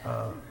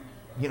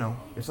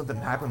if something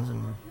happens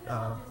and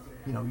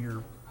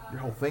your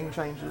whole thing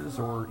changes,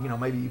 or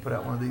maybe you put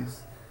out one of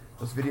those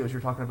videos you're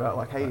talking about,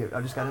 like, hey,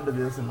 I just got into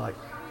this, and like,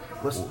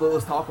 let's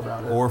talk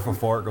about it. Or if a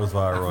fart goes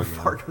viral again.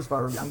 Fart goes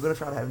viral. I'm going to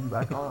try to have you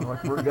back on.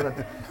 Like, we're going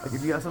to, like,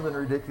 if you got something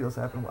ridiculous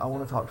happen, I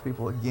want to talk to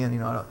people again.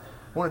 I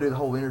want to do the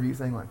whole interview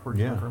thing, like, where'd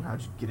you come from,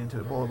 how'd you get into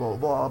it, blah, blah, blah,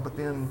 blah. But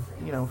then,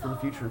 for the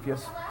future,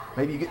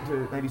 maybe you get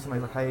into it, maybe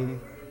somebody's like, hey,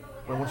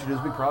 what I want you to do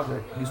is a big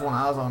project. You just want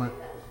eyes on it.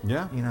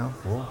 Yeah.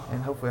 Cool.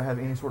 And hopefully I have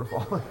any sort of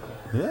following.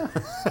 Yeah.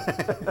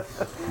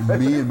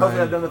 Hopefully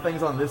I've done the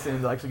things on this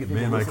end to actually get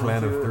people listening to it. Me and my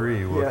clan of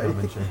three will come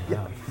and check it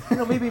out.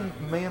 Maybe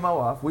me and my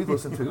wife, we've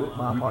listened to it,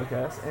 my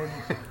podcast, and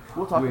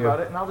we'll talk about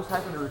it, and I'll just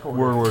happen to record it.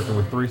 We're working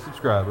with 3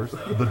 subscribers.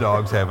 The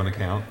dogs have an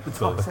account.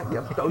 Both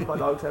my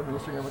dogs have an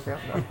Instagram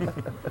account.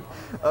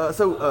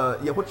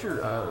 What's your,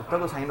 throw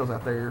those handles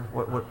out there.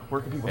 Where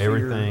can people see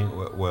everything?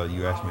 Well,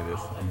 you asked me this.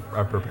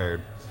 I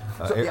prepared.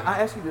 I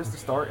asked you this to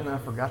start, and then I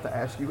forgot to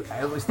ask you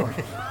as we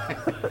started.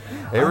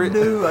 I'm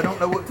new. I don't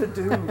know what to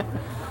do.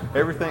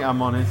 Everything.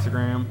 I'm on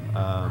Instagram.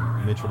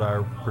 Mitchell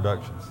Dyer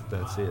Productions.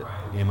 That's it.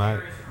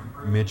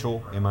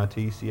 Mitchell,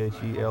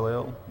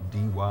 MITCHELL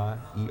DYER.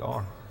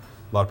 A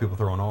lot of people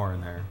throw an R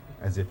in there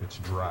as if it's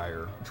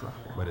dryer,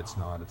 but it's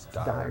not. It's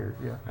Dyer.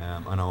 Yeah.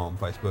 I know I'm on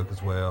Facebook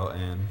as well,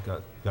 and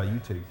got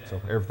YouTube.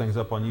 So everything's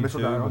up on YouTube.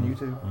 Mitchell Dyer on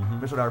YouTube.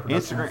 Mm-hmm. Mitchell Dyer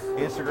Productions.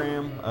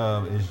 Instagram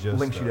is just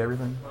links you to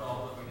everything.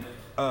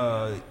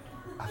 I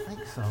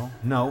think so.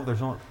 No,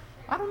 there's not.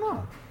 I don't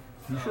know.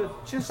 You should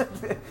just.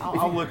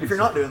 I'll look. If you're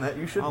not doing that,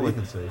 you should. I'll look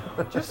and see.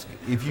 Just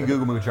if you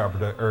Google Mitchell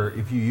Dyer or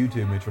if you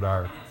YouTube Mitchell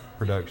Dyer,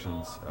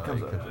 Productions. Comes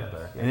it up, comes yeah. up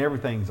there. And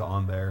everything's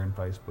on there and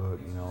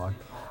Facebook. You know, like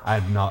I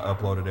have not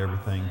uploaded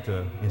everything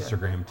to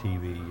Instagram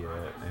TV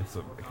yet. It's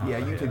a kind Yeah,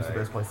 of a YouTube's the headache.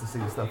 best place to see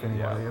the stuff anyway.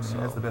 Yeah, I mean, so,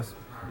 that's the best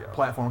yeah.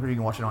 platform because you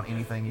can watch it on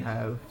anything you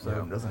have, so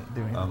Yeah. it doesn't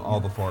do anything. All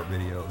the fart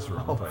videos are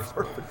on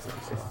Facebook.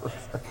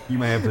 Perfect. You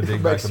may have to dig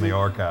Make back in sure- the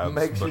archives.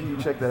 Make sure but you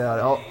check that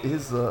out.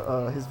 His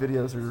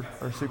videos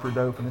are super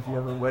dope, and if you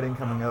have a wedding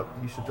coming up,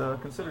 you should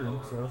consider him.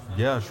 So,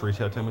 yeah, just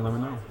reach out to me. Let me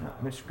know. yeah,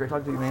 Mitch, great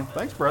talking to you, man.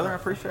 Thanks, brother. I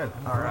appreciate it.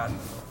 All right.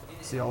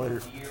 See y'all later.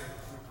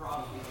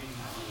 That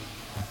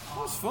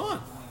was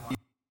fun.